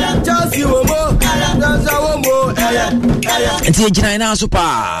 Chelsea womo, Danza womo, Nti ejina ina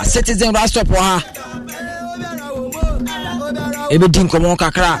super Citizen Rastop ha. Ebedin komo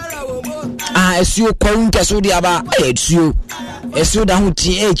kakra. Esuo kwunke so dia ba. Esuo da hu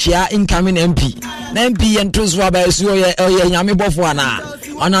TH incoming MP. Na MP yentozo aba esuo ye nyame bofo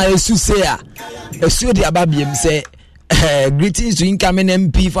ana esu say a. Esuo dia ba biem say greetings to incoming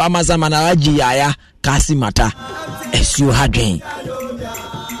MP for Amazama na Aji Yaya Kasimata. Esuo hadwen.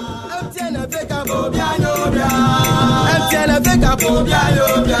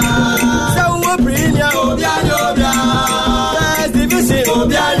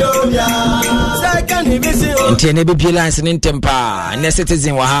 Ntene be lines in tempa ne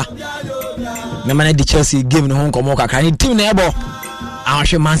Citizen wa ha na man the Chelsea game no hon komo kakra ni team na ebo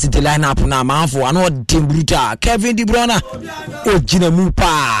ahwe Man City line up na manfo ano team brutal Kevin De Bruyne o gina mu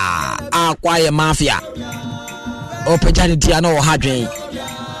pa akwaye mafia o pejani ana o hadwen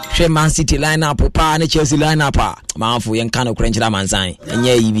hwe Man City line up pa na Chelsea line up manfo yen kan okrenchira mansan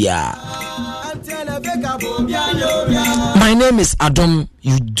enye yibia. My name is Adam.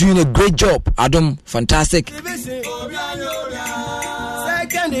 You doing a great job, Adam. Fantastic. I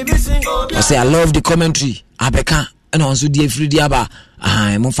say I love the commentary. Abeka and also the free diaba.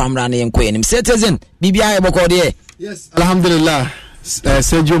 I'm famra na yenko enim Citizen. BBI eboko de. Yes. Alhamdulillah.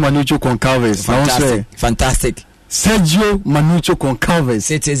 Sergio Manucho Concalves. Fantastic. Sergio Manucho Concalves.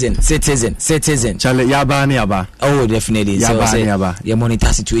 Citizen. Chale yaba. Oh, definitely. Yaba. The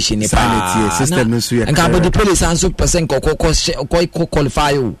monitor situation system no so. And can the police and so percent qualify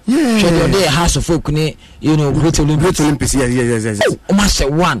you. Yeah. They house of folk great Olympics. Yes. Oh, match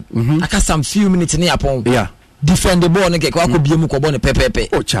one. I got some few minutes near upon. Yeah. Defend the ball and get pepe.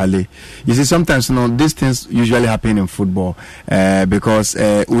 Oh, Charlie. You see, sometimes these things usually happen in football because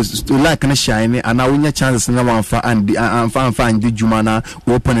we like to shine and now when your chances no one find the Jumana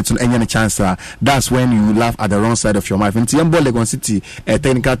open it to any chance. That's when you laugh at the wrong side of your mouth. And Tiambo Legon City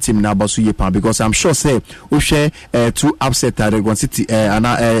technical team now Basu Yepan because I'm sure say we share two upset at Legon City and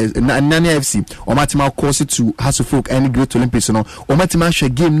Nani FC or Matima course to Hasselfolk any great Olympics or Matima share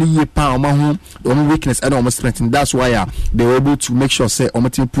game ni Yepan or Mahu or weakness and almost. And that's why they were able to make sure say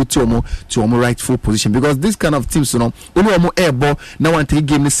team put to rightful position because this kind of teams only air ball now one take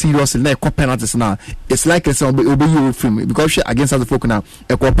game seriously like penalties now it's like it's obey you free because against other folk now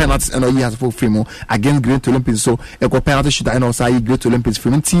penalties and he has full free against Great Olympics so penalty shoot and also Great Olympics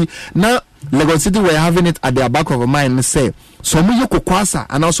free now Lagos City were having it at their back of a mind and say so mu yoko kwasa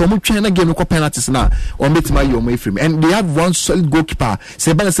and also mu train game ko penalties now on metima you my free and they have one solid goalkeeper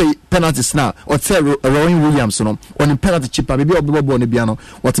say ben say penalties now or say Rowan Williams no on penalty chipper baby obo ball ne bia no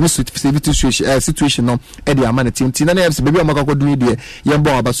what me situation no e dey amana team na FC baby o makako do dey yem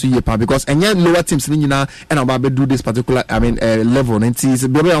ball abaso yepa because enye lower teams ni nyina and about do this particular level and is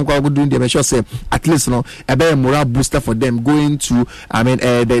baby am go do dey be sure say at least no e be moral booster for them going to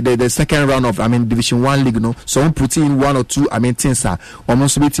the second round of Division 1 league no so we put in one or two things are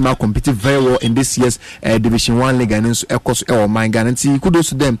almost be team competing very well in this year's Division 1 league and so of course my guarantee kudos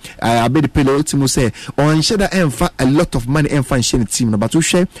to them I bet the player team say on share that a lot of money and fan share team no but to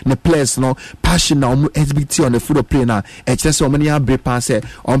share the players no passion now SBT on the football play now just so many have break pass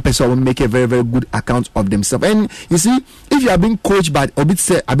on person will make a very very good account of themselves and you see if you are being coached by Obit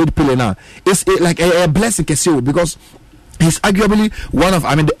say I bet the player now it's like a blessing because he's arguably one of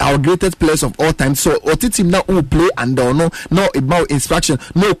our greatest players of all time. So team now who play and no about instruction,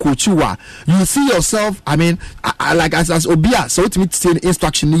 no coach you see yourself. Like as Obia, so to me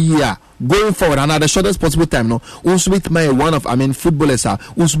instruction here. going forward and the shortest possible time no also with my one of footballers are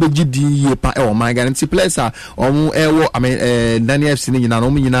also be GD pa my guarantee players are Daniel FC ni na no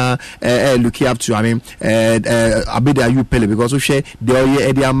nyina looking up to Abedi Ayu Pele because we share the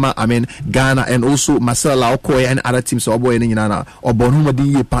Ediama Ghana and also Marcelo Okoye and other teams oboy ni nyina na obonu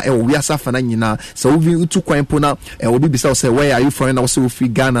di pa we are safana nyina so we to kwempona obi bisa say where are you from na so free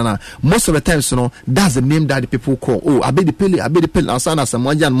Ghana na most of the times that's the name that the people call Abedi Pele Asana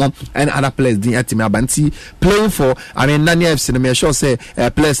Samoan mom and other players din atimi abanti playing for Daniel FC me sure say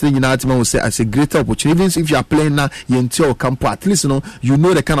players ni nyina atimi will say as a great opportunity even if you are playing now you campo at least you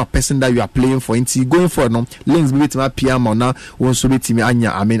know the kind of person that you are playing for into going for links with my PM or now also be team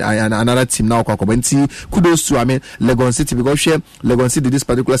anya another team now kudos to Legon City because share Legon City this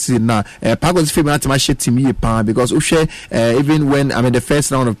particular season now Pagos Fame at my share team because share even when the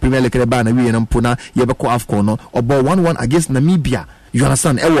first round of Premier League ban we and Puna Yebako Afcon or 1-1 against Namibia. You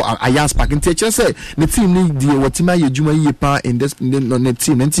understand? Ayas Park and teacher say the team need the Watima Yejuma Yepa in this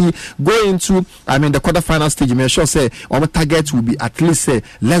team and go into the quarterfinal stage. Me sure say our target will be at least say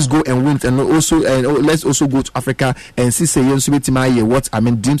let's go and win and also let's also go to Africa and see say Yensubetima what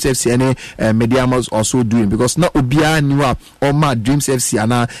Dreams FC and Mediamas also doing because not Obia Niwa or my Dreams FC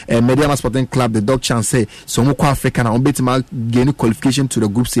and Mediamas Sporting Club the dog chance say so much Africa na Betima gain qualification to the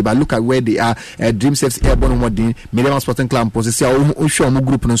group C but look at where they are Dreams FC Airborne Modin Mediamas Sporting Club position show mo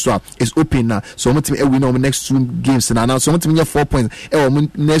group no so is open now so mo team win on next 2 games now so mo team get 4 points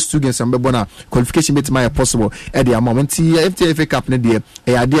next 2 games am be bona qualification bit my possible at the moment FA Cup ne dey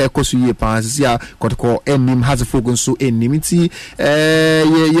ade ekoso ye pass ya kotoko enim has a focus so enimity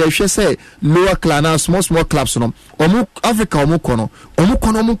ye say lower class small clubs no omu Africa omu kono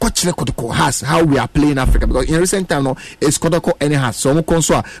kire kotoko has how we are playing Africa because in recent time no is kotoko any has so omu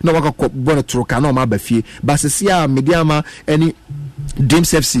konso no waka bona troka no ma ba fie but sia mediama any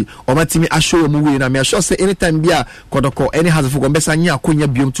Dreams FC or my team assure mu na me sure say anytime bia kodoko any has for gombesa nya akonya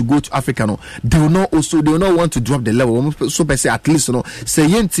biom to go to Africa no they will not want to drop the level so per say at least say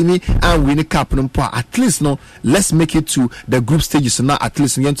yentimi and win cup no at least let's make it to the group stages now at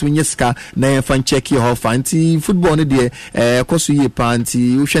least yentimi nyeska na fan check your fancy football no dey koso ye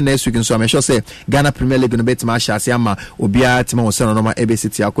panti we share next week so me sure say Ghana Premier League no bet ma shase ama obia tima wo say no ma ebe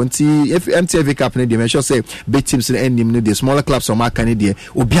city akonti if MTV Cup no dey me sure say big teams in enim no dey smaller clubs or Canadian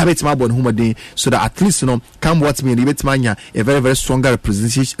obia betima bon humadin so that at least come what me betima nya a very very stronger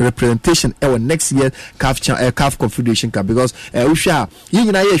representation next year CAF Confederation Cup because we share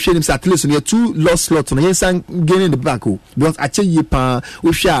yina ye hwe nim at least 2 lost slots no yensan gaining the back because ache pa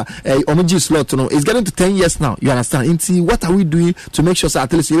we share omoji slot is getting to 10 years now you understand into what are we doing to make sure that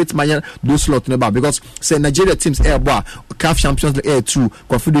at least betima nya those slots no back because say Nigeria teams CAF Champions League A2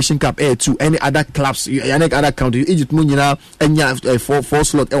 Confederation Cup A2 any other clubs any other country Egypt mu nyina enya 4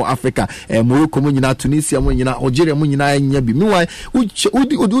 slot Africa Morocco mu nyina Tunisia mu nyina Algeria mu nyina enya bi meanwhile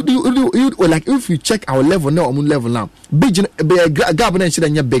like if you check our level now on level now big gap na shida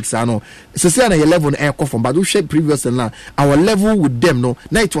nya big sa no say na your level na from but we share previous now our level with them now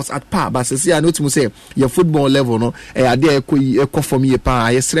it was at par but say no to say your football level no ade ekọ from ye pa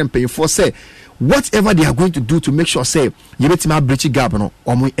yesrem for say whatever they are going to do to make sure say you bet my breach gap no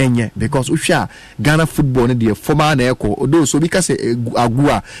omo enye because we share Ghana football no dey former na eko although so because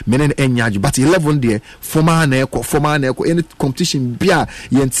agua menen enyaji but 11 there former na eko any competition bia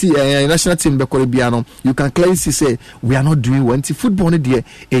yenti national team be kore bia no you can clearly see say we are not doing well football no there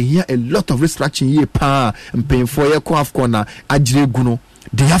here a lot of restructuring here pa mpaying for ye ko Afcon na agire guno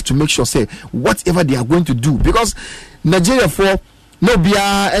they have to make sure say whatever they are going to do because Nigeria for no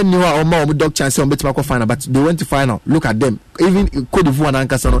bia anyone or more dog chance on better final but they went to final look at them even Cote d'Ivoire and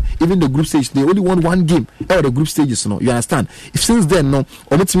Ankara even the group stage they only won 1 game or the group stages you understand if since then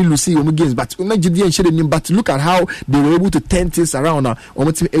omo lose omo games but but look at how they were able to turn things around now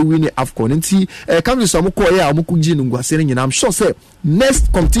omo win Afcon and come to some call here omo kuji ngwa say I'm sure say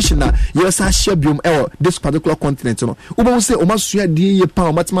next competition na you say share biom this particular continent omo say omo sua die ye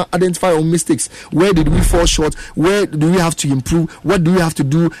pa omo identify our mistakes where did we fall short where do we have to improve what do we have to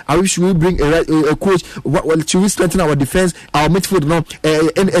do should we bring a coach what should we strengthen our defense our midfield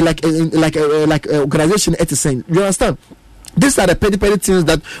like organization at the same you understand these are the petty things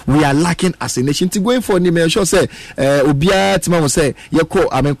that we are lacking as a nation. To going for me, sure say Obia Tima say yako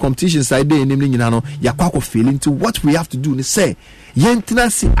competition side day naming no yakwa feeling to what we have to do. Say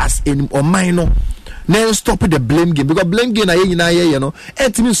yentina see as in or minor. Now stop the blame game because blame game na ye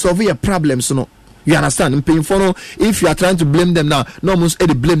and to me solve your problems You understand? If you are trying to blame them now, no almost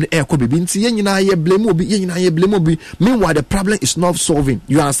blame the air could be. Meanwhile, the problem is not solving.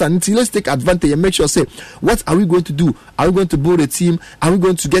 You understand? Until let's take advantage and make sure, say, what are we going to do? Are we going to build a team? Are we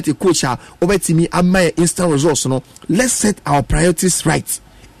going to get a coach? Over to me, am I instant results? Let's set our priorities right.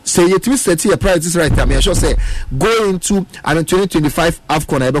 Say you to set your priorities right. I should say go into 2025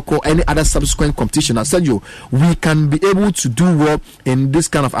 AFCON or any other subsequent competition. I said we can be able to do well in this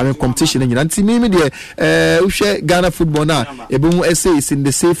kind of competition. And maybe the Ghana football now say is in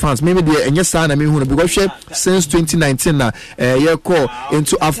the safe hands. Maybe the because since 2019 now call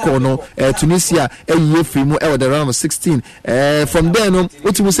into AFCON Tunisia a year free more the round of 16. From there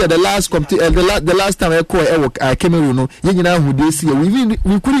what you say the last time I call Cameroon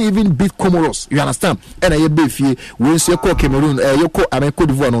we couldn't even beat Comoros, you understand? And I be we say call Cameroon, Cote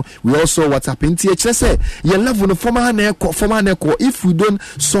d'Ivoire. We also what's happening here. Say your level no former if we don't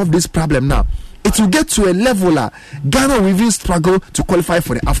solve this problem now, it will get to a level Ghana will even struggle to qualify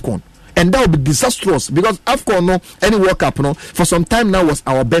for the AFCON. And that will be disastrous because AFCON any World Cup for some time now was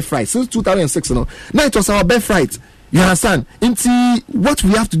our birthright since 2006 now it was our birthright. You understand? Into what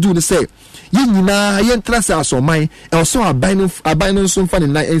we have to do to say yen trust us on mine and also abiding some fun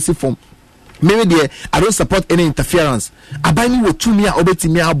in NC form. Maybe there I don't support any interference. Abiding with 2 year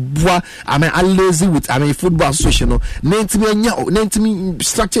obetimia bois. I'm lazy with football association. Name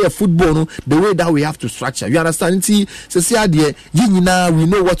structure your football the way that we have to structure. You understand? See, we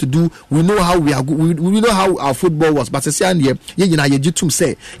know what to do. We know how we are. We know how our football was. But say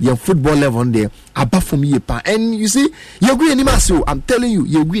your football level there above from you. And you see, you agree anymore. So I'm telling you,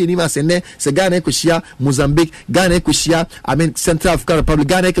 you agree anymore. Say Ghana, Ecuador, Mozambique, Ghana, Ecuador, Central African Republic,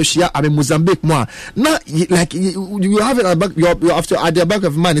 Ghana, Ecuador, Mozambique. More now, like you have it at back, you have to at the back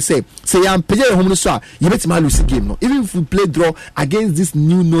of mind. Say I'm paying home so you bet my lose game. No, even if we play draw against this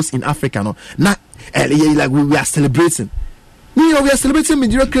new nose in Africa, no, now like we are celebrating. We are celebrating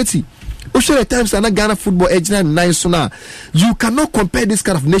mediocrity. The times and Ghana football age 9 so now you cannot compare this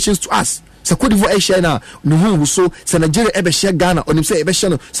kind of nations to us. So Cote d'Ivoire share na no so se Nigeria ebe share Ghana onim se ebe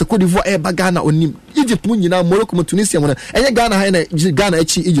share no se Cote d'Ivoire eba Ghana onim Egypt mu nyina Morocco mu Tunisia mu na enye Ghana ha na Ghana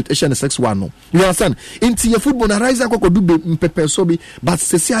echi Egypt share na 6-1 no you understand into your football na rise akoko do mpepe so bi but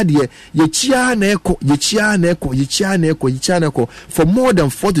se sia de ye chia na eko for more than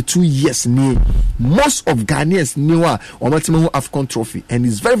 42 years ni most of Ghanaians knew o matimo AFCON trophy and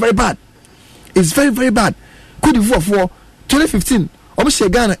it's very very bad. It's very very bad. Cote d'Ivoire for 2015 almost share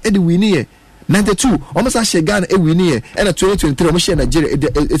Ghana edi win 92 almost share Ghana e win here and 2023 almost share Nigeria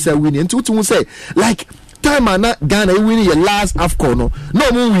it's a win and to say like time na Ghana e win your last AFCON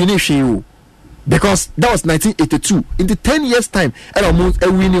no more win you because that was 1982 in the 10 years time and almost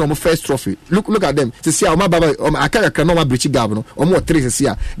a winning on first trophy. Look at them to see how my baba I no bridge governor or more 3 this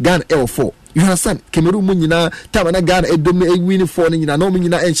year Ghana L4. You understand? Cameroon munina time na Ghana e dom e winning for nyina no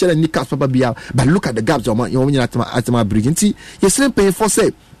munina e share ni cast papa bia but look at the gaps on my bridge nti yes pay for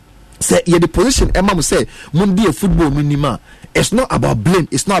say you the position Emma say mundi a football minima. It's not about blame,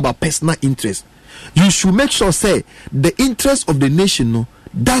 it's not about personal interest. You should make sure say the interest of the nation no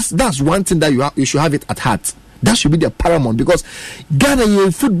that's one thing that you should have it at heart. That should be the paramount because Ghana you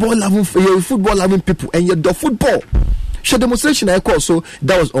football loving people and you the football. Show demonstration I call so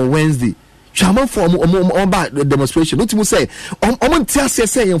that was on Wednesday. Shaman for the demonstration. What you say?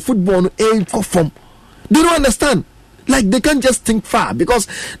 Say in football form. They don't understand. Like they can't just think far because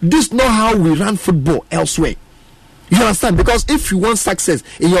this is not how we run football elsewhere. You understand? Because if you want success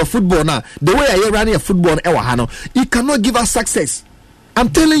in your football now, the way I am running a football it cannot give us success. I'm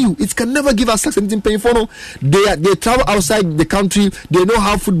telling you, it can never give us success. They travel outside the country. They know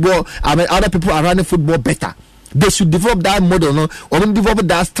how football. Other people are running football better. They should develop that model, or develop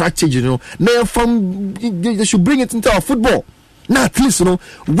that strategy, Now, they should bring it into our football. Now, at least, where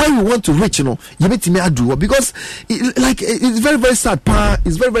we want to reach, you make me do because, it's very, very sad.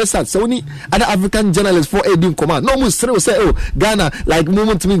 It's very, very sad. So, only other African journalists for aiding command. No, most will say, oh, Ghana, like,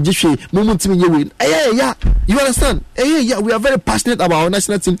 moment to me, Jishi, moment to me, you win. Yeah. You understand? Yeah. We are very passionate about our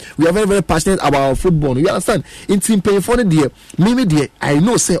national team. We are very, very passionate about our football. You understand? In team paying for the dear, maybe dear, I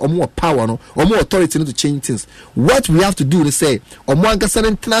know, say, or more power, or more authority to change things. What we have to do to say, or more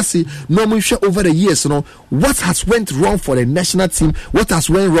tenacity, no more share over the years, what has went wrong for the national team, what has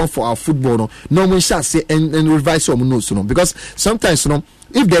went wrong for our football, no one shall say and revise some notes, because sometimes,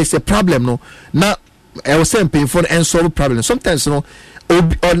 if there is a problem, now I was saying painful and solve problem. Sometimes, on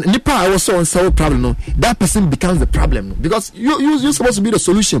Nipa, I was so unsolved problem, that person becomes the problem because you're supposed to be the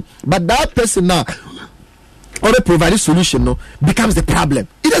solution, but that person now or they provide a solution no becomes the problem.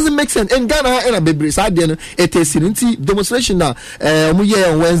 It doesn't make sense. In Ghana and a baby side it is in demonstration now on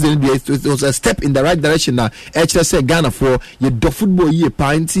Wednesday it was a step in the right direction now. HSA Ghana for your football year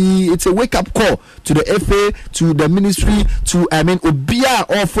party. It's a wake up call to the FA, to the ministry, to Obia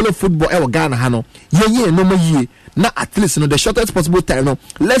or follow football Ghana Hano. Yeah, no more year. Now at least the shortest possible time no.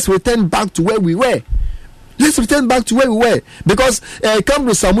 Let's return back to where we were. Let's return back to where we were, because come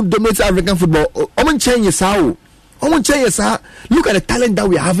to some dominate African football. Look at the talent that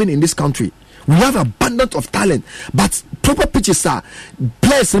we are having in this country. We have abundance of talent, but proper pitches are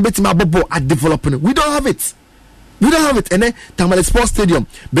players are developing. We don't have it. And then Tamale Sports Stadium,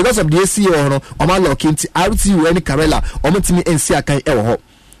 because of the ACO, Omar Kinti, RTU, any Karela, Omatimi NCA Kai Ewo.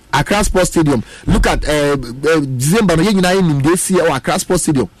 Accra Sports Stadium. Look at December United in this year or Accra Sports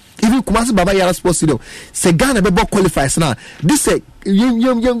Stadium. Even Kumasi Baba Yara Sports Stadium. Say Ghana Bebo qualifies now. This say what's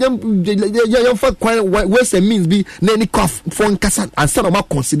the means be nani cough phone kasa and some of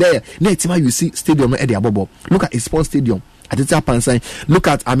consider next you see stadium at the abobo. Look at a sports stadium at the top and sign. Look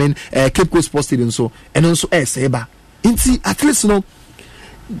at Cape Coast Sports Stadium so and also Seba. Inti at least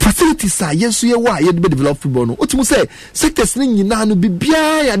facilities are yes you why you develop football no. What you say sectors ni nyina no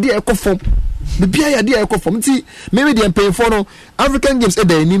bibia ya dey ekofom. Bibia ya dey ekofom. Nti maybe dey pay for no African games e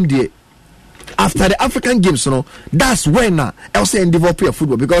dey nim dey. After the African games no, that's when I say develop your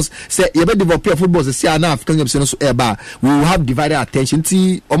football, because say you better develop your football say now African games no so we will have divided attention.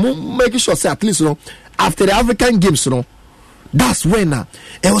 Nti making sure say at least after the African games that's when I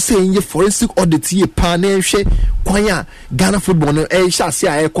was saying your forensic audit here panel kwanya Ghana football no shall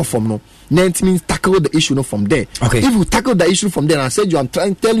say no. It means tackle the issue from there. Okay. If you tackle the issue from there, and I said I'm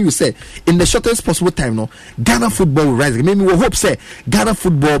trying to tell you, say in the shortest possible time, Ghana football will rise again. Maybe we hope say Ghana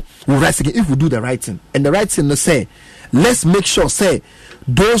football will rise again if we do the right thing. And the right thing say, let's make sure say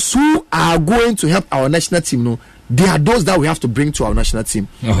those who are going to help our national team, they are those that we have to bring to our national team.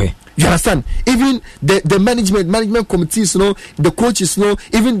 Okay. You understand? Even the management committees, the coaches,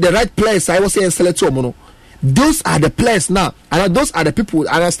 even the right players, I was saying select those are the players now, and those are the people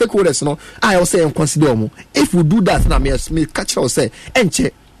and our stakeholders. I was saying consider if we do that now, me catch us say,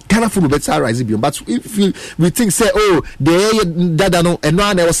 enche Ghana football better rise beyond. But if we think say, dada no, and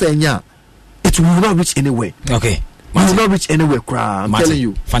one I was saying it will not reach anywhere. Okay. You will not reach anywhere, I'm telling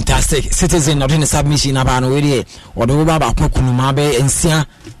you. Fantastic. Citizen not in the submission about already or the Baba Kunumabe and Sia,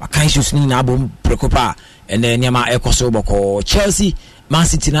 a kind of Nabo Precopa, and then Yama Ecosoboko, Chelsea, Man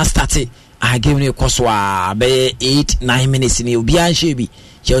City now started. I gave you a Koswa be 8-9 minutes in the Bian Shebi.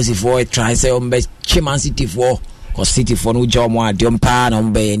 Chelsea for try say on be Man City for. Cause City for no job one Diompa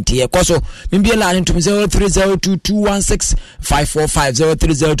number and Tia Koso. Maybe a line to 0302216545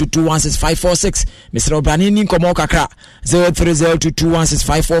 0302216546. Mr. O'Brien Komo Kakra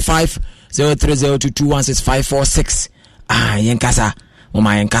 0302216545 0302216546. Ah, Yankasa.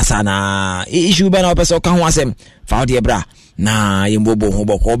 Mama Yankasa na issue bena opeso kan wasem. Faudi bra. Na yembobo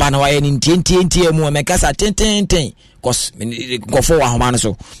hoboko ba na wa yen ntientie mu Yankasa ten. Cause go for wa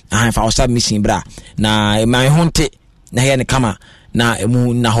so I fa submission bra na my hunte na here ne kama na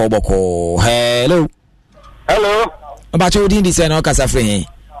emu na hoboko. Hello about you din say na kasa free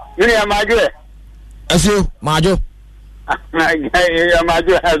you ya majo aso majo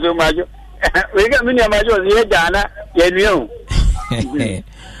majo aso majo we ga mini majo ye jana ye nuo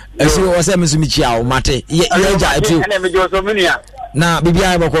aso o say mesumi chia o mate ye ja etu na me jo so mini na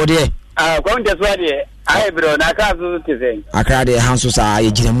bibia boko de kwa nje so de ai bro na ka so tizeng akra de hanso sa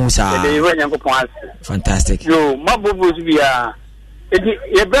ye gina musa de we nyankopon fantastic yo mabubu su bia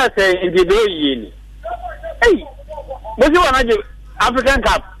ye bra say ndi do yi ni hey mo si wana je African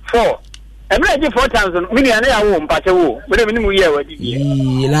Cup 4 emre je 4 times mini na ya wo mpache wo me de mu ye wa di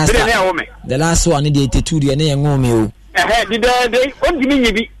the last one dey 82 dey na ye ngome o di de on di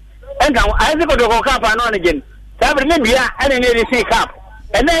mi bi enka ai se ko do ko cup na on again sabre ne bia ene ne dey say cup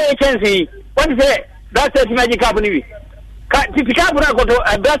ene e chance what say that say magic cup ni bi ka ti cup na ko to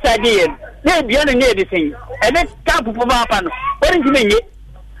that again ne bia ne dey say ene cup po ba pa no what ti menye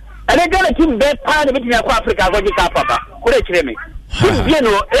ene gana team bet pa de bitin akwa Africa go ji cup papa ko re kire me team bia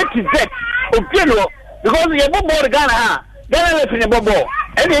no XZ o bia no because ye bobo Ghana Ghana le free bobo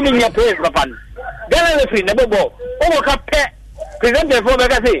ene ni nya play papa Ghana le free bobo o ka pe present for be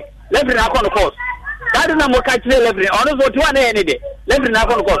ka say le free na akọ no course that na mo ka kire le free ono so to na ene de le free na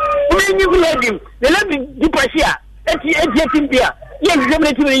akọ no course o me nyi ku le dim le di pasia eti team bia ye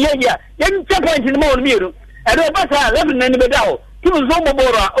nzemre team ye ya ye nche point ni mo no mi ru e do ba sa le free na ni be da o team zo bobo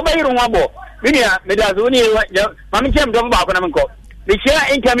ro o ba yiru nwa bo minia me da zo ni ma mi chem do ba ko na mi ko the chair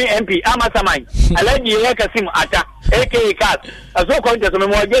incoming MP Amasamai Alagi Kasim Ata aka Cat as well contest of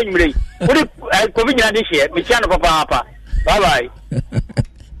more game ring put it COVID this year Michano Papa bye bye.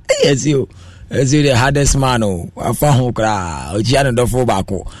 Yes you the hardest man afa kra ojiano do fo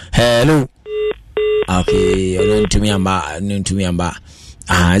bako hello okay no to me amba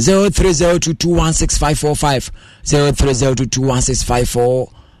 0302216545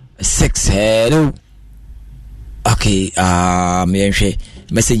 0302216546 hello okay me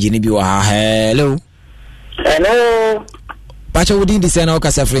message ni bi wa hello pacha wodi ndi sena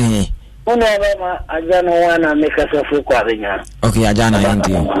okasa free he una mama ajana wana mekasa free kwa benya okay ajana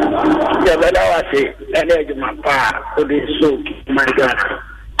yanti ya bada wase ene juma pa odi so my god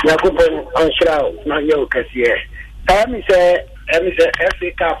yakupo onshra na yo kasiye tami se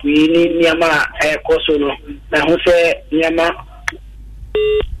FA Cup ni niama koso no na ho se niama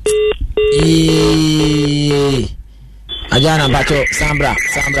ajana bacho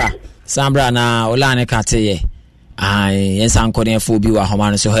Sambra na olane kateye ai yensa nkone fu bi wa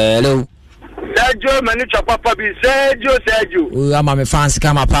homa no so hello Sergio Manicha papa bi Sergio ama me fans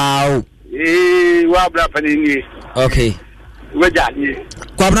kama pao wa bra panini okay wejani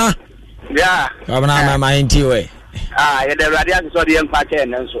kwabna yeah kwabna ma inti we ya the radio so the enfa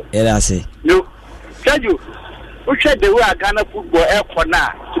chain nso yeah say no Sergio who said the way Ghana football na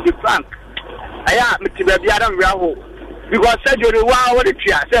to be frank aya metiba biara nwe aho because Sergio the wa what the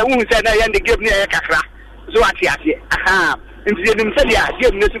tia say who say na yan the game na kakra so ati aha nti ye nim say the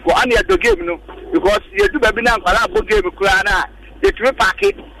game no ko an ya do game no because ye do ba bi na nkwala bo game kura na ye tumi pack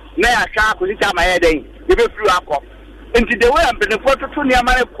na ya sha ko sita ma ye den ye be free akọ nti the way am be for to ni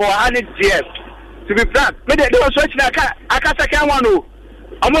amane ko an GF to be frank me dey so china aka second one o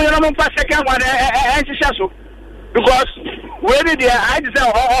omo yo no pa second one shisha so because where did I just say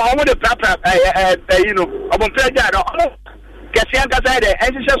omo the proper you know omo preja no omo kesian ka say the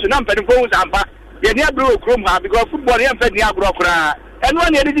shisha so na mpedi fo uzamba ye ni abro krom ha because football ye mpedi ni abro kra eno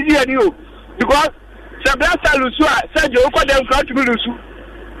na ye didi ye ni o because Sebastian Lusu Sergio ko dem kan to Lusu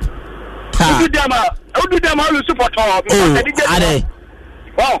Udu dem Lusu for top because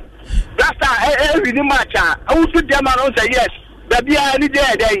oh that's every match udu dem on say yes that be any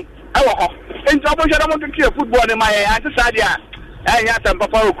day awo ho enti obo shara mo to football ni my ante sadia ya tam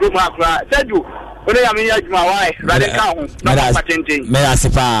papa okrum akra Sergio one ya me adwuma why radical ho na patenting me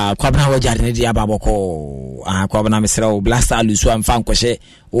asipa kwabna wajare ne dia baboko kwabna mesra Blaster Lusu amfa nkwohye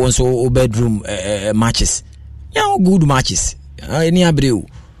won so bedroom matches ya good matches any abreu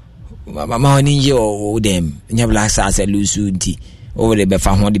mama oni ye o dem nya Blaster as Lusu nti over the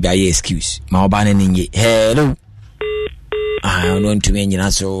befa ho de be excuse ma oba na ninye hello no ntumi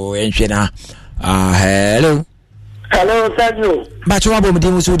nyina so enhwe na hello Sergio bacho wabo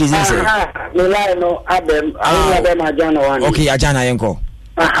mdimu so disease no lie no abem ajana one okay ajana yenko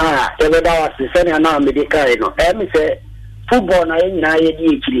ebeda wasi sene na medical no me say football na nyina ye di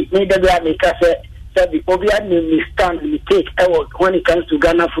ekiri me da bia me ka say the obia ni stand we take when it comes to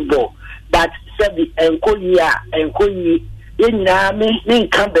Ghana football but say enkoyi nyina me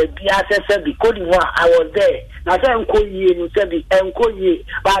nkan ba bia say the Cote d'Ivoire I was there na say enkoyi no say enkoyi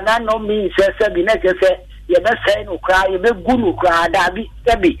but na no mean say the next say ye be say no kra ye be gu no kra da bi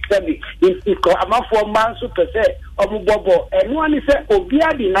sebi it ko amafo man so pese omubobo enu ani say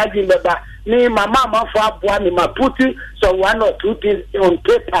obia di na jin beba ni mama amafo aboa ni ma put so one or two things on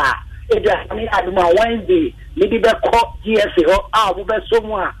paper e dey ani aduma Wednesday ni bi be ko GSA ho wo be so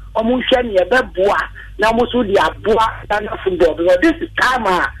mu a omu hwe ni e be boa na mo so di aboa na football because this is time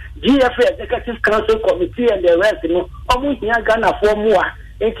GFA Executive Council Committee and the rest no omu hia Ghana for mu a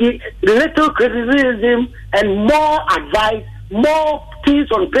little criticism and more advice, more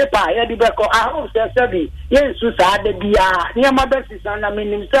things on paper. I hope say yes, Susa de Bia, near my best is an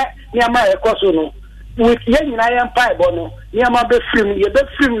aminin set, near my Ecosono. With young Empire Bono, near my best film, your best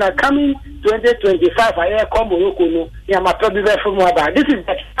film now coming 2025. I hear Combo, near my probably from Waba. This is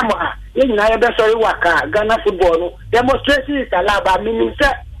the camera. Young Naya sorry Waka, Ghana football. Demonstration is allowed by meaning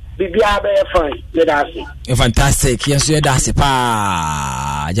set. Fantastic. Yes, you dance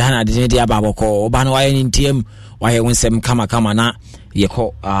pa. Jana de dia baboko. Obano wa yin tiem wa ye wonsem kama na ye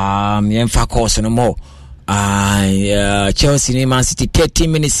ko yemfa course no more. Chelsea ni Man City 30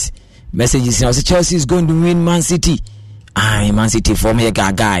 minutes. Messages now say Chelsea is going to win Man City. Man City from here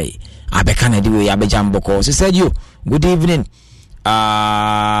guy. Abeka na diwe abejam boko. So said you. Good evening.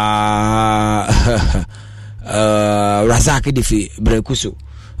 Razak Difi Brekusu.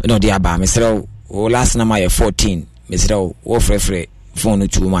 No dia ba mesrɛ o last number 14 mesrɛ o frefre phone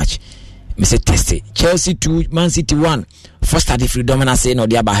too much me say test it. Chelsea 2 Man City 1 first study freedom na say no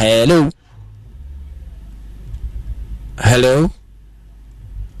dia ba hello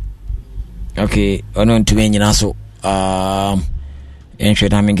Okay, ono ntumi nyina so enhwe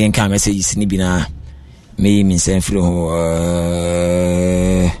na mengen ka messages ni bi na me nsem firi ho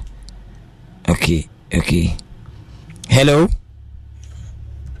okay. Hello.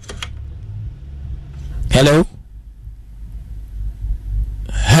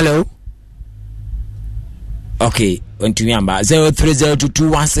 Okay, ntumi amba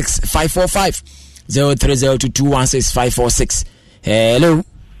 0302216545 0302216546. Hello.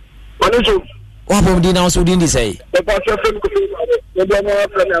 Manucho. What happened in house within this say?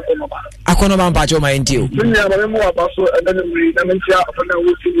 Akono man pacho my intio.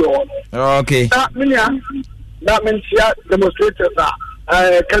 Okay. That means demonstrators are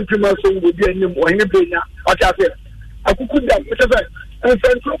countrymen would be in Pena. What I said. I could down, which I said, and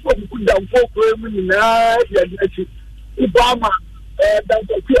Central could down 4 women in Obama, down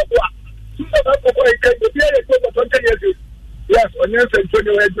to Pia. Yes, on your Central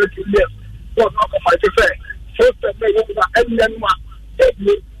yes. Was not my to say. First, they were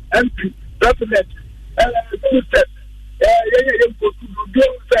MP, President, Minister,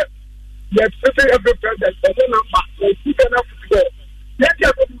 yes, every president, but then I'm back. They put enough to go. Yet, you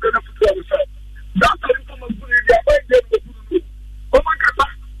have to put enough to go. That's how you come and put it there. Oh my God,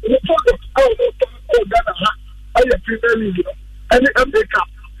 we told us, oh, Ghana, I am Premier League, and the MA Cup.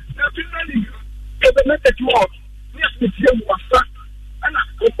 The Premier League, the message you want, yes, the team was sacked, and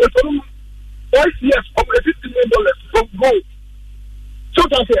yes, over $50 million from gold. So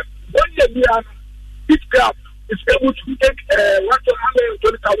that's it. 1 year, each club is able to take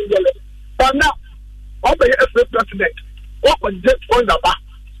 $120,000. But now, all the FA president, what was just on the back?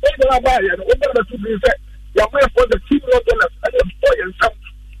 They are buying and over the 2 million. You are for the $2 million and the boy and some.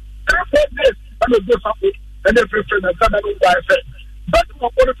 Therefore, this and the disappointment and every friend and son and buy it. But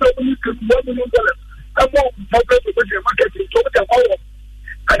for the family, $1 million. I'm more for the marketing to the power.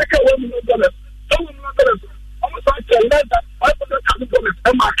 I can't $1 million. $1 million. Almost like $500,000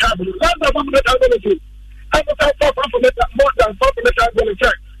 and my cabinet. $500,000. I was out more than $500,000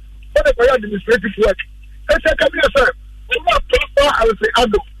 check. What if I administrative work? I said, come here, sir. I'm not proper. I will say, I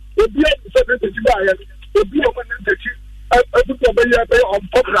know. We'll be able to say that you buy it. We'll be able to say I put your baby on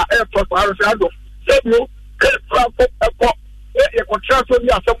popular airport. I will say, I know. Say, you can't from airport. You contract with me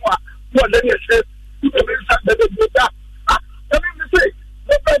somewhere. More than you said, you can be that they do that. I mean, say,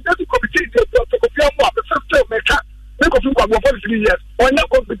 the committee to confirm what the system make up. Make of you for 3 years. Or not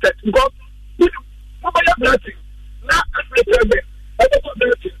competent because what are you blessing? Not every day. I don't know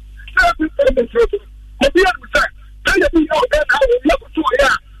blessing. Every day, but the other side, tell you know that I will never do it.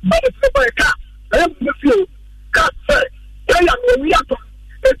 But it's never a cat. I am with you. Cat say, tell you when we are talking.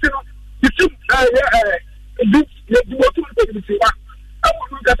 You know, you think, this, you want to take this one. I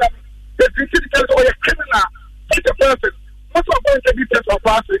want to get up. The critical or a criminal, such a person. What's our point of details of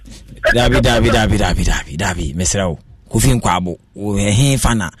passing? Dabi, Mr. Kufin Kwabo, he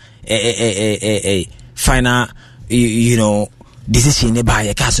fana, final, you know, decision by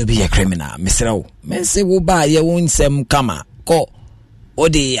a castle be a criminal, Mr. O. Messi will buy your own sem kama, ko, or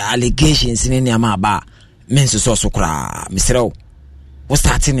the allegations in any amaba, mensu so cra, Mr. O. What's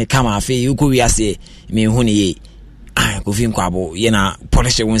starting a kama, fe, you go, say, me, honey, I Kufin Kwabo, yena,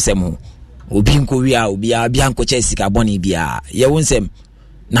 polish your own semu. Obin Korea obia bianco chesika boni bia ye wonsem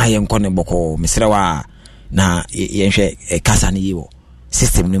na ye nkone boko misrewa na yenhwe kasa ni yiwo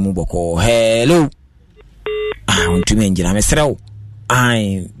system ni mu boko hello untumi njira misrewo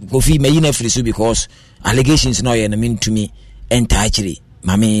Kofi me yina free so because allegations no ye na mentumi enter actually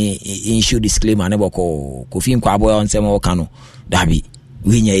mame issue disclaimer ne boko Kofi Nkwabo onsem o kanu dabi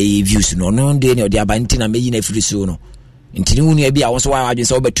winya views no de ne odi abanti na me yina free so no ntini wunu ebi a wo so wa adwen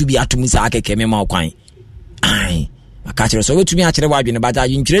so obetu bi atumi sa akeke me ma kwan aka kire so obetumi a kire wa adwen ba ta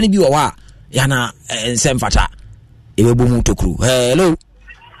adwen kire ni bi wo wa ya na nsem fata ebebo mu tokru hello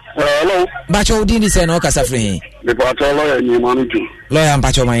ba cho udi ni se na o kasa free the patrol lawyer ni Manuchu lawyer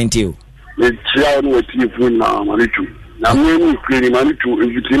mpacho ma ntio le tia no ati fun na Manuchu na me ni free Manuchu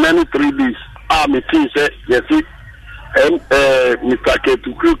in 3 days me tin say yes Mr.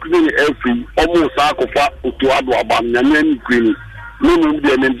 Ketu Kukuni every almost Akofa Utuado Abam Yaman Queen. No,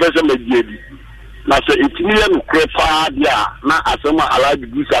 the investment lady. Now, say it's million crepa, yeah, not as some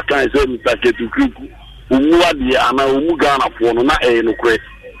allowed goose. I can't say Mr. Ketu Kuku, Umuadi, and Umugana for no crepe.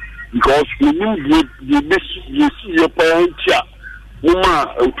 Because we need the best you see your parent here.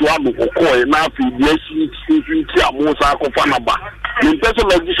 Uma Utuado Oko, and now the SC, most Akofanaba. The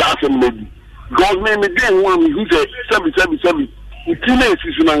investment lady. God made me then one who said 777. It's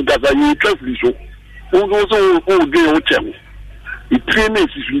in and Gaza, you carefully so. Also, all day hotel. It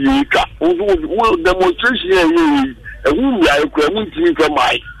trains you car. Although demonstration, and whom I could from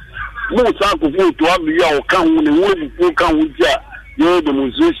my most are going to have the account when we can with your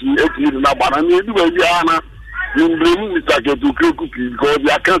demonstration at the Nabana. And you do Yana in bring Mr. to cookie because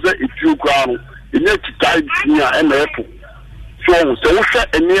you can't say it's you crown in next time near an apple. So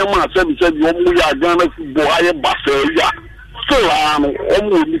and near my son said, you are going to buy a bus. So I'm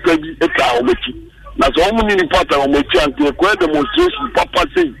almost a cow. That's all many part of my chance to acquire demonstration. Papa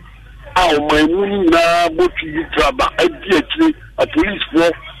say, "Oh, my money now, but you trouble. I get a police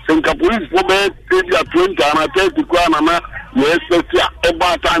force, and a police force, maybe a 20 and I tell the crown, yes,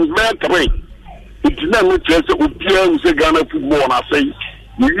 about times better. It's never just a peer who's a Ghana football. I say,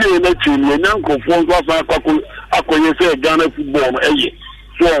 you ain't a team, and uncle for us, I say Ghana football.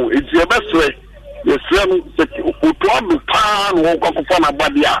 So it's your best way. The same, who told the pan, walk up on a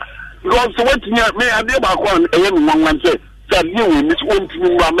body. Because what me I did about one say that you miss one to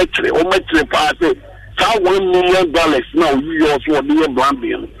metric or metric party. How $1 million now you also be a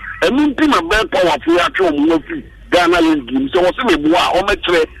blambian. And then pin a bad power for actual movie Ghana game. So what's in a or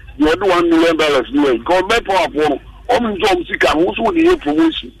metric you do $1 million. Go bad power for Job Sika, who's with the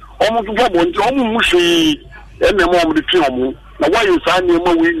information. Almost almost and the mom the film. Now why you sign your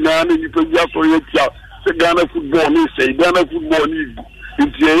money now and you can just for your Ghana football say Ghana football need.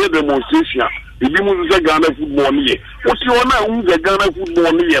 It's a demonstration. If you want to say Ghana football here, what's your name? The Ghana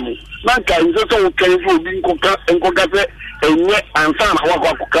football here. Nanka is also okay for being and Cocafe and yet and son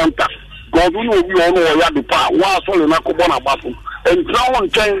our counter. God will be on all the power. Was all in Akobana battle. And now on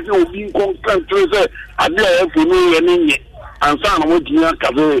Chinese will be content. I dare for me and son of Yaka.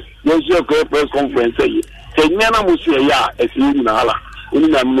 Yes, your press conference. Kenyana Musia, as you know.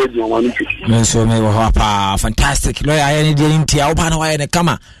 So me wa fantastic lawyer any dey ntia wo pa na wa ne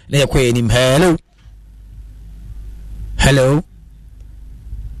kama na yakwa enim hello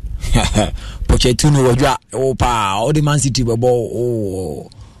Pochettino wajua o pa o the Man City bebo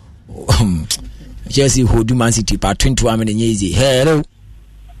Chelsea hold Man City pa 21 minutes easy hello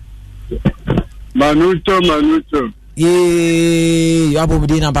Manuto you abo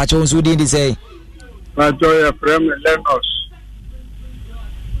bi na pa cho so dey say Matoya from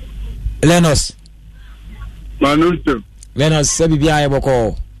Lenos Manuto Lenos sabi bia e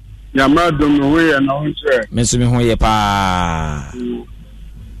boko Yamado me na onse mesumi ho ye pa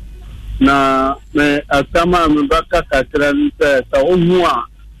na me atama me baka katra nse ta ohu a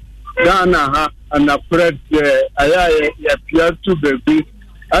Ghana ha ana Fred ayaye ya piatu baby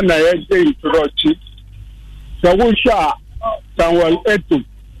ana ye introchi so wo sha Samuel Eto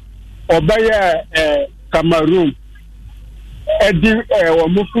obaya Cameroon edi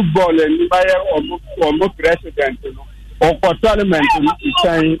omo football ni baye omo president no o parliament ni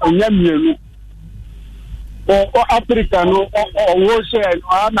sai onyamienu o Africa no o wo se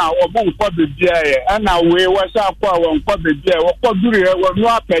na omo nko bebia ye na we wasa akwa wo nko bebia wo koduru ye wo no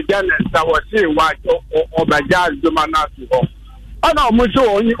apeja na sa wo se wa obaja aduma na so ana omo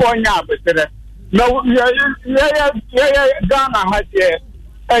so onya abetere na ye Ghana ha je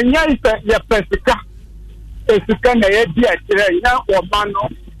enya ise ye pesika esika na ye di akire nya omano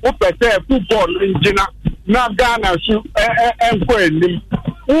wo pese football engina na Ghana su enko enim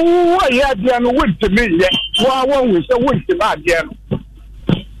wo ye dia no wontimi ye wa hu se wontimi ade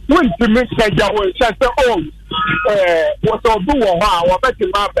no wontimi kaja wo se o wo so du wo ha wo beti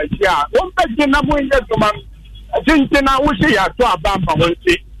ma baji a wo baji na mo ye duma tintina wo se ya to abamba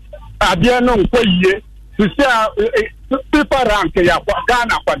wonti ade no nko ye se people rank ya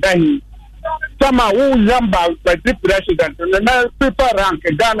Ghana kwa dahi Sama who yamba the president na people rank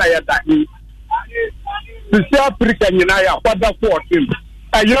Ghana ya dahi the Africa nyina ya kwada 14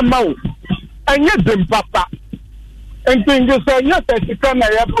 ayema o anya dem papa entinge so nya tesika na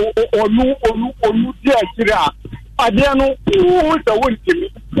ya onu di akira ade no wo se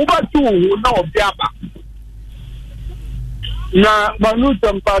wontimi wo ba tu wo na obiaba na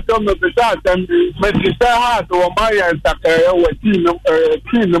Manuto mpato me beta tambi metisa ha to maya takaya wati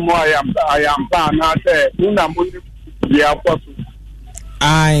mo ayam pa na te una mundi ya kwasu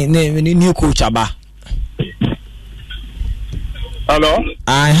ai new coach aba hello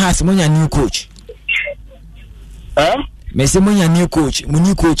ai has munya new coach me se munya new coach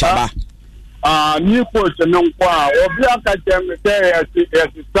aba new coach no kwa obi aka tem te ya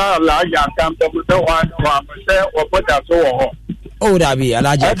la ya kan te mo wa se opota so wo oh dabi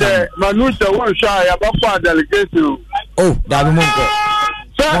alaja kan Manuto won sha ya ba kwa delegation oh dabi monko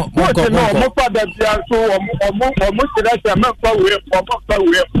so no mo pa da bia so o mo tira se me pa we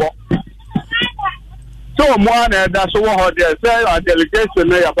po so so more than that's what they say a delegation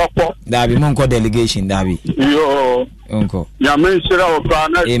na yabako dabi monko delegation dabi yo onko ya menshira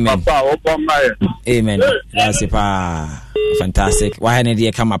opana papa opamaye amen that's it fantastic why na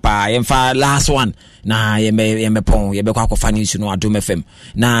dey come pa yemfa last one na yembe pon yebe kwa kofa news no Adom FM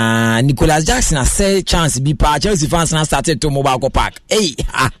na Nicholas Jackson a say chance bi pa Chelsea fans na started to Mobile Park hey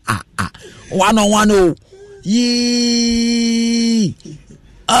 1-on-1 ye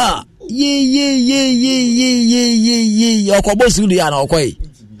okobosu du ya na okoi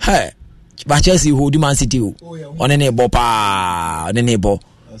he ba Chelsea hold Man City o one ne bo pa one ne bo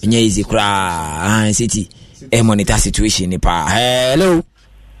nya easy kra City monitor situation ni pa hello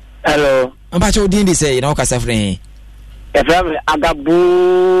amba cho din di say na okasa free FM Agabu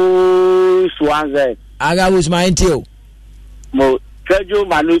Swanze Agabu Smaintio mo Trejo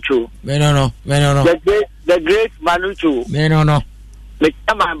Manucho no the great Manucho no me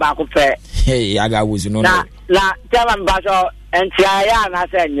tama ba ko fe hey Agabu no na tama ba so entiaya na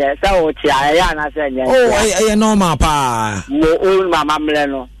senye sa o tiaya na senye oh normal pa mo o mama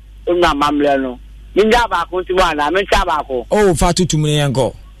mle no ninja ba ko ti wa na me cha ba ko oh fa tutum ne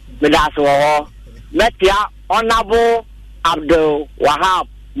yanko me da so ho metia Honorable Abdul Wahab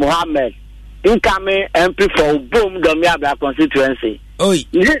Mohammed incoming MP for Boom Domiabla constituency oi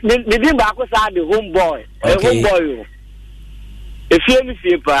me din ba ko sa the homeboy homeboy if you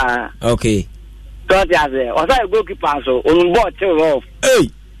feel pa okay so dia say o sa goalkeeper so onumbo till off hey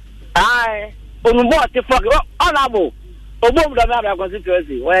ai onumbo till fuck Honorable Boom Domiabla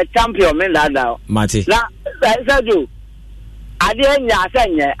constituency we champion me that Mati na Sergio ade nya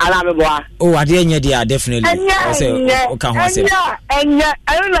asenye alameboa oh ade nya dia definitely say o ka ho say enya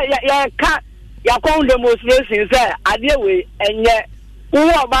ya ka ya kon demonstration say ade we enye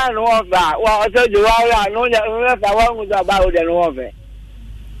wo ba no ofa wa Sergio wa no nya fa wa mu da ba o de no ofa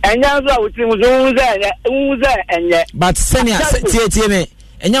enya so uti mu zo enye but senior tie me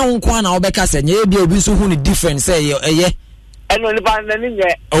enya wo nko na obeka say nya e bia obi so hu ni difference say eye eno ni pa na ni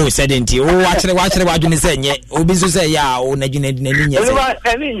nye oh sedenti oh wachire wadwene say nye obi so say ya o na dwene ni nye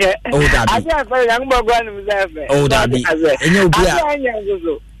say eni nye oh dabi aja fa ya ngbo gwa ni mzefe oh dabi enya obi a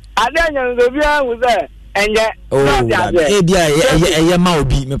anya nzo bi a wo say enye oh dabi e bia eye ma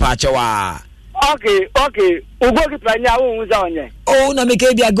obi me pa chewa okay o goalkeeper nya wo hu say onye oh na me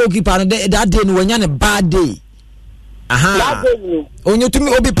ke bia goalkeeper no that day no wanya ne bad day aha onye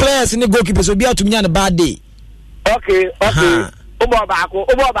tumi obi players ni goalkeeper so bia tumi nya ne bad day okay ubo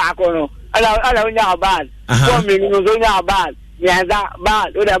baako no ala unya bad so me no so nya bad nyaza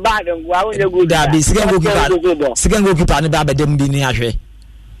bad o da bad ngwa unya good da bi sigan goalkeeper ne ba bedem bi ni ahwe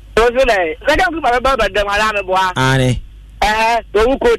so le sigan goalkeeper ba bedem ala me boa ane to ko